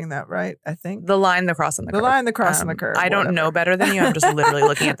 Am I getting that right? I think the line, the cross, and the curve. The line, the cross, and the curve. I don't know better than you. I'm just literally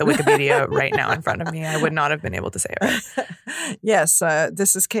looking at the Wikipedia right now in front of me. I would not have been able to say it right. Yes,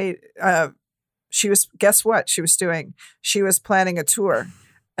 this is Kate. Guess what she was doing? She was planning a tour,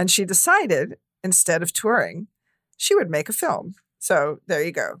 and she decided instead of touring, she would make a film. So there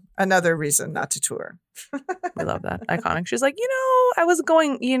you go. Another reason not to tour. We love that. Iconic. She's like, I was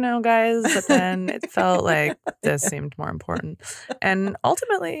going, guys, but then it felt like this seemed more important. And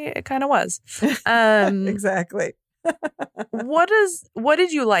ultimately it kind of was. Exactly. What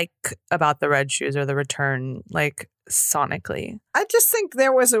did you like about The Red Shoes or The Return, like sonically? I just think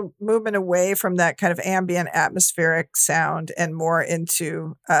there was a movement away from that kind of ambient atmospheric sound and more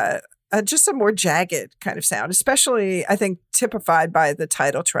into just a more jagged kind of sound, especially, I think, typified by the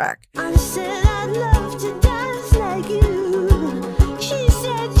title track. I said I'd love to dance like you. She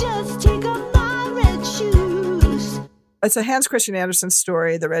said just take off my red shoes. It's a Hans Christian Andersen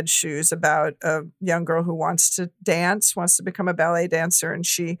story, The Red Shoes, about a young girl who wants to dance, wants to become a ballet dancer. And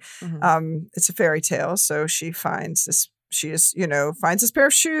she, it's a fairy tale. So she finds this pair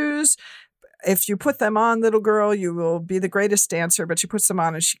of shoes. If you put them on, little girl, you will be the greatest dancer, but she puts them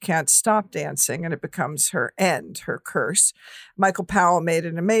on and she can't stop dancing, and it becomes her end, her curse. Michael Powell made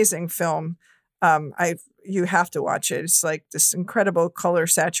an amazing film. You have to watch it. It's like this incredible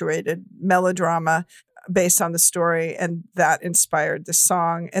color-saturated melodrama based on the story, and that inspired the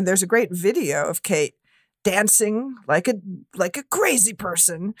song. And there's a great video of Kate dancing like a crazy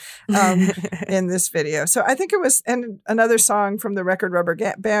person in this video. So I think it was, and another song from the record, Rubber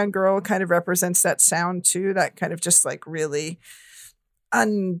Band Girl, kind of represents that sound too, that kind of just like really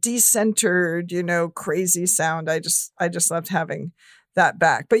undecentered, crazy sound. I just loved having that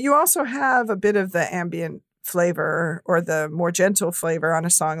back. But you also have a bit of the ambient flavor or the more gentle flavor on a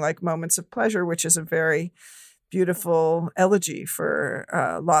song like Moments of Pleasure, which is a very beautiful elegy for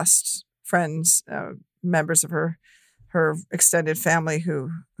lost friends, members of her extended family who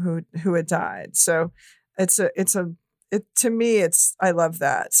had died. So to me, I love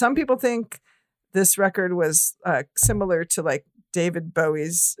that. Some people think this record was similar to like David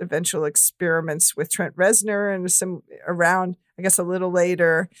Bowie's eventual experiments with Trent Reznor, and around, I guess, a little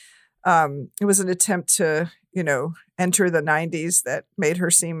later. It was an attempt to, enter the 90s that made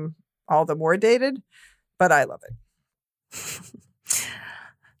her seem all the more dated, but I love it.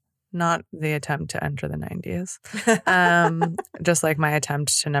 Not the attempt to enter the 90s. Just like my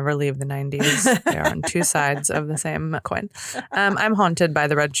attempt to never leave the 90s. They're on two sides of the same coin. I'm haunted by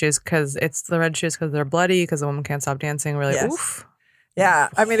the red shoes because they're bloody, because the woman can't stop dancing. Really, Yes. oof. Yeah.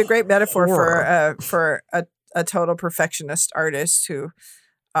 I mean, a great metaphor for a total perfectionist artist who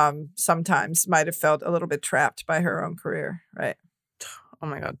sometimes might have felt a little bit trapped by her own career. Right. Oh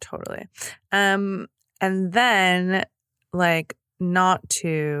my God, totally. And then, like, not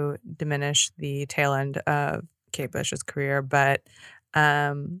to diminish the tail end of Kate Bush's career, but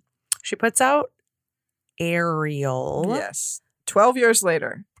she puts out Ariel. Yes. 12 years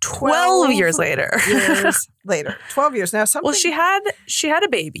later. 12 years later. 12 years. Now, something. Well, she had a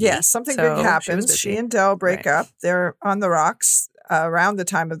baby. Yes, something big happens. She and Del break up. They're on the rocks around the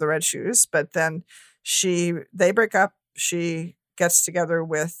time of the Red Shoes, but then they break up. She gets together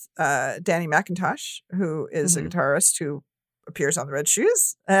with Danny McIntosh, who is a guitarist who appears on the Red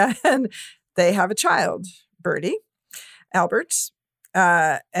Shoes, and they have a child, Birdie, Albert,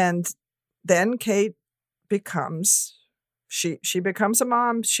 and then Kate becomes a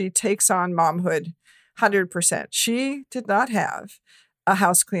mom. She takes on momhood 100%. She did not have a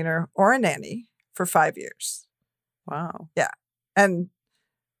house cleaner or a nanny for 5 years. Wow. Yeah. And,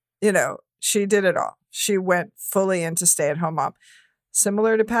 she did it all. She went fully into stay-at-home mom,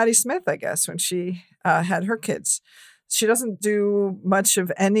 similar to Patti Smith, I guess, when she had her kids. She doesn't do much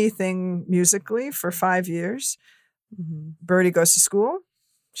of anything musically for 5 years. Mm-hmm. Birdie goes to school.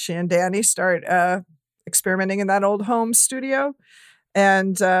 She and Danny start experimenting in that old home studio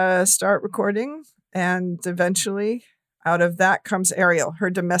and start recording. And eventually, out of that comes Ariel, her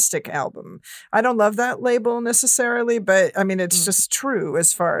domestic album. I don't love that label necessarily, but I mean, it's just true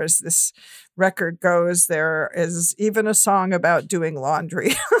as far as this record goes. There is even a song about doing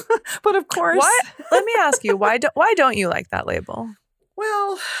laundry. But of course... What? Let me ask you, why don't you like that label?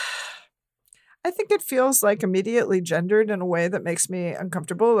 Well, I think it feels like immediately gendered in a way that makes me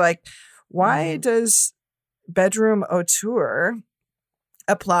uncomfortable. Like, why does Bedroom Auteur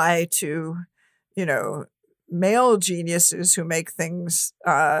apply to, male geniuses who make things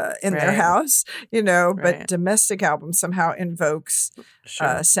in their house, but domestic album somehow invokes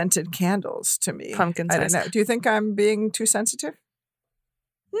scented candles to me. Pumpkin I don't spice. know. Do you think I'm being too sensitive?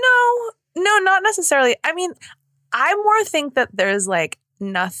 No, not necessarily. I mean, I more think that there's like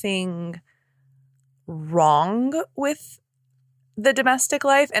nothing wrong with the domestic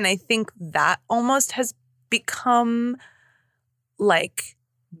life. And I think that almost has become like,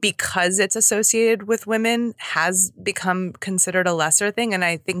 because it's associated with women, has become considered a lesser thing. And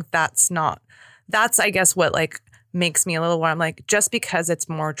I think that's I guess what like makes me a little warm. Like, just because it's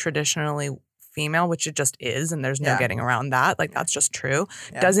more traditionally female, which it just is, and there's no getting around that, like that's just true,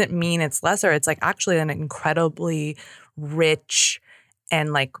 doesn't mean it's lesser. It's like actually an incredibly rich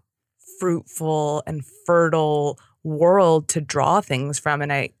and like fruitful and fertile world to draw things from.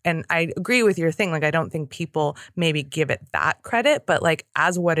 And I agree with your thing. Like, I don't think people maybe give it that credit, but like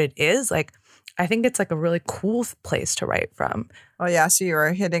as what it is, like I think it's like a really cool place to write from. Oh yeah, so you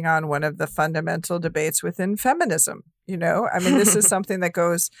are hitting on one of the fundamental debates within feminism. I mean, this is something that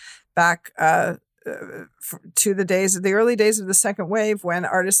goes back to the early days of the second wave, when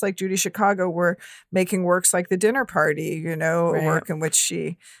artists like Judy Chicago were making works like The Dinner Party, a work in which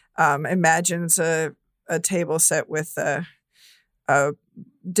she imagines a table set with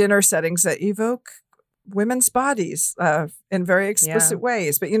dinner settings that evoke women's bodies in very explicit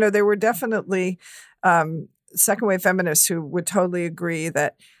ways. But, there were definitely second wave feminists who would totally agree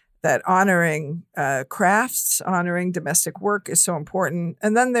that honoring crafts, honoring domestic work is so important.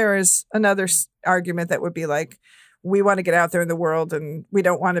 And then there is another argument that would be like, we want to get out there in the world and we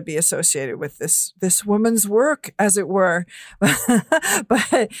don't want to be associated with this woman's work, as it were.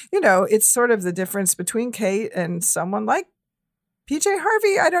 But, it's sort of the difference between Kate and someone like PJ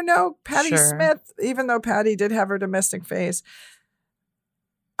Harvey. I don't know, Patti Smith, even though Patti did have her domestic phase.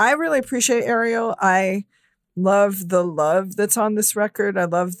 I really appreciate Ariel. I love the love that's on this record. I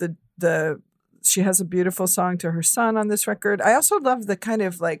love she has a beautiful song to her son on this record. I also love the kind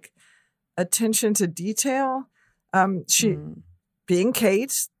of like attention to detail. Being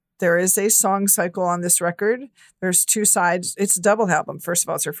Kate, there is a song cycle on this record. There's 2 sides. It's a double album. First of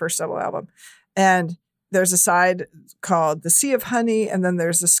all, it's her first double album. And there's a side called The Sea of Honey, and then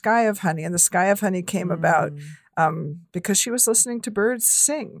there's The Sky of Honey. And The Sky of Honey came about because she was listening to birds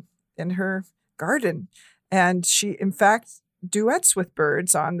sing in her garden. And she, in fact, duets with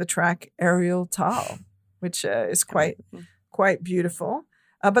birds on the track Ariel Tal, which is quite beautiful.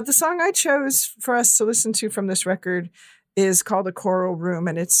 But the song I chose for us to listen to from this record is called A Coral Room,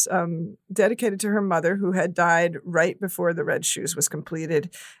 and it's dedicated to her mother, who had died right before The Red Shoes was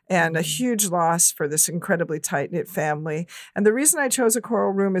completed, and a huge loss for this incredibly tight-knit family. And the reason I chose A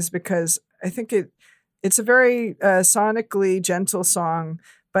Coral Room is because I think it's a very sonically gentle song,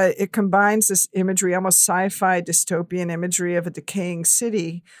 but it combines this imagery, almost sci-fi dystopian imagery of a decaying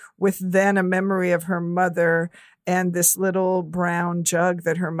city, with then a memory of her mother and this little brown jug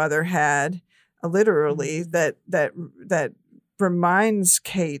that her mother had, literally, that reminds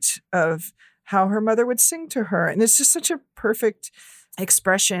Kate of how her mother would sing to her. And it's just such a perfect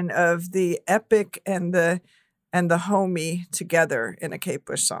expression of the epic and the homey together in a Kate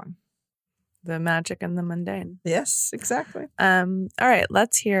Bush song. The magic and the mundane. Yes, exactly. All right,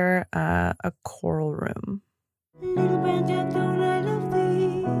 let's hear A Coral Room. Little brown jug, don't I love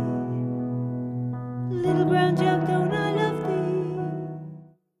thee? Little brown jug, don't I love thee?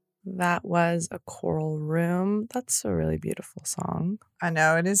 That was A Coral Room. That's a really beautiful song. I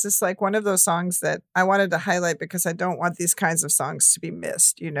know. It is just like one of those songs that I wanted to highlight because I don't want these kinds of songs to be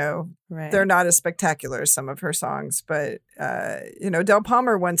missed, Right. They're not as spectacular as some of her songs, but, Del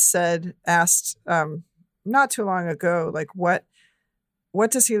Palmer once asked not too long ago, like, what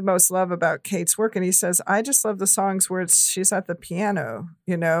does he most love about Kate's work? And he says, I just love the songs where she's at the piano,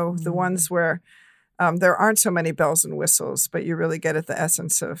 the ones where there aren't so many bells and whistles, but you really get at the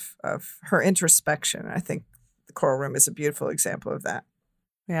essence of her introspection. I think The Coral Room is a beautiful example of that.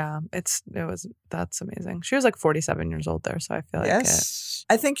 Yeah, that's amazing. She was like 47 years old there, so I feel like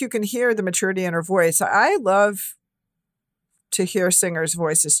I think you can hear the maturity in her voice. I love to hear singers'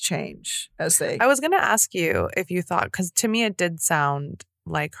 voices change as they... I was going to ask you if you thought, because to me it did sound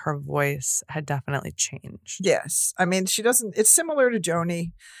like her voice had definitely changed. Yes. I mean, it's similar to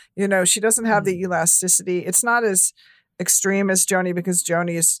Joni. She doesn't have the elasticity. It's not as extreme as Joni because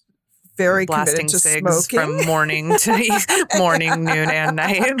Joni is very blasting committed to cigs smoking. from morning to morning, noon, and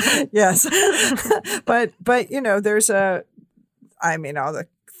night. Yes. but there's all the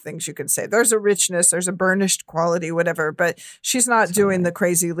things you can say. There's a richness, there's a burnished quality, whatever, but she's not doing the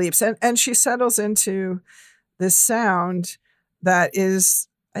crazy leaps. And she settles into this sound that is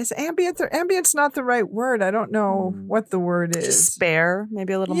ambient. Ambient's not the right word. I don't know what the word is. Just spare,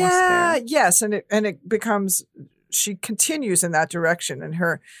 maybe a little more spare. Yes. And it becomes, she continues in that direction. And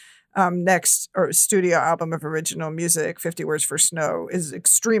her next studio album of original music, 50 Words for Snow, is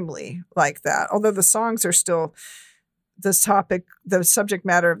extremely like that. Although the songs are still the subject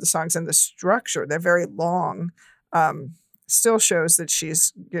matter of the songs and the structure, they're very long, still shows that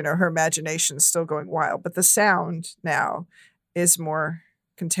she's, her imagination's still going wild. But the sound now is more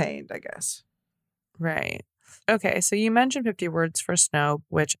contained, I guess. Right. Okay, so you mentioned 50 Words for Snow,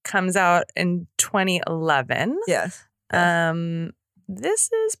 which comes out in 2011. Yes.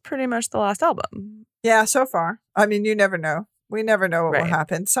 This is pretty much the last album. Yeah, so far. I mean, you never know. We never know what will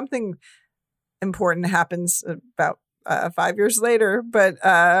happen. Something important happens about 5 years later, but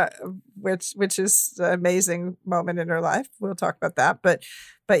which is an amazing moment in her life. We'll talk about that.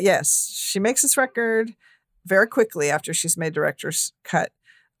 But yes, she makes this record very quickly after she's made director's cut.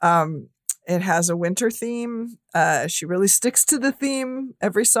 It has a winter theme. She really sticks to the theme.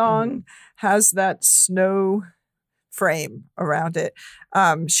 Every song has that snow frame around it.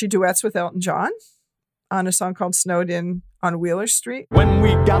 She duets with Elton John on a song called Snowed In on Wheeler Street. When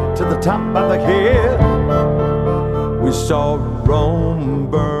we got to the top of the hill, we saw Rome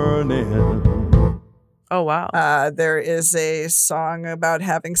burning. Oh, wow. There is a song about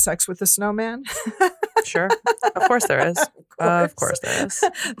having sex with a snowman. Sure. Of course there is. Of course there is.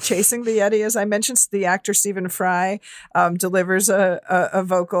 Chasing the Yeti, as I mentioned, the actor Stephen Fry delivers a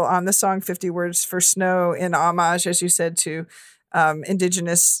vocal on the song 50 Words for Snow in homage, as you said, to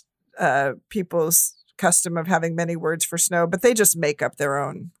indigenous peoples custom of having many words for snow, but they just make up their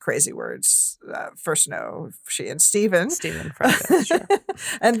own crazy words for snow, she and Stephen. Stephen Fry, sure.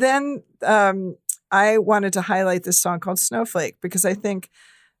 And then I wanted to highlight this song called Snowflake because I think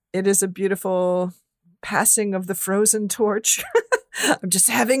it is a beautiful passing of the frozen torch. I'm just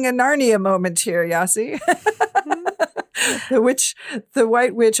having a Narnia moment here, Yasi. The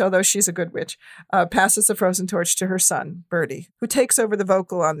white witch, although she's a good witch, passes the frozen torch to her son, Birdie, who takes over the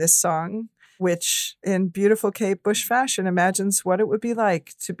vocal on this song, which in beautiful Kate Bush fashion imagines what it would be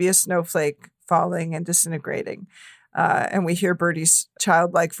like to be a snowflake falling and disintegrating. And we hear Birdie's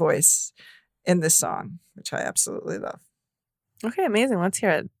childlike voice in this song, which I absolutely love. Okay, amazing. Let's hear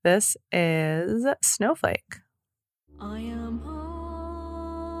it. This is Snowflake. I am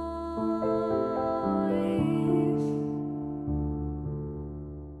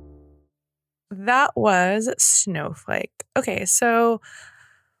That was Snowflake. Okay, so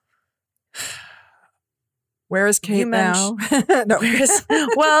where is Kate now? No.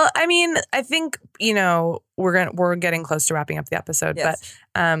 Well, I mean, I think, we're getting close to wrapping up the episode, Yes.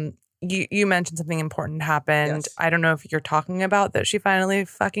 but you mentioned something important happened. Yes. I don't know if you're talking about that she finally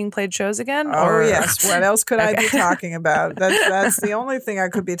fucking played shows again. Oh, or yes. What else could I be Okay. talking about? That's the only thing I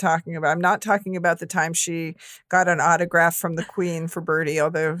could be talking about. I'm not talking about the time she got an autograph from the Queen for Birdie,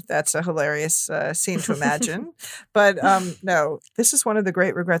 although that's a hilarious scene to imagine. But no, this is one of the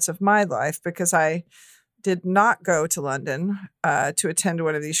great regrets of my life because I did not go to London to attend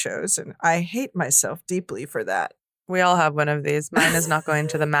one of these shows, and I hate myself deeply for that. We all have one of these. Mine is not going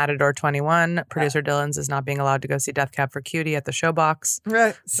to the Matador 21. Producer Dylan's is not being allowed to go see Death Cab for Cutie at the Showbox.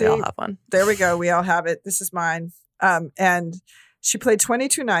 Right. See, We all have one. There we go. We all have it. This is mine. And she played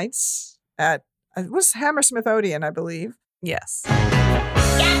 22 nights at, it was Hammersmith Odeon, I believe. Yes.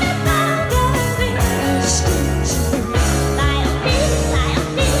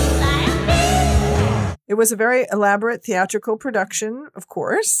 It was a very elaborate theatrical production, of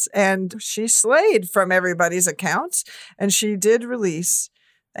course, and she slayed from everybody's accounts. And she did release,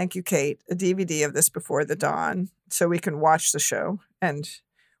 thank you, Kate, a DVD of this before the dawn, so we can watch the show and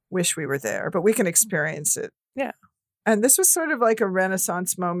wish we were there, but we can experience it. Yeah. And this was sort of like a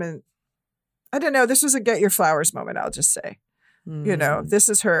Renaissance moment. I don't know. This was a get your flowers moment, I'll just say. This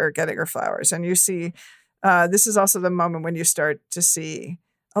is her getting her flowers. And you see, this is also the moment when you start to see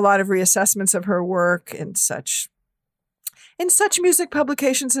a lot of reassessments of her work in such music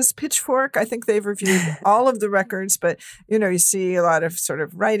publications as Pitchfork. I think they've reviewed all of the records, but you see a lot of sort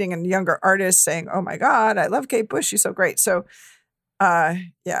of writing and younger artists saying, "Oh my God, I love Kate Bush. She's so great." So,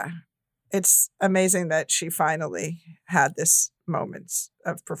 yeah, it's amazing that she finally had this moment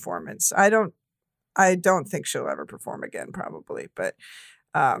of performance. I don't think she'll ever perform again, probably, but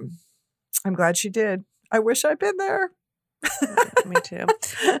I'm glad she did. I wish I'd been there. Me too.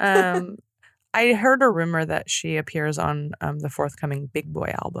 I heard a rumor that she appears on the forthcoming Big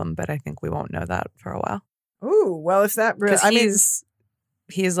Boy album, but I think we won't know that for a while. Ooh, well, if that really,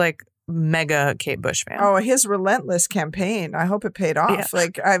 he's like mega Kate Bush fan. Oh, his relentless campaign. I hope it paid off.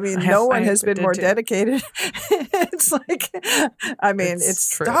 Yeah. No one has been more too. dedicated. It's like, it's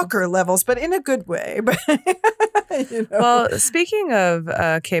true. stalker levels, but in a good way. But Well, speaking of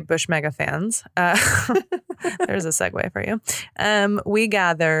Kate Bush mega fans, there's a segue for you. We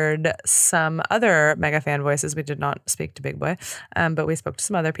gathered some other mega fan voices. We did not speak to Big Boy, but we spoke to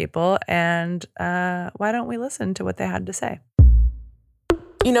some other people. And why don't we listen to what they had to say?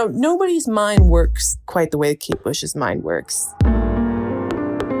 Nobody's mind works quite the way Kate Bush's mind works.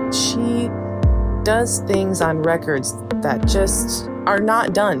 She does things on records that just are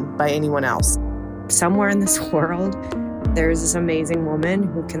not done by anyone else. Somewhere in this world, there's this amazing woman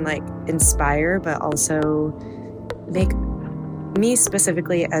who can inspire, but also make me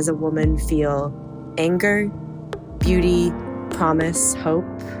specifically as a woman feel anger, beauty, promise, hope,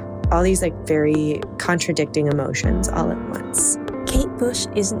 all these very contradicting emotions all at once. Kate Bush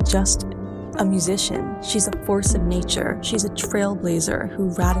isn't just a musician. She's a force of nature. She's a trailblazer who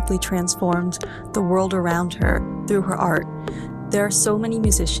radically transformed the world around her through her art. There are so many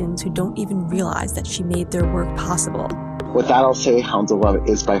musicians who don't even realize that she made their work possible. With that, I'll say Hounds of Love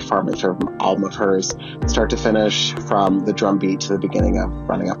is by far my favorite album of hers, start to finish, from the drum beat to the beginning of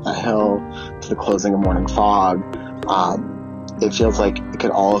Running Up That Hill to the closing of Morning Fog. It feels like it could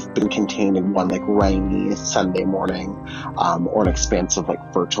all have been contained in one rainy Sunday morning, or an expanse of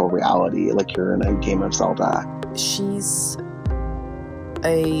virtual reality, like you're in a game of Zelda. She's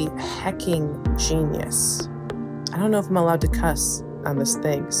a hecking genius. I don't know if I'm allowed to cuss on this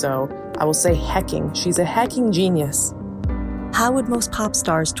thing, so I will say hecking. She's a hecking genius. How would most pop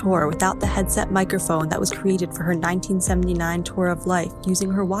stars tour without the headset microphone that was created for her 1979 tour of life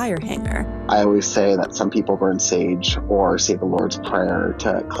using her wire hanger? I always say that some people burn sage or say the Lord's Prayer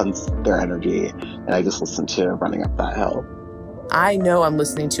to cleanse their energy, and I just listen to Running Up That Hill. I know I'm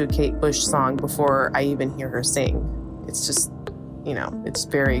listening to a Kate Bush song before I even hear her sing. It's just, it's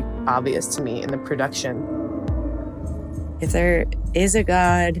very obvious to me in the production. If there is a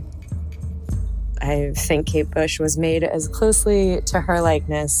God, I think Kate Bush was made as closely to her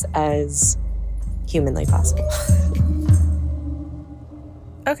likeness as humanly possible.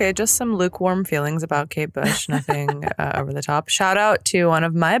 Okay, just some lukewarm feelings about Kate Bush, nothing over the top. Shout out to one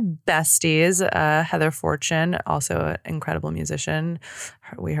of my besties, Heather Fortune, also an incredible musician.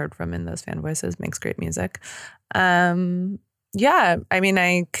 We heard from in those fan voices, makes great music. Yeah, I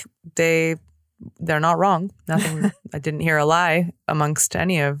mean, they're not wrong. Nothing. I didn't hear a lie amongst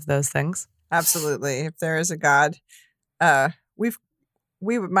any of those things. Absolutely. If there is a God, we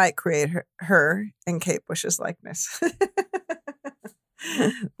might create her in Kate Bush's likeness.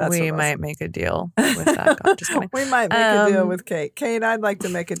 We might make a deal with that God. Just kidding. We might make a deal with Kate. Kate, I'd like to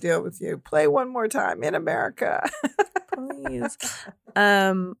make a deal with you. Play one more time in America. Please.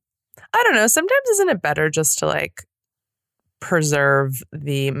 I don't know. Sometimes isn't it better just to preserve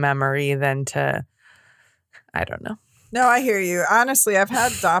the memory than to, I don't know. No, I hear you. Honestly, I've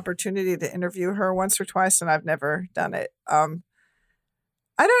had the opportunity to interview her once or twice, and I've never done it. I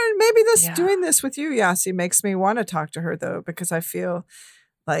don't. Maybe doing this with you, Yasi, makes me want to talk to her though, because I feel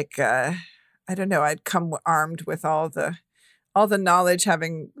like I don't know. I'd come armed with all the knowledge,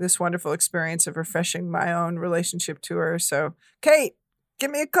 having this wonderful experience of refreshing my own relationship to her. So, Kate,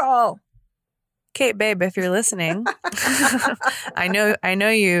 give me a call. Kate, babe, if you're listening, I know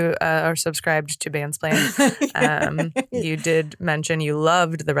you are subscribed to Bandsplain. You did mention you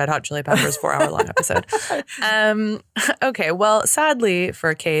loved the Red Hot Chili Peppers 4-hour-long episode. Okay, well, sadly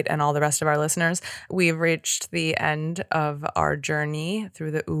for Kate and all the rest of our listeners, we've reached the end of our journey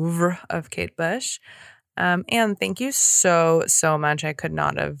through the oeuvre of Kate Bush. And thank you so, so much. I could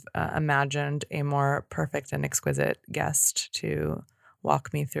not have imagined a more perfect and exquisite guest to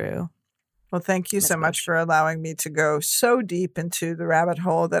walk me through. Well, thank you so much for allowing me to go so deep into the rabbit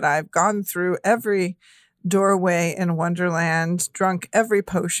hole that I've gone through every doorway in Wonderland, drunk every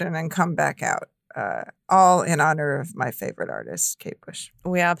potion, and come back out. All in honor of my favorite artist, Kate Bush.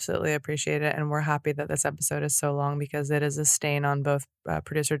 We absolutely appreciate it. And we're happy that this episode is so long because it is a stain on both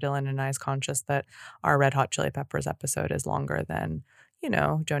producer Dylan and I's conscience that our Red Hot Chili Peppers episode is longer than,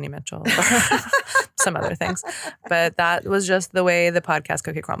 Joni Mitchell or some other things. But that was just the way the podcast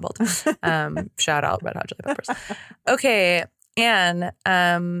cookie crumbled. Shout out Red Hot Chili Peppers. Okay, Anne,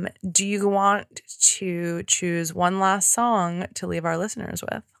 do you want to choose one last song to leave our listeners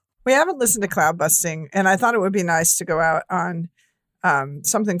with? We haven't listened to Cloud Busting, and I thought it would be nice to go out on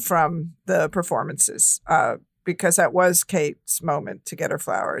something from the performances because that was Kate's moment to get her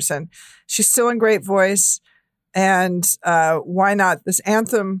flowers. And she's still in great voice. And why not this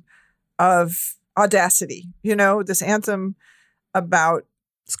anthem of audacity, this anthem about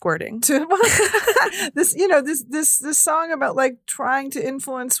squirting. This song about trying to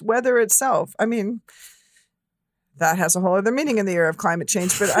influence weather itself. I mean, that has a whole other meaning in the era of climate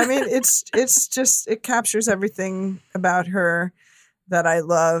change. But I mean, it's just, it captures everything about her that I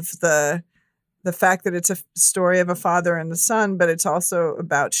love. The fact that it's a story of a father and a son, but it's also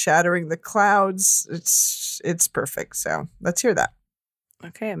about shattering the clouds. It's perfect. So let's hear that.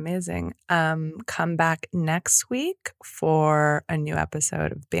 Okay, amazing. Come back next week for a new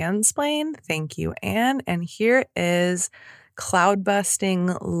episode of Bandsplain. Thank you, Anne. And here is Cloud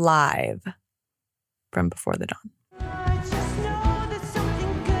Busting live from Before the Dawn.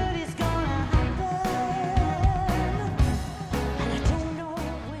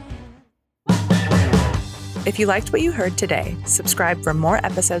 If you liked what you heard today, subscribe for more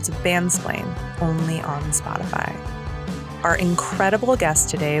episodes of Bandsplain, only on Spotify. Our incredible guest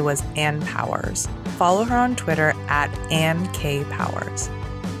today was Ann Powers. Follow her on Twitter at Ann K. Powers.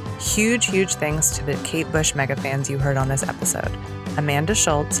 Huge, huge thanks to the Kate Bush mega fans you heard on this episode. Amanda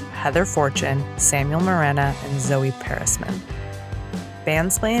Schultz, Heather Fortune, Samuel Morena, and Zoe Parisman.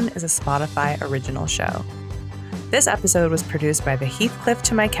 Bandsplain is a Spotify original show. This episode was produced by the Heathcliff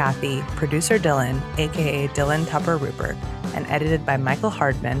to my Kathy, producer Dylan, aka Dylan Tupper Rupert, and edited by Michael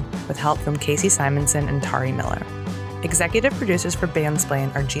Hardman with help from Casey Simonson and Tari Miller. Executive producers for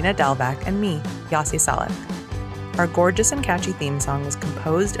Bandsplain are Gina Delvac and me, Yasi Salek. Our gorgeous and catchy theme song was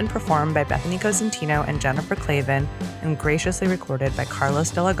composed and performed by Bethany Cosentino and Jennifer Clavin and graciously recorded by Carlos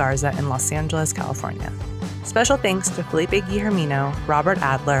de la Garza in Los Angeles, California. Special thanks to Felipe Guillermino, Robert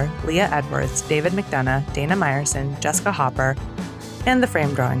Adler, Leah Edwards, David McDonough, Dana Meyerson, Jessica Hopper, and the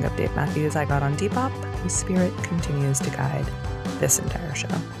frame drawing of Dave Matthews I got on Depop, whose spirit continues to guide this entire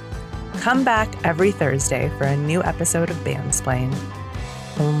show. Come back every Thursday for a new episode of Bandsplain,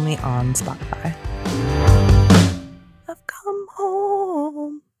 only on Spotify. I've come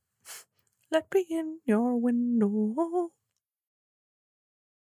home, let me in your window.